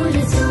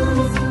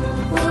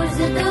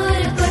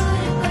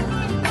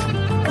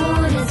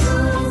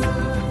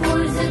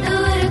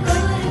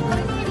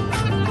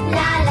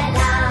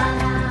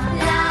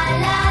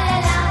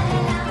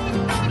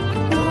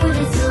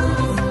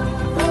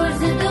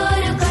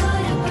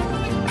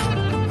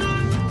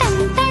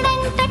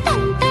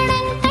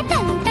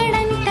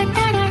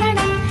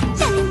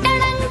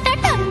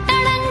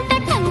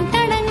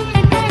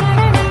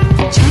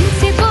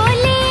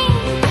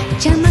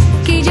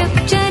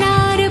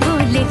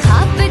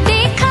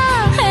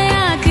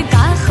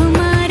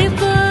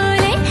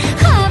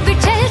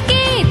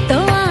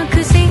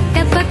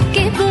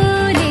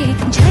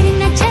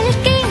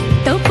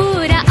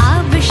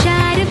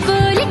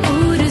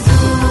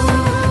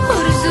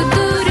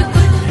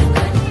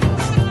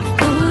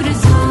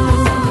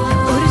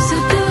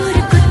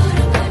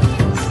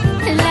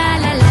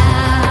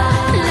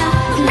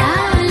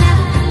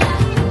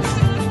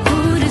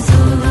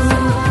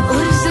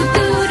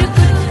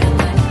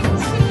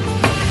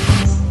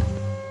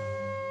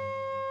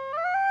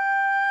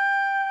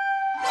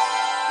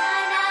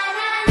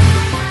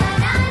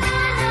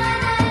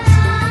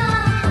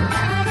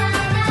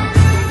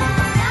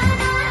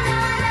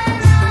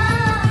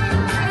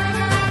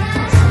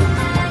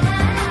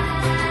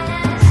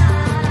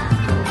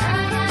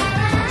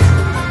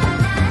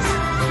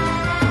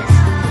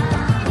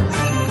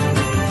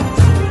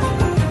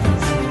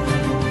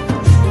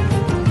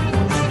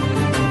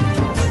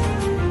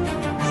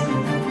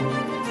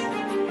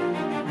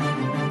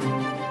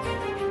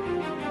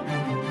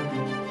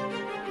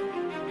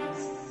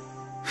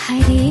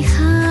 हरे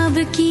ख्वाब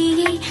की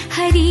ये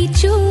हरी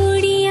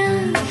चूड़ियां,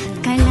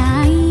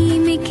 कलाई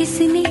में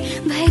किसने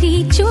भरी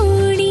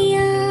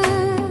चूड़ियां।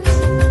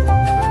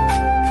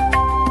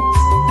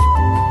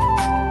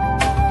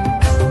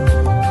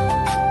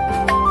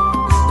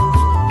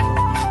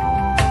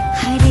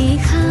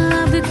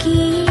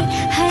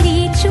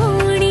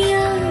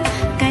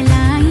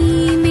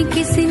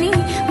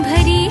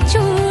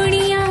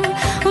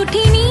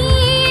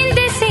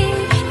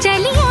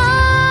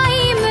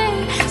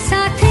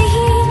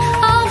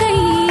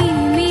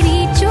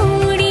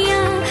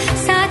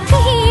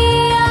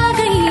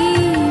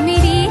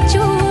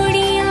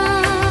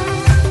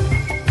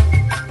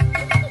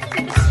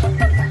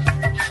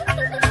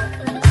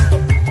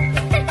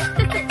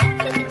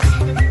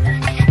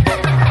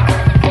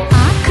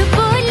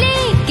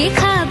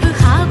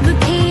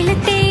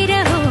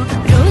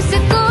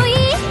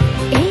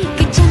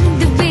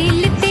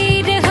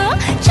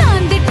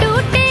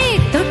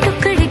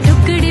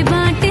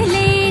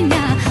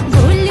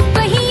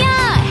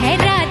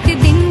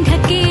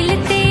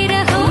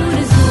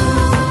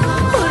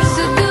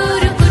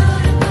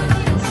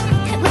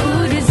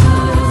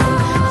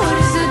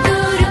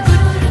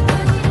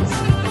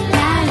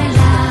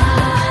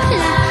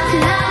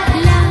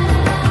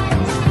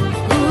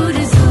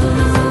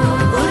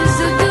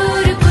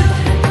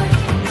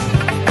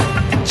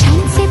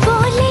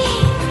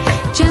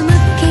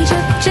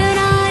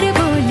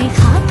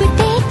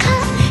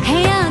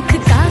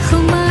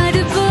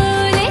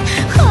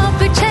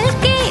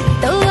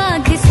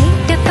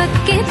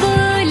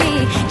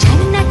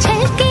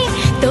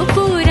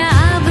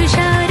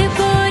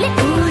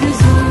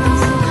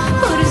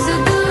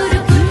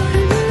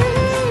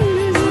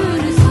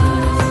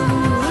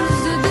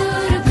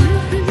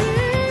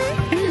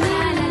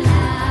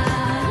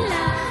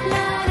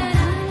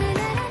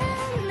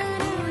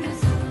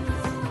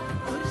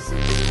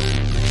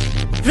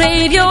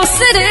 Radio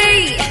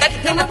City.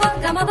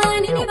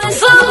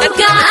 Folk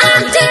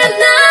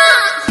Antenna.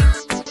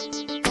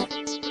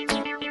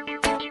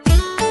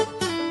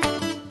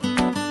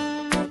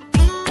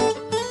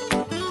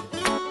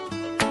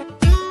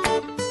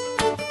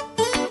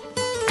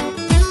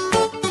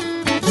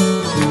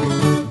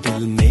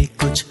 दिल में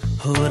कुछ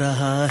हो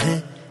रहा है,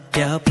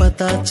 क्या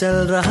पता चल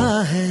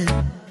रहा है,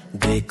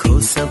 देखो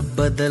सब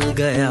बदल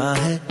गया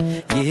है,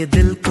 ये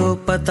दिल को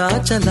पता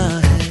चला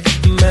है।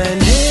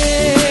 मैंने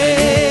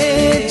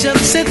जब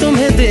से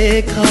तुम्हें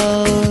देखा,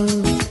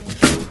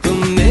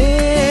 तुमने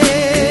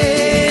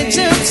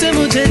जब से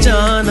मुझे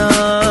जाना,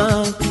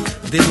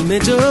 दिल में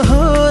जो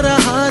हो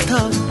रहा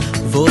था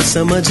वो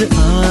समझ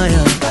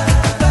आया।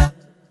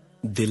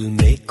 दिल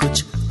में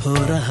कुछ हो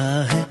रहा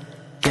है,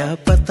 क्या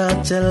पता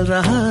चल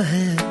रहा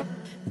है,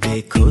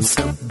 देखो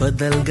सब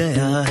बदल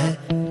गया है,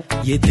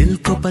 ये दिल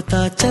को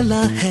पता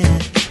चला है।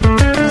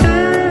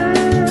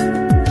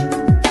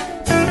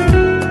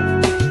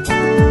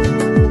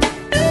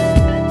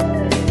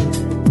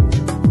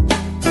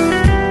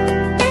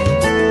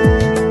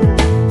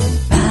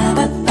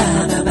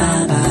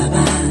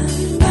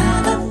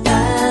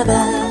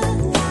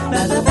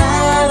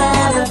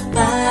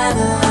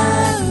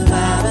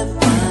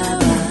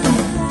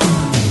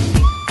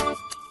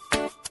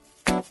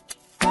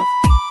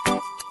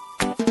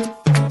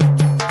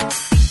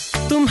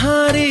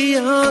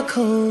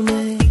 आँखों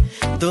में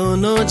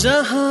दोनों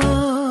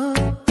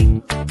जहां,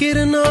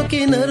 किरणों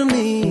की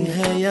नरमी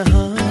है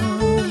यहाँ।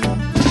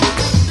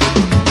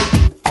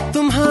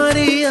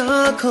 तुम्हारी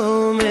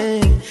आँखों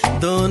में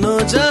दोनों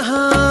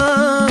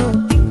जहां,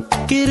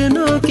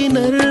 किरणों की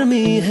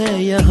नरमी है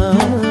यहाँ।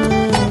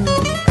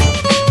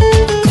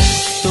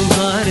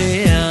 तुम्हारे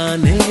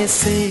आने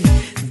से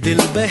दिल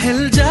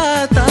बहल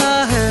जाता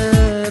है,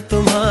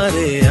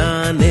 तुम्हारे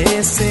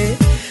आने से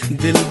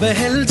दिल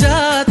बहल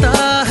जाता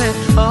है,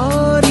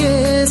 और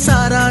ये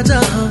सारा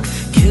जहां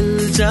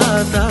खिल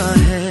जाता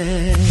है।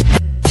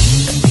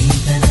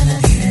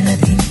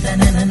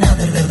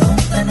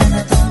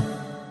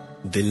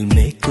 दिल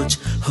में कुछ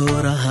हो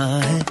रहा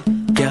है,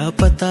 क्या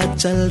पता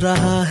चल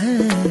रहा है,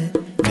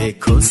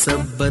 देखो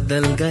सब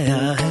बदल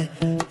गया है,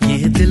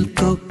 ये दिल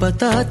को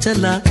पता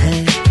चला है।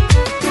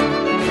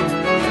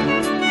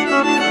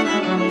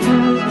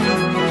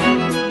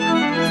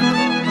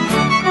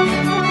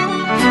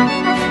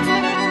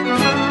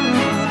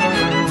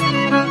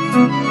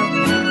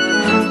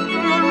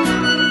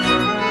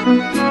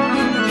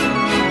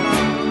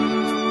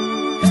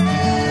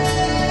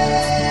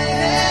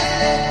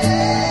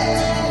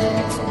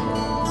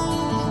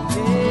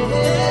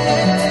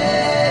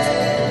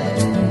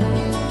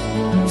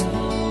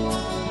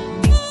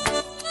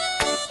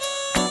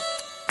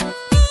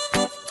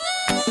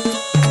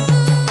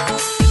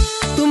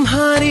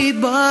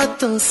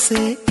 बातों से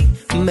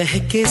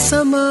महके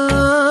समा,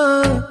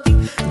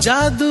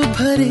 जादू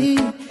भरी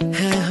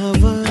है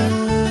हवा।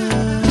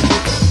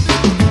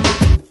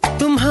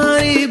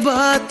 तुम्हारी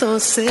बातों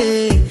से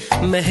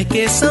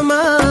महके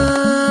समा,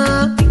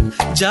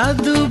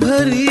 जादू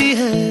भरी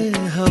है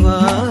हवा।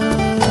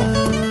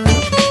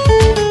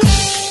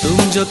 तुम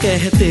जो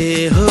कहते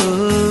हो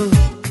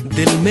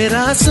दिल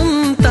मेरा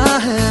सुनता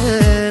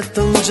है,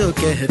 तुम जो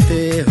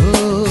कहते हो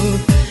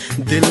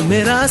दिल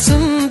मेरा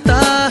सुनता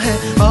है,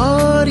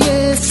 और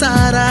ये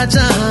सारा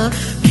जहां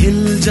खिल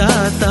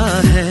जाता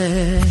है।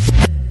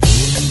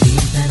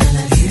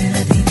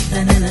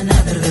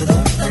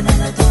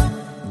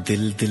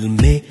 दिल दिल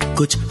में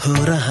कुछ हो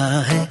रहा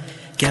है,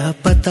 क्या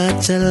पता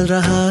चल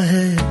रहा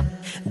है,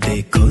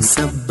 देखो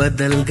सब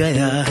बदल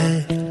गया है,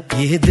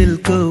 ये दिल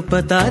को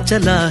पता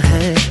चला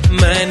है।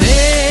 मैंने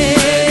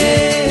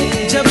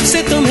जब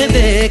से तुम्हें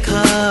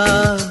देखा,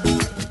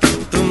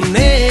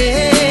 तुमने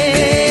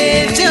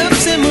जब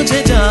से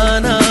मुझे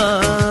जाना,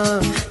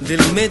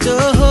 दिल में जो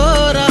हो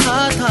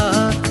रहा था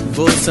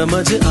वो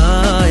समझ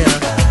आया।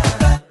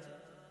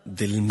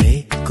 दिल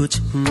में कुछ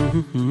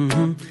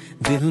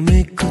दिल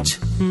में कुछ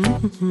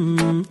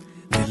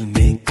दिल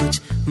में कुछ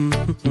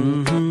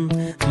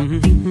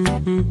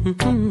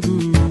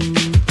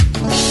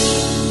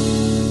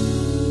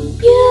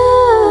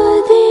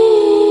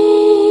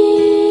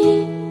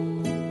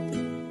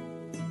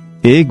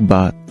एक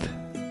बात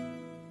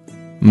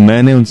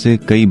मैंने उनसे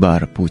कई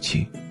बार पूछी,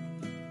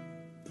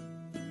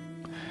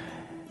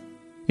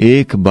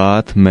 एक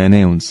बात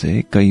मैंने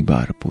उनसे कई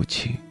बार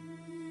पूछी,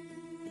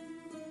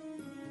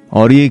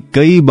 और ये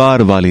कई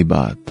बार वाली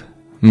बात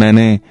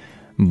मैंने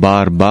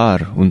बार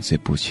बार उनसे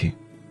पूछी,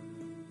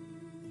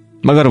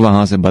 मगर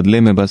वहां से बदले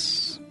में बस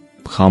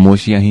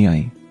खामोशियां ही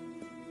आई।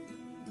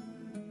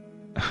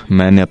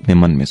 मैंने अपने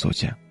मन में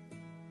सोचा,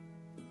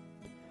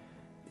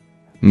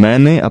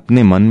 मैंने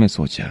अपने मन में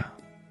सोचा,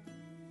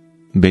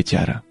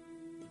 बेचारा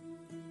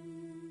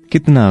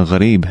कितना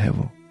गरीब है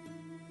वो,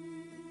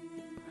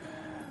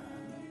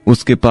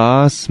 उसके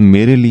पास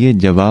मेरे लिए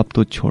जवाब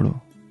तो छोड़ो,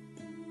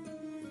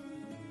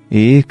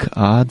 एक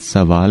आध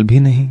सवाल भी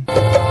नहीं।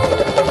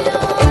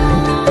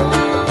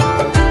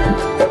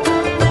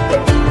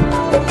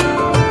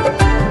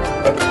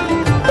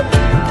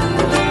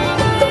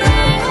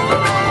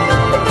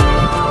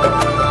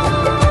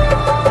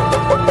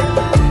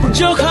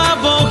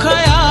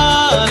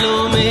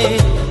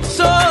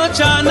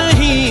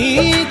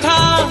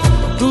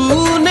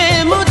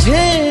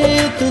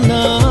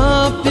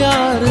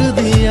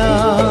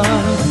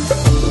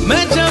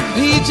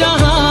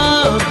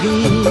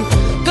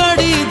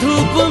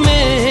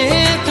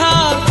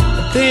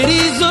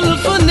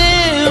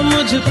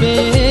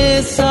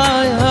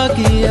 साया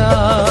किया।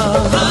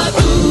 हाँ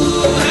तू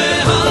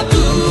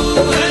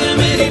है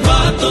मेरी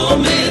बातों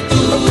में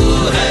तू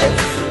है,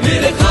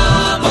 मेरे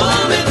ख्वाबों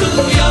में तू,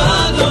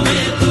 यादों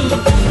में तू,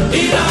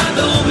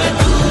 इरादों में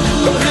तू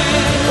है,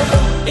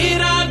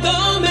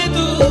 इरादों में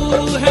तू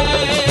है।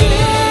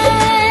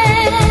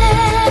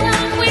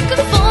 We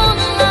could fall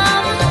in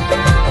love.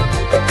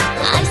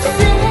 I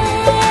say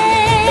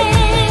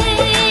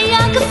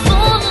I could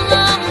fall in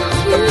love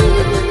with you.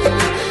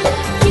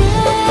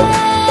 Yeah,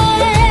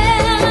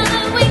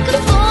 we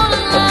could fall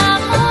in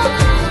love.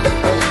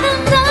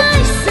 And I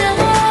say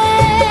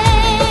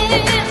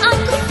I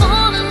could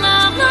fall in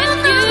love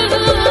with you.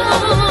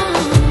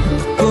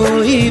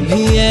 कोई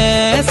भी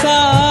ऐसा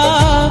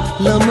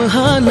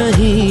लम्हा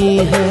नहीं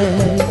है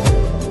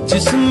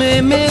जिसमें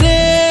मेरे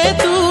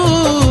तू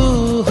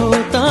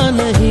होता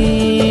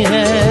नहीं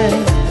है।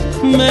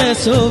 मैं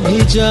सो भी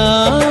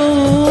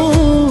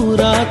जाऊं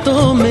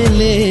रातों में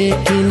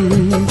लेकिन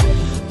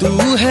तू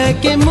है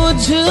कि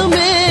मुझ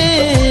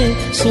में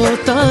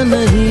सोता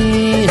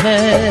नहीं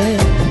है।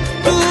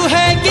 तू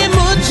है कि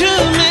मुझ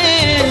में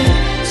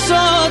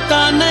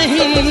सोता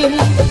नहीं।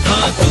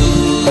 हाँ तू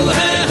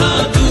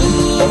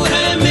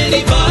है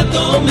मेरी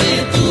बातों में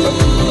तू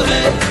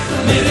है,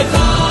 मेरे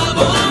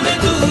ख्वाबों में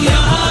तू,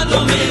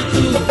 यादों में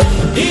तू,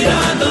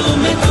 इरादों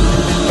में तू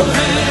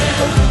है,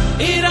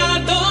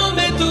 इरादों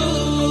में तू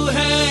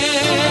है।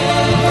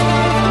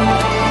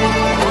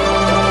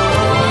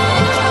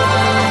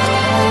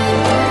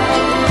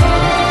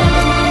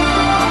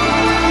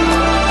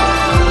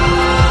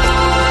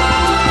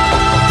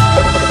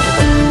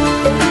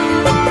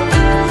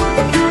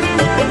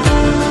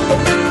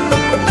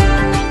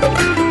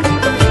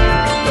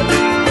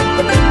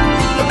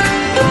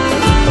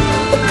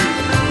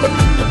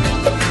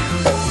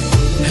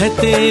 है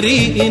तेरी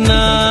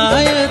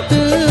इनायत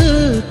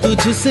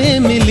तुझसे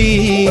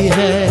मिली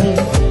है,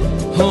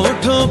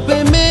 होठों पे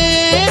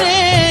मेरे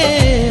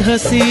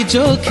हंसी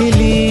जो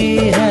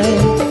खिली है,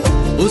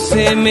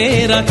 उसे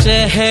मेरा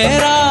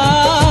चेहरा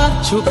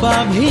छुपा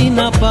भी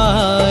न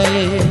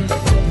पाए।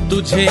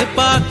 तुझे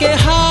पाके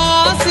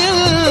हासिल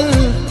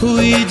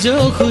हुई जो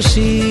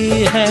खुशी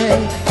है,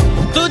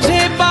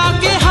 तुझे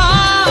पाके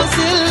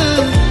हासिल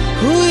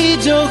हुई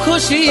जो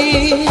खुशी।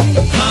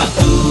 हाँ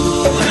तू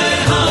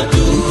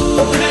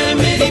है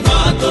मेरी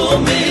बातों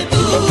में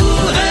तू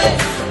है,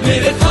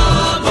 मेरे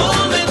ख्वाबों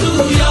में तू,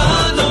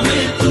 यादों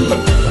में तू,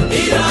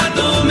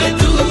 इरादों में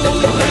तू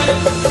है।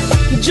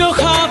 जो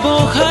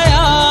ख्वाबों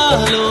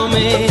ख्यालों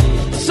में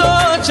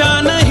सोचा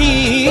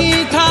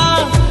नहीं था,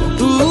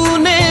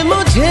 तूने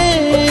मुझे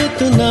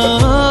इतना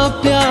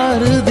प्यार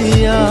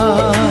दिया।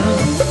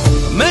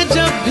 मैं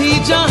जब भी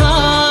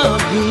जहां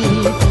भी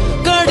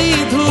कड़ी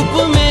धूप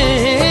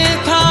में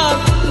था,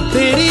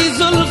 तेरी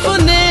जुल्फ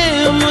ने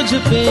मुझ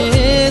पे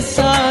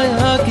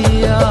साया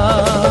किया।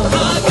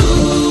 हाँ तू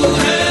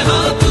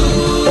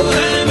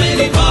है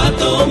मेरी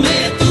बातों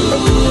में तू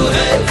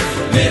है,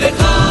 मेरे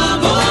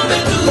ख्वाबों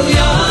में तू,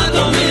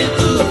 यादों में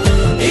तू,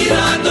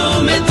 इरादों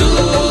में तू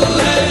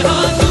है।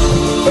 हाँ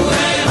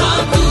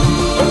तू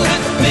है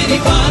मेरी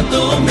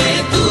बातों में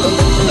तू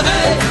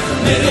है,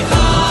 मेरे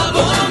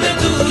ख्वाबों में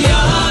तू,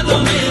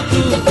 यादों में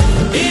तू,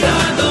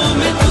 इरादों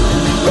में तू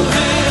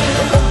है,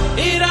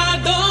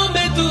 इरादों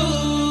में तू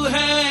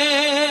है।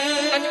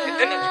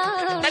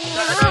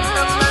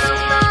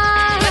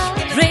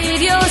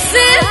 Radio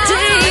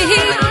City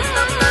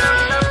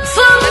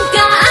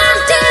Funka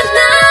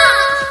Antenna.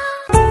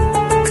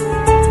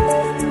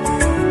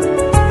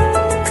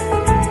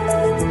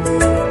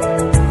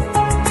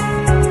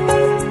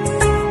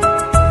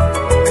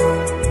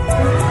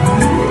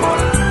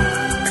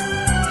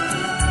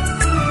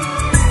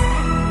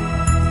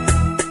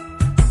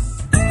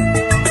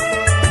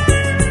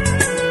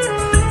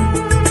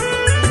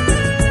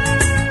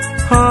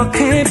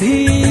 आंखें भी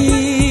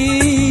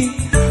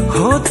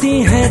होती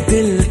है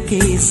दिल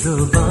की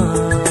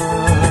जुबान,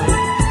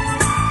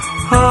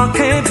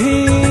 आंखें भी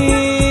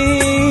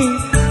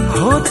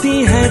होती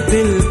है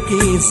दिल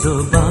की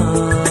जुबान।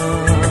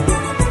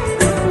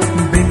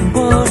 बिन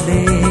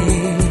बोले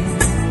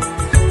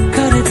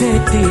कर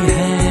देती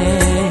है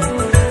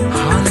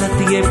हालत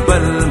ये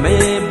पल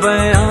में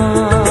बयां।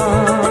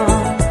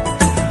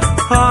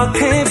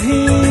 आंखें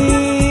भी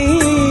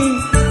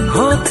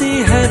होती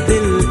है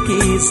दिल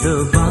की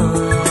जुबान,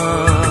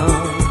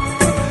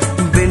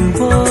 बिन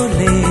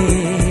बोले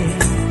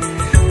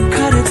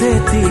कर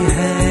देती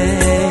है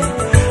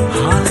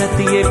हालत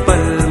ये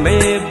पल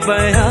में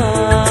बयां।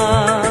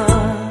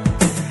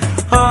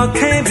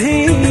 आंखें भी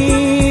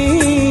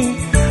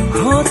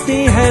होती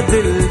है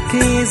दिल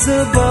की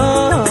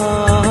जुबान,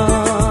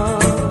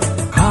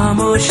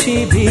 खामोशी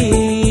भी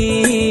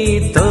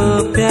तो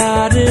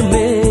प्यार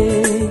में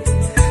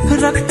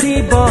रखती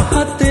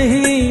बहुत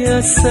ही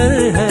असर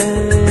है।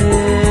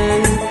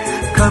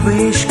 कब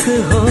इश्क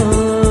हो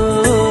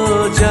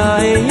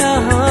जाए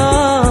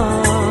यहाँ,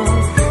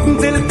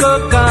 दिल को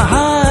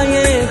कहाँ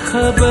ये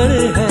खबर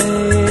है।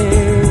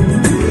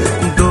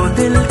 दो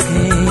दिल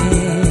के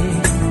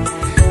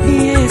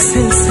ये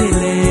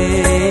सिलसिले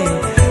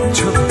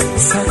छुप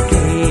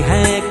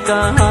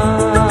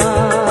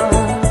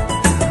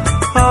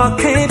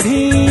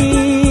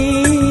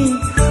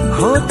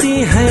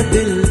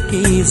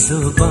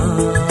जुबान,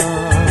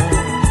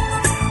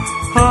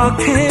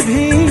 आंखें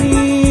भी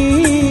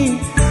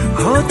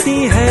होती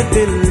है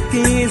दिल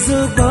की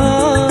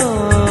जुबान।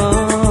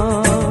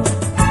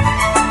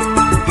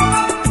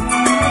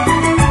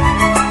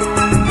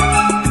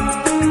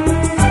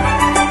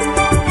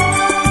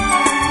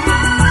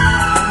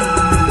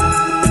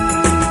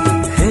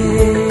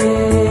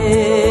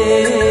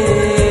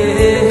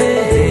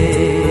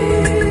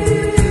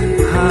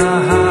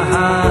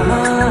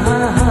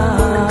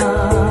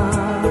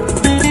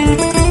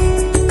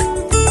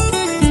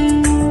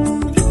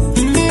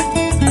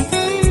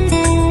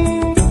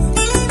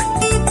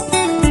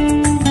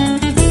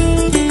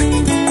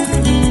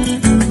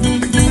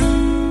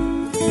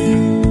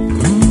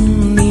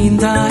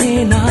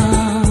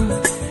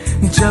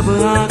 जब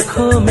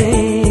आँखों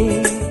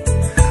में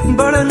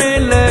बढ़ने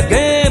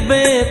लगे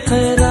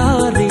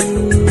बेकरारी,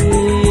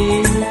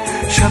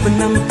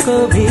 शबनम को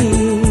भी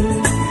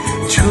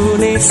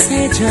छूने से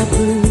जब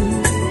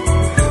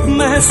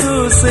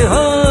महसूस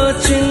हो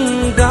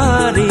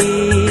चिंगारी,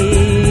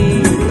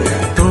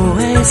 तो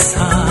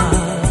ऐसा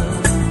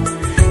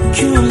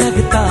क्यों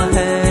लगता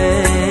है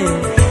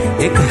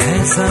एक है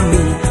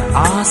ज़मीं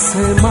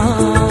आसमां।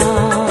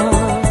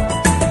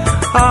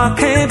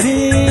 आंखें भी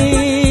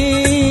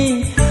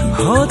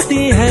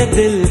होती है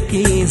दिल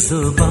की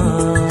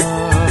जुबान,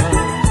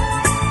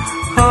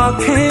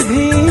 आंखें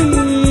भी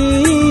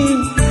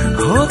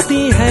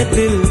होती है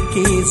दिल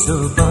की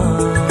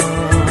जुबान।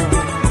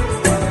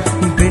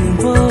 बिन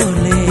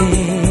बोले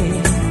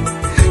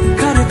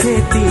कर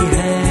देती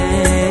है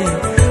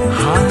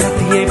हालत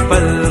ये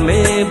पल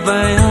में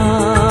बयां,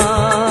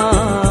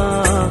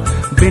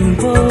 बिन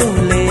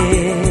बोले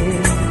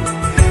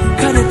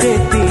कर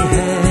देती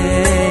है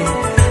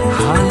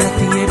हालत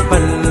ये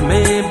पल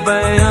में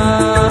बयां।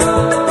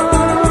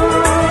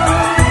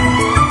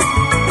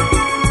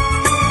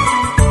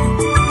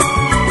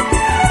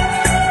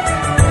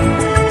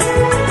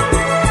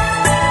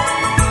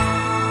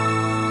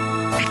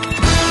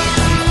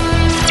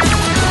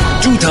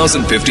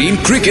 ...2015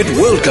 Cricket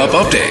World Cup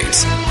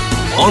updates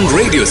on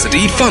Radio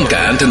City Fun का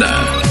एंटेना।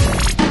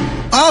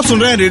 आप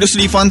सुन रहे हैं रेडियो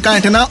सिटी फन का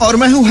एंटेना और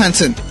मैं हूं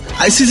Hansen.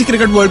 ICC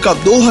cricket world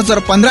cup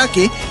 2015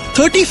 के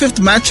 35th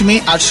मैच में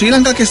आज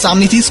श्रीलंका के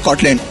सामने थी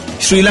Scotland.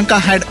 Sri Lanka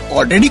had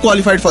already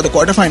qualified for the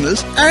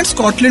quarterfinals and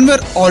Scotland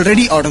were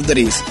already out of the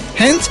race.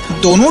 Hence,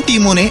 दोनों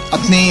टीमों ने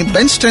अपने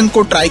bench strength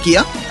को ट्राई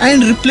किया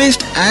and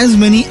replaced as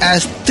many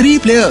as 3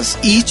 players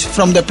each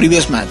from the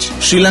previous match.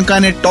 Sri Lanka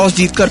ने टॉस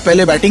जीतकर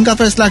पहले batting का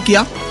फैसला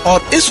किया और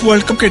इस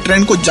वर्ल्ड कप के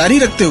ट्रेंड को जारी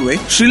रखते हुए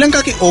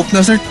श्रीलंका के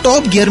ओपनर्स ने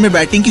टॉप गियर में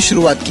बैटिंग की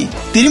शुरुआत की।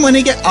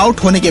 तिरिमने के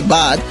आउट होने के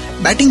बाद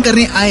बैटिंग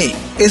करने आए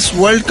इस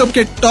वर्ल्ड कप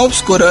के top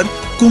scorer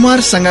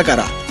Kumar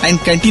Sangakkara and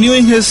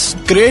continuing his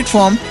great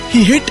form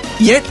he hit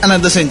yet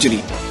another century.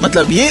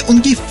 मतलब ये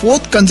उनकी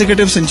 4th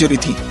कंसेक्यूटिव सेंचुरी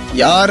थी।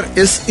 यार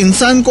इस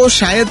इंसान को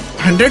शायद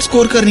 100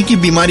 स्कोर करने की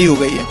बीमारी हो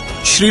गई है।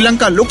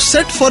 Sri Lanka look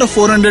set for a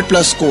 400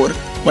 plus score,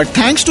 but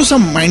thanks to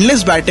some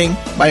mindless batting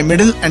by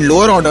middle and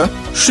lower order,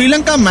 Sri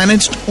Lanka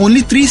managed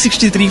only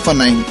 363 for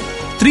 9.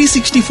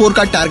 364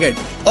 का टारगेट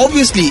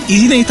obviously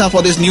easy नहीं था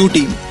for this new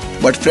team,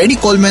 but Freddie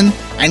Coleman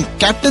and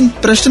captain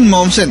Preston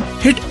Mommsen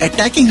hit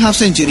attacking half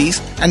centuries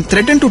and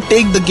threatened to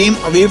take the game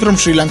away from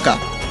Sri Lanka.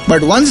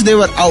 But once they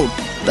were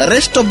out, the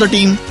rest of the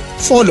team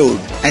followed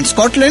and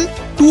Scotland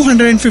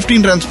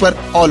 215 runs पर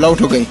all out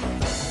हो गई।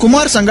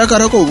 कुमार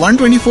संगकारा को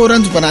 124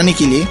 run बनाने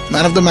के लिए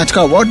man of the match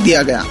का award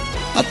दिया गया।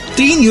 अब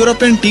 3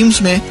 यूरोपियन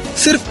टीम्स में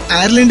सिर्फ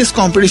आयरलैंड इस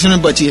कंपटीशन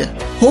में बची है।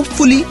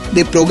 Hopefully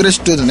they progress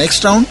to the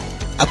next round.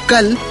 अब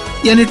कल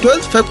यानी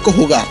 12 फेब को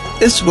होगा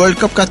इस वर्ल्ड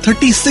कप का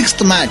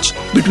 36th match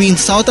between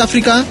south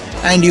Africa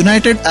and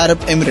United Arab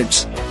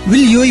Emirates.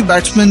 Will UAE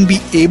batsmen be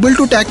able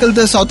to tackle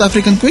the South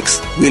African quicks?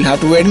 We'll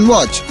have to wait and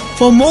watch.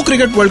 For more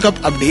Cricket World Cup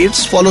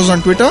updates, follow us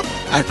on Twitter.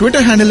 Our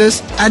Twitter handle is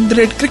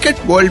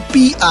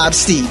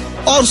 @cricketworldprc.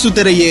 और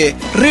सुनते रहिए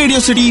radio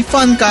city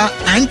fun का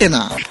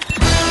antenna.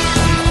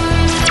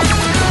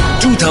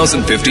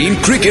 2015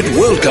 Cricket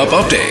World Cup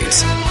updates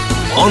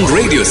on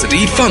Radio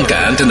City Fun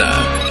का antenna.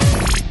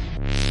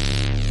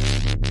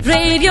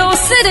 Radio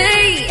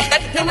City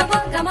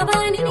Fun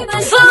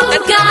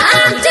का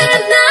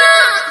antenna.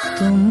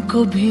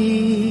 तुमको भी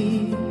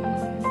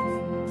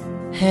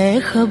है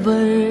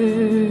खबर,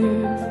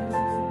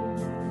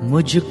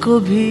 मुझको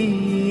भी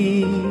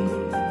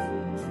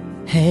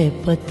है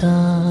पता,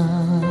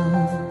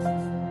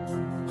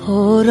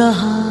 हो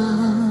रहा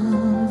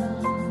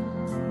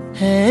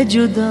है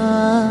जुदा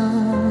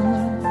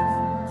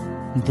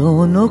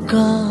दोनों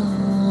का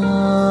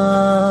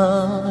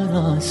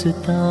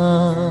रास्ता।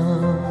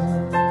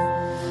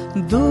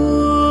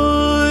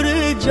 दूर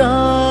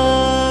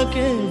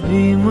जाके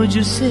भी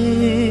मुझसे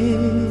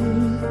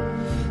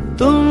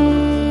तुम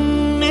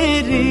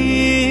मेरी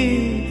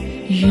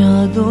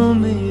यादों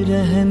में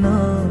रहना,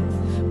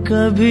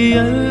 कभी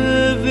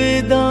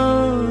अलविदा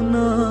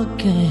ना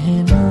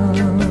कहना,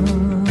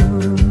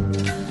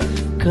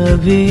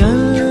 कभी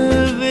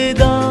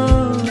अलविदा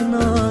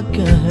ना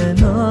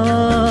कहना,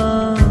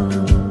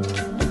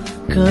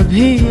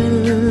 कभी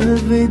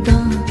अलविदा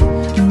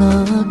ना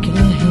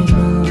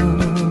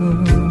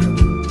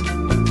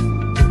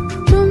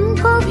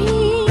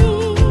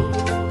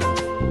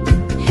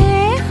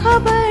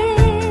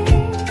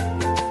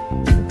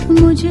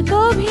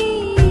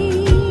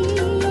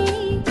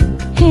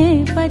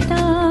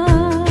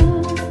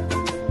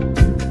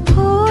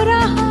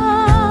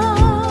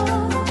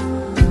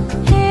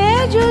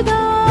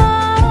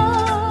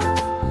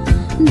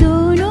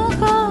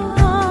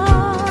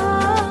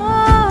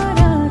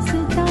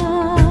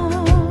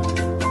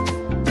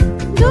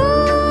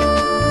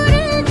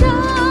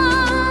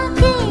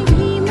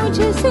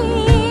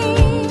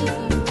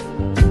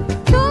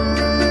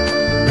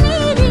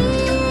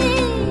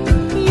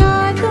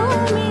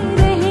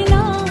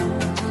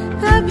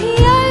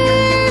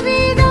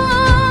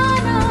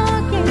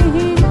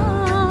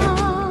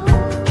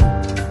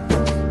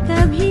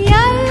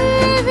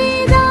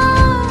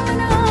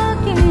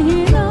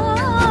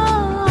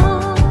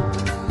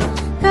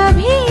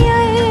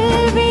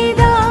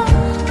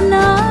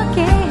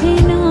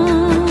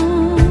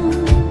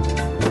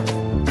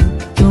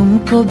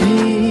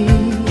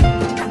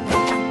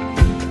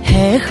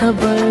है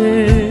खबर,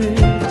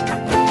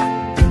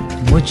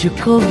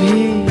 मुझको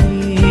भी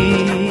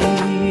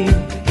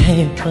है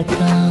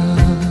पता।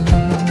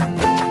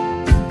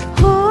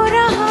 हो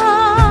रहा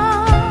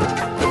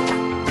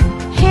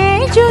है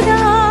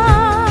जुदा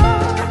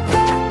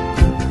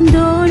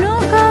दोनों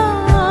का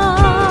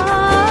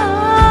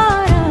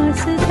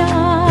रास्ता,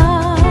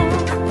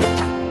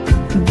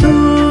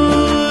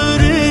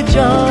 दूर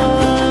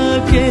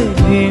जाके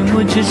भी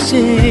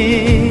मुझसे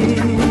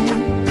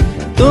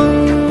तुम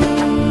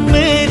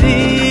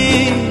मेरी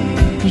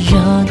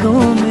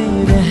यादों में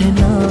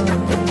रहना।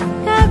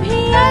 कभी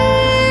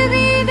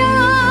अलविदा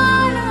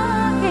ना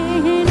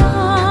कहना,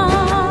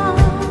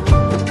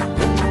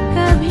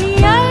 कभी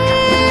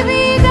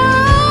अलविदा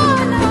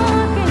ना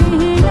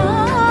कहना,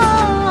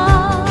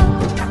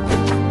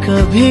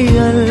 कभी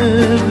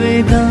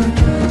अलविदा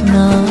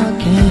ना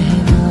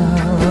कहना,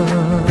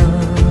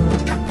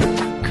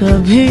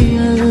 कभी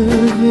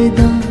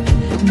अलविदा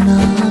ना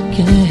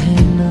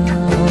कहना,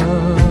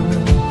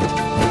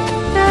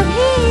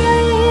 कभी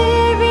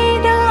अलविदा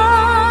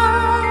ना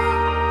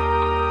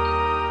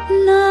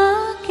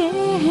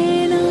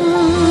कहना।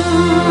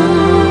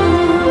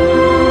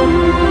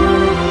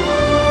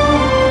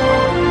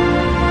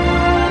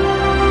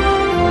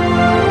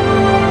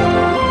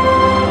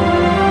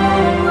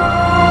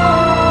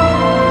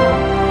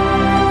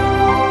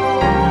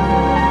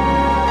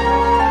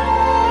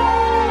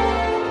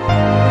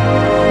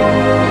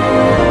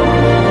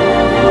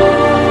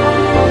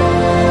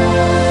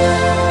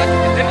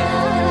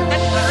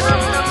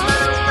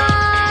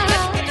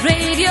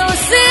 Radio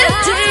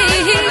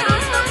city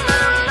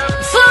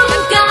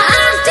फंका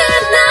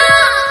antenna.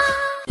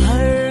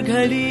 हर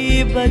घड़ी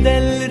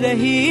बदल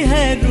रही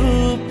है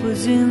रूप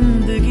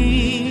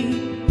जिंदगी,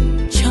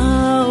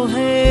 छाँव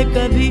है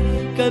कभी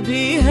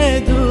कभी है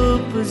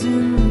धूप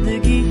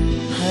जिंदगी।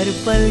 हर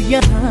पल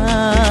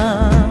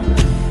यहाँ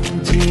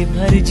जी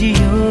भर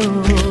जियो,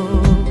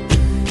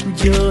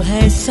 जो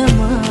है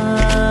समा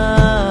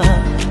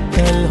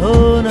कल हो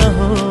न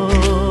हो।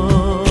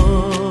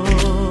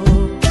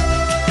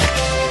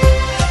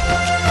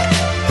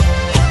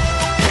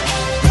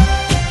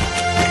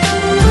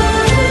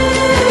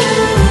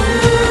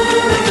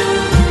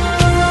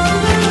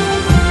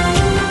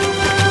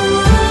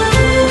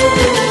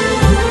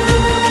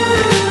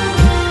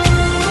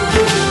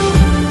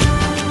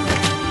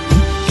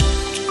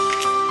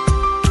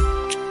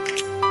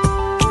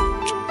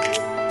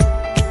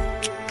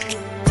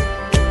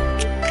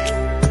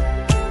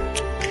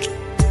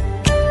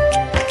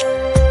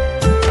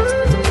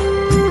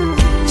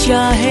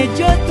 चाहे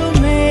जो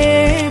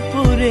तुम्हें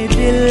पूरे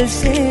दिल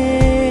से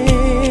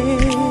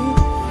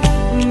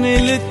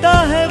मिलता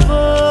है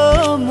वो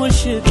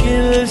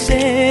मुश्किल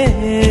से,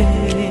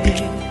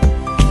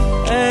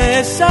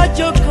 ऐसा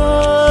जो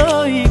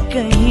कोई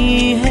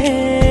कहीं है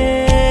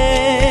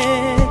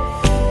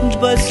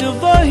बस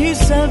वही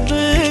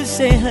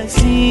सबसे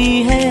हंसी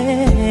है।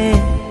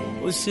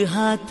 उस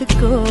हाथ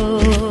को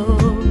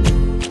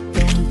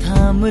तुम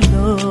थाम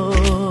लो,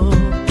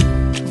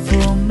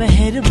 वो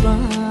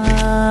मेहरबान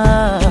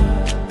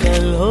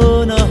कल हो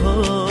न हो।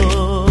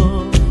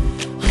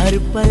 हर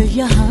पल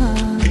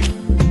यहाँ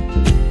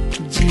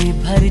जी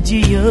भर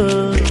जियो,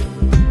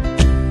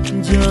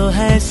 जो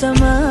है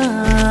समा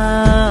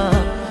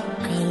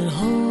कल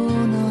हो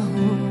न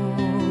हो।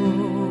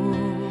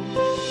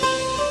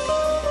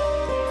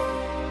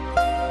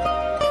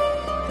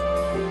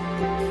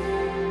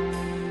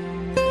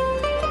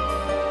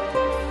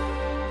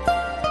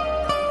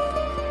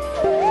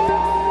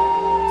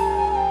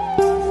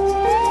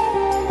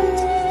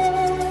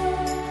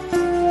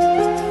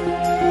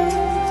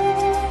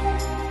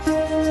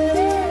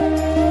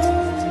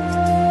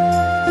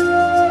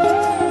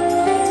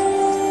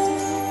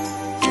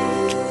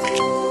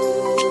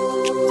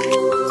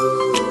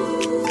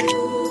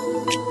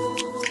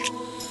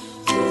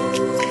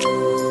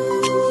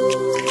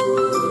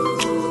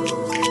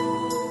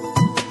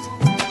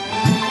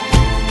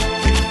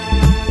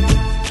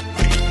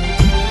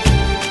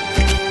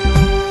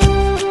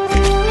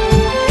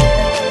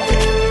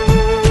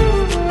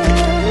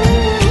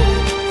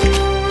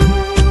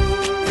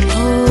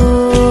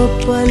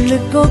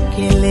 पलकों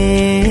के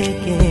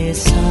लेके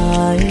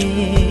साए,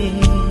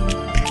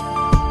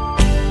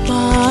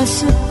 पास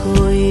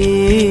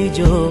कोई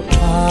जो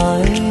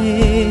आए।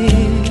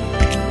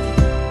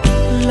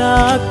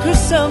 लाख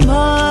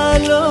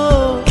संभालो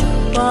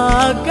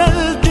पागल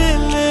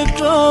दिल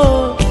को,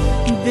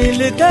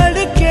 दिल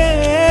धड़के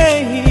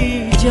ही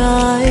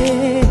जाए।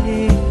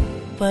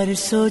 पर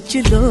सोच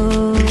लो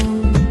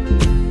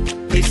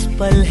इस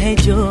पल है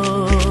जो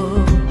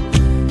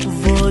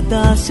वो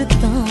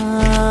दास्तां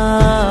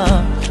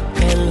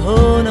कल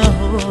हो न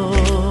हो।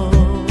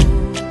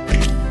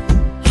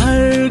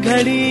 हर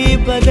घड़ी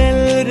बदल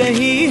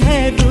रही है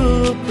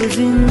रूप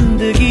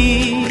जिंदगी,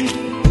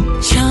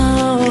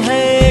 छाँव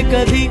है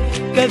कभी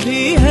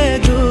कभी है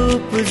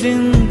धूप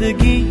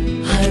जिंदगी।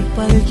 हर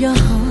पल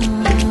यहाँ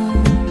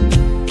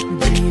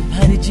जी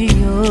भर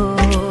जियो,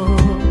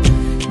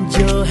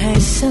 जो है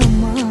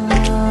समा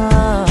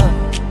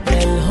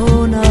कल हो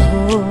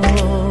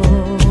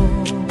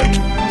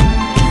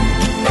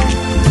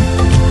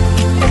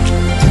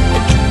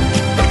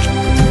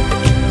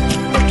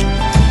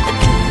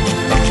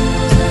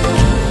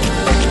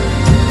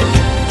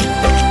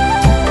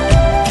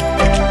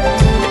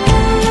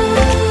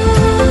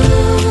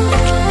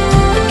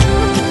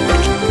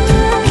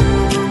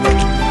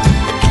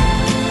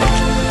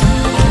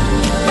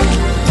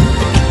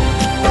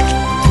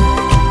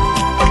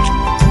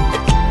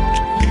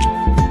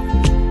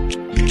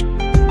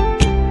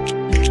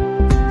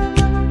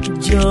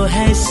जो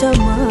है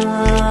समा,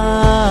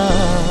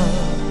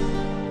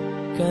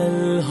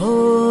 कल हो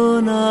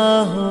ना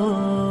हो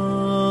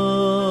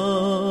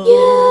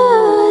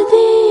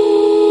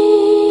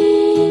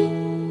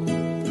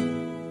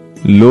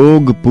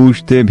लोग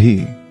पूछते भी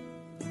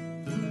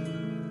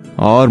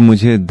और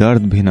मुझे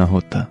दर्द भी ना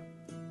होता,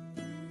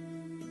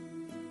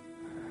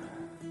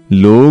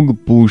 लोग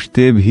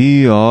पूछते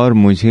भी और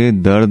मुझे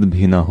दर्द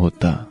भी ना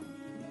होता।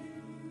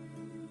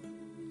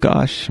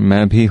 काश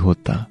मैं भी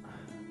होता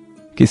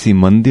किसी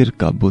मंदिर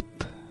का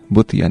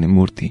बुत यानी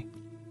मूर्ति।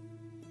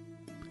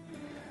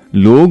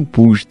 लोग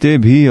पूछते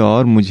भी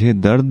और मुझे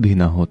दर्द भी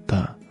ना होता,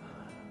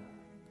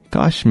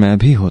 काश मैं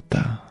भी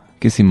होता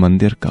किसी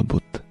मंदिर का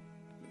बुत।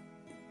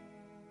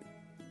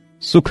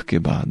 सुख के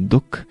बाद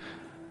दुख,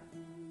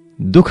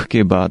 दुख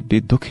के बाद भी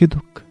दुख ही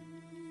दुख,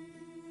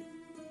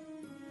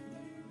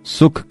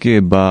 सुख के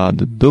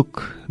बाद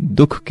दुख,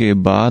 दुख के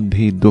बाद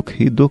भी दुख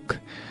ही दुख।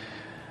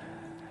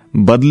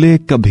 बदले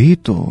कभी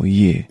तो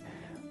ये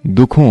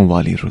दुखों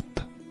वाली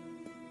रुत।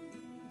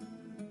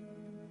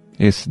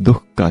 इस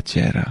दुख का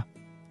चेहरा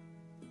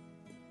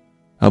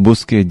अब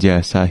उसके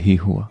जैसा ही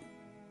हुआ,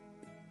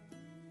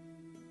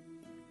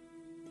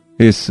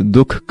 इस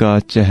दुख का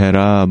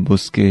चेहरा अब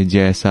उसके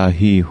जैसा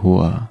ही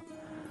हुआ।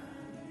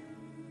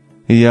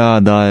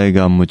 याद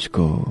आएगा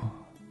मुझको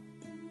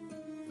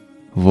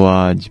वो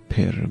आज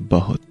फिर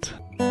बहुत।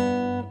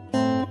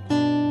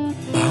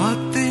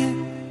 बातें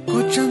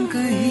कुछ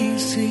कहीं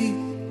सी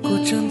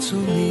कुछ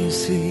अनसुनी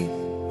सी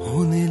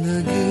होने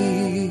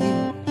लगी,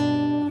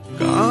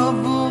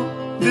 काबू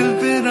दिल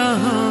पे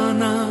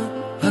रहाना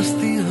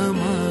हस्ती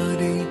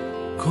हमारी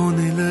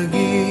खोने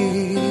लगी।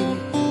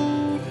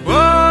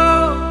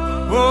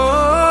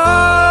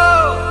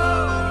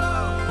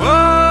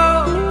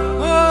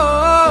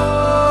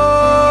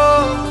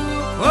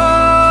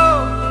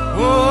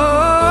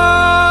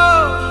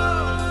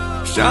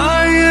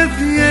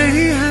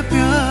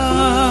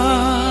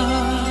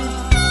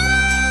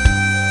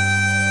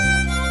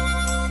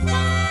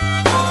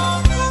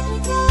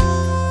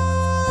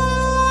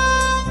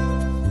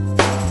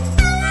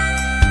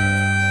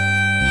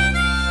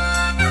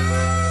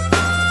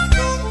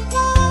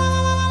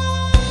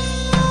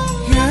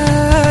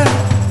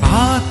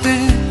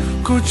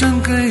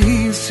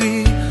 कहीं सी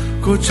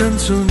कुछ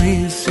अनसुनी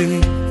सी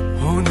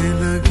होने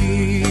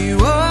लगी,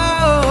 वो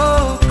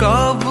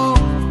काबू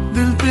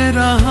दिल पे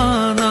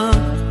रहाना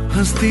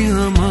हस्ती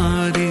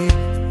हमारी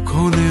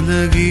खोने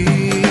लगी।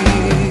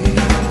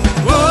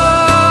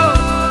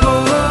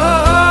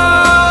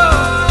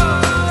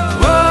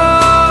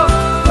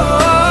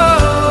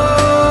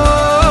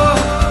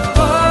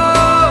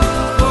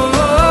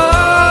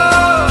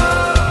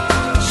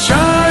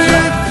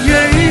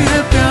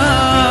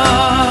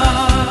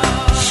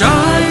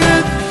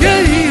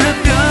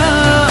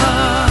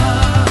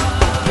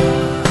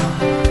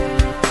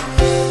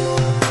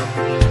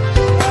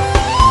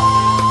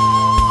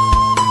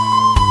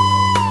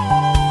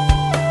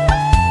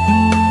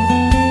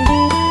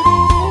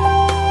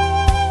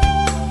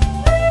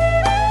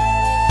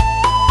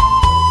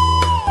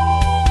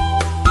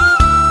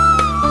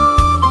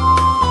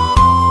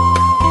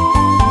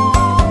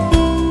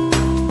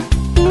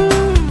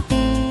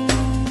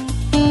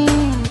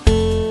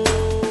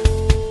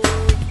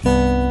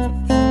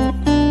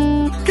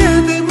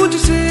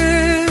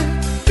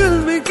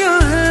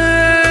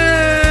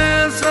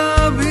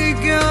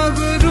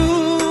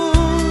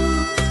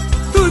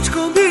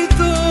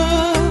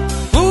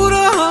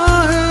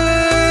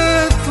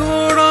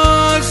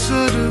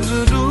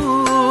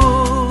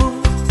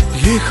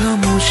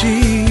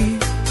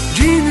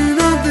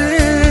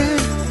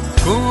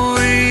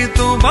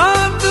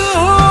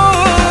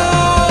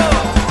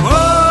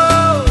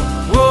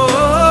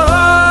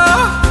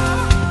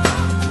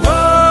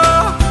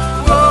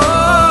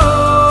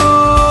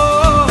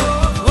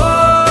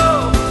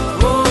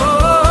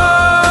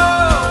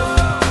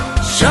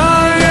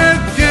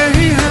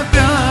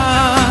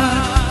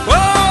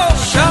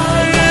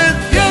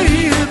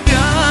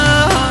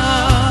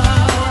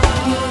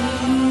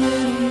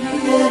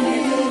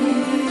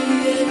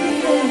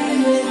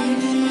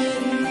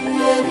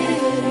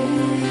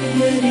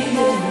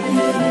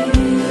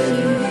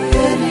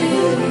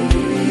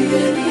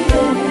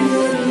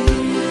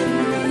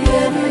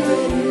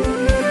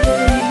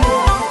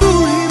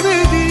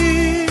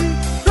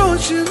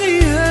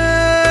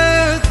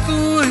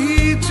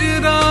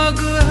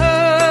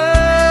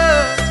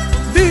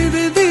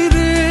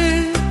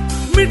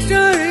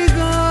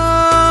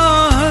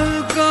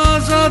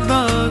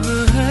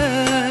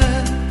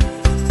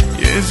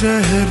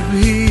 जहर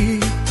भी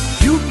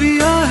यूं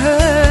पिया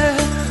है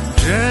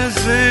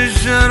जैसे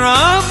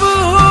शराब हो।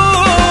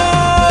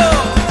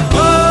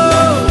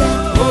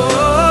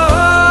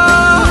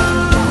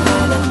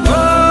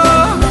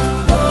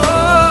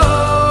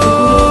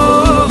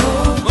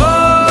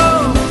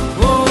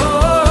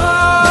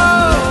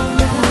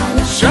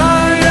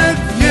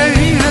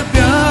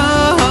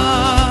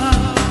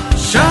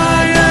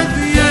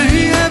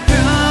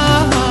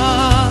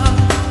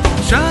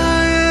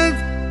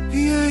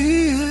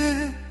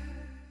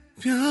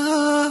 प्यार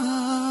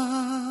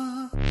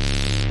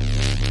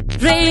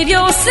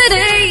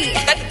curiosity.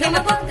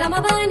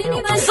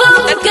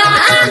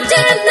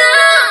 Forgotten now.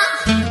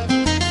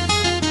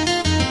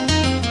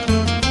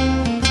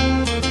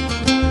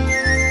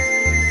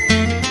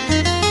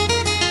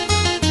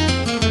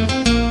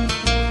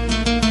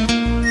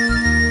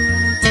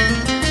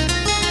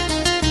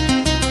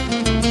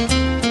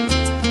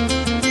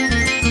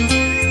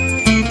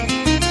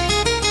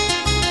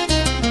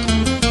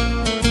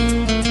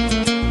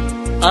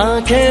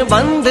 आंखें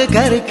बंद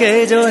करके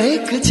जो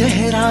एक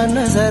चेहरा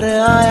नजर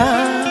आया,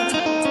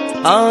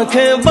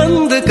 आंखें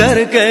बंद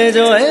करके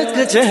जो एक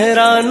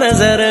चेहरा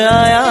नजर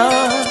आया,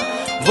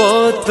 वो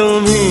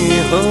तुम ही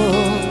हो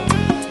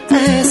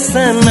ऐ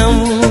सनम,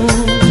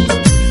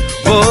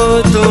 वो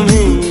तुम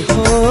ही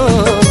हो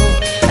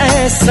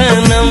ऐ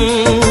सनम,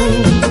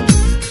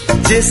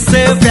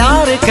 जिससे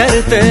प्यार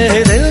करते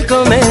दिल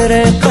को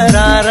मेरे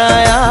करार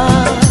आया,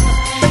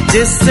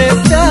 जिससे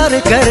प्यार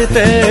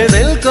करते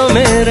दिल को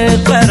मेरे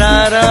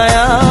करार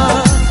आया,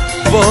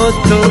 वो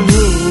तुम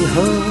ही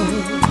हो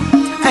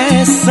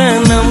ऐ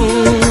सनम,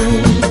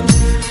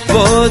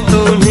 वो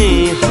तुम ही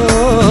हो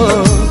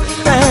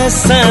ऐ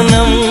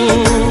सनम।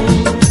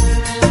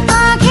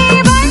 आंखें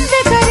बंद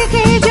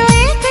करके जो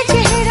एक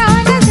चेहरा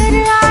नजर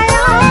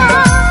आया,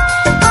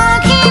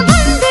 आंखें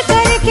बंद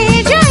करके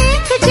जो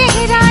एक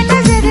चेहरा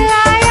नजर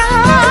आया,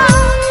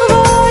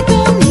 वो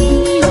तुम ही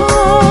हो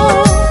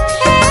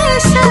ऐ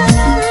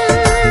सनम,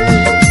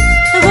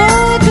 वो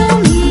तुम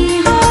ही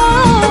हो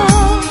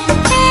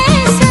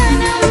ऐ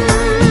सनम।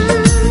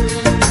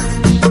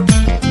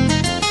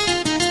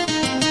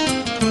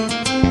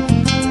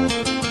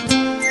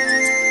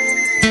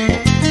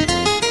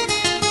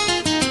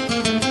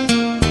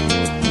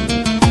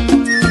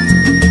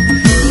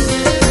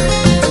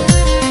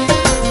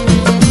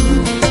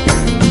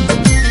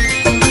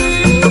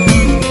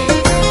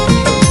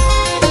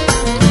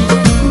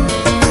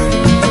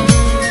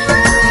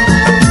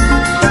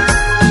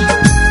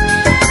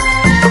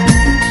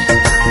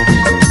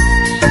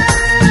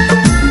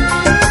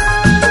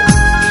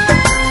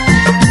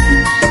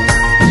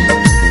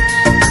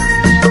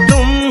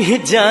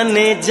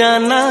 जाने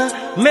जाना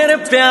मेरे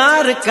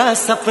प्यार का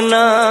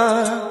सपना,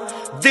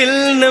 दिल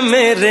न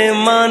मेरे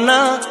माना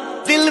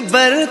दिल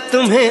भर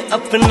तुम्हें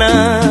अपना,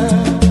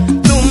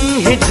 तुम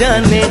ही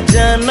जाने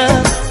जाना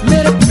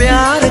मेरे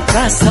प्यार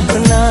का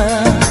सपना,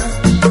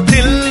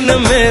 दिल न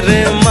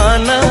मेरे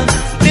माना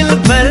दिल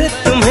भर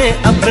तुम्हें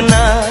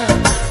अपना,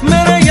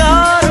 मेरे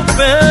यार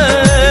पे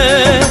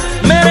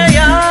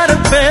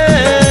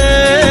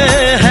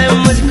है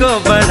मुझको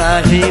बड़ा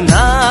ही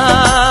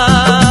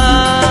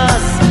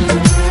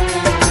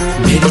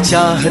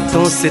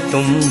चाहतों से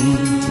तुम,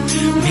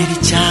 मेरी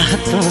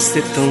चाहतों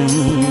से तुम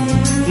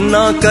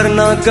ना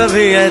करना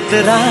कभी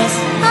ऐतराज।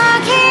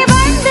 आंखें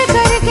बंद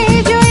करके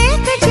जो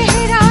एक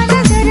चेहरा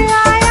नजर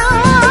आया,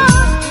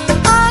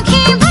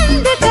 आंखें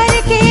बंद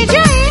करके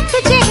जो एक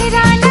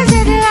चेहरा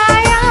नजर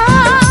आया,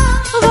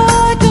 वो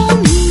तुम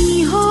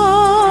ही हो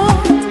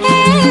ऐ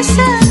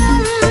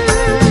सनम,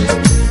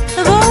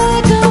 वो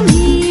तुम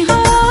ही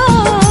हो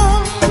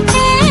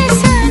ऐ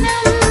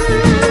सनम।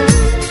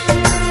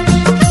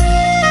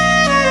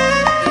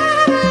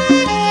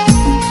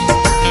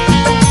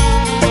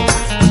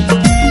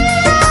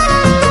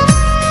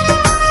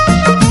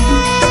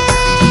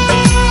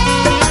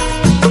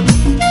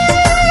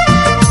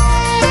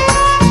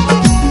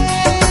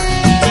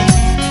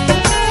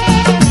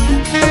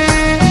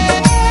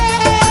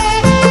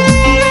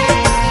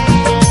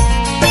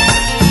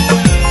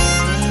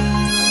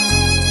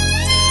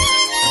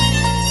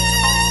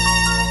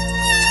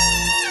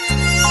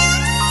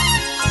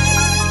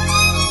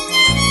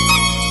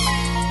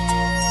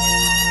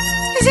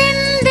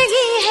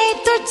 जिंदगी है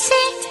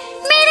तुझसे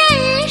मेरा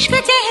इश्क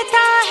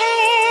कहता है,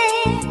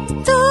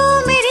 तू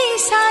मेरी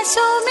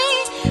सांसों में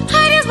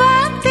हर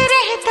वक्त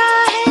रहता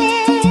है।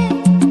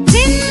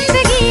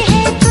 जिंदगी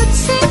है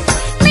तुझसे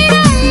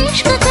मेरा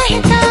इश्क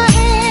कहता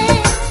है,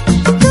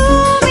 तू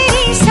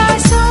मेरी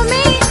सांसों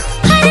में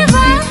हर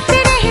वक्त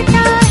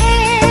रहता है।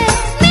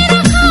 मेरा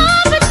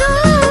ख्वाब तू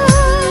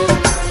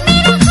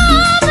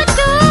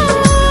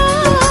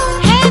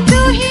है, तू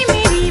ही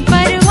मेरी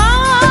परवाज़।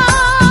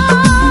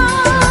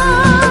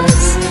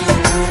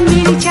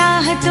 मेरी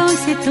चाहतों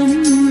से तुम,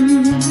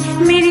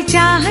 मेरी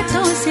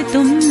चाहतों से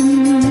तुम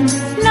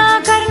ना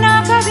करना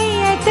कभी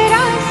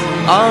ऐतराज।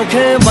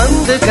 आंखें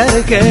बंद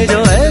करके जो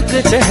एक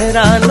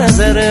चेहरा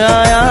नजर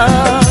आया,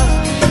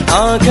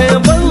 आंखें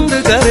बंद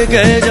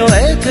करके जो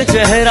एक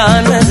चेहरा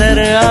नजर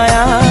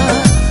आया,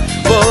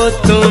 वो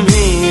तुम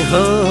ही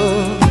हो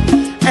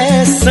ऐ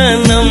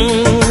सनम,